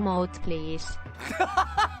but emote please.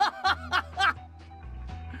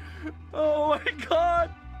 Oh my god.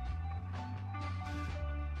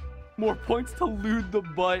 More points to lewd the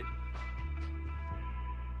butt.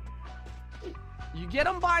 You get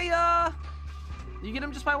them by, you get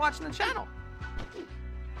them just by watching the channel.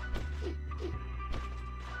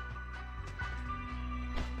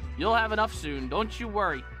 You'll have enough soon, don't you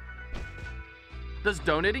worry. Does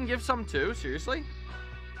donating give some too? Seriously?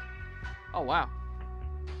 Oh, wow.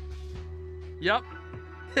 Yep.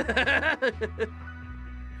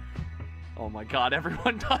 Oh my god,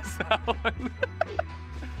 everyone does that one.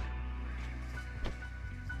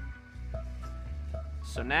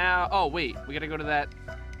 So now, oh wait, we gotta go to that.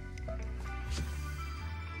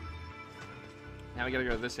 Now we gotta go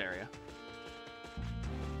to this area.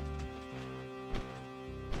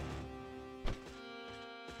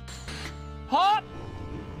 Hop!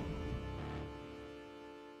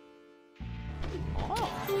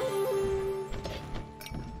 Oh.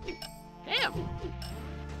 Damn.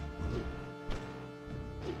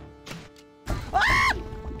 Ah!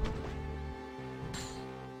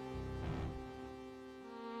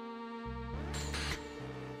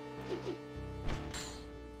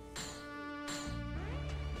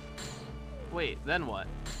 Wait, then what?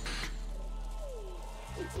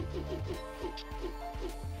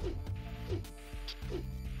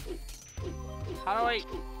 How do I...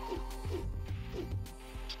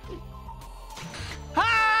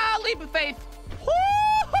 Ah! Leap of faith!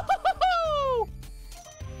 Woo-hoo-hoo-hoo-hoo!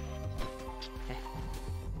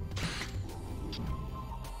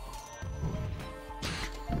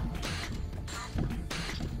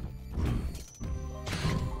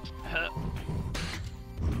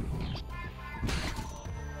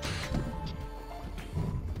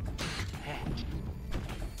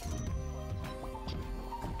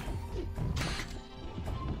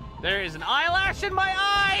 There is an eyelash in my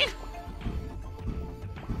eye!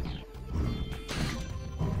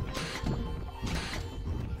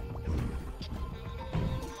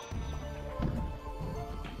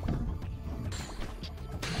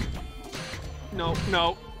 No,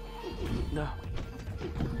 no. No.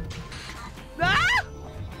 Ah!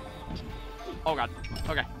 Oh god.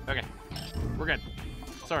 Okay, okay. We're good.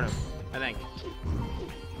 Sort of, I think.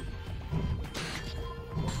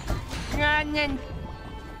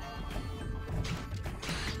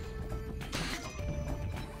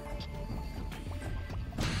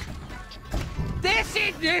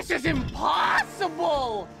 This is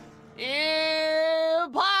impossible! Impossible!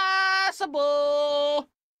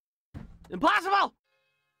 Impossible!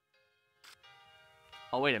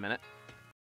 Oh, wait a minute.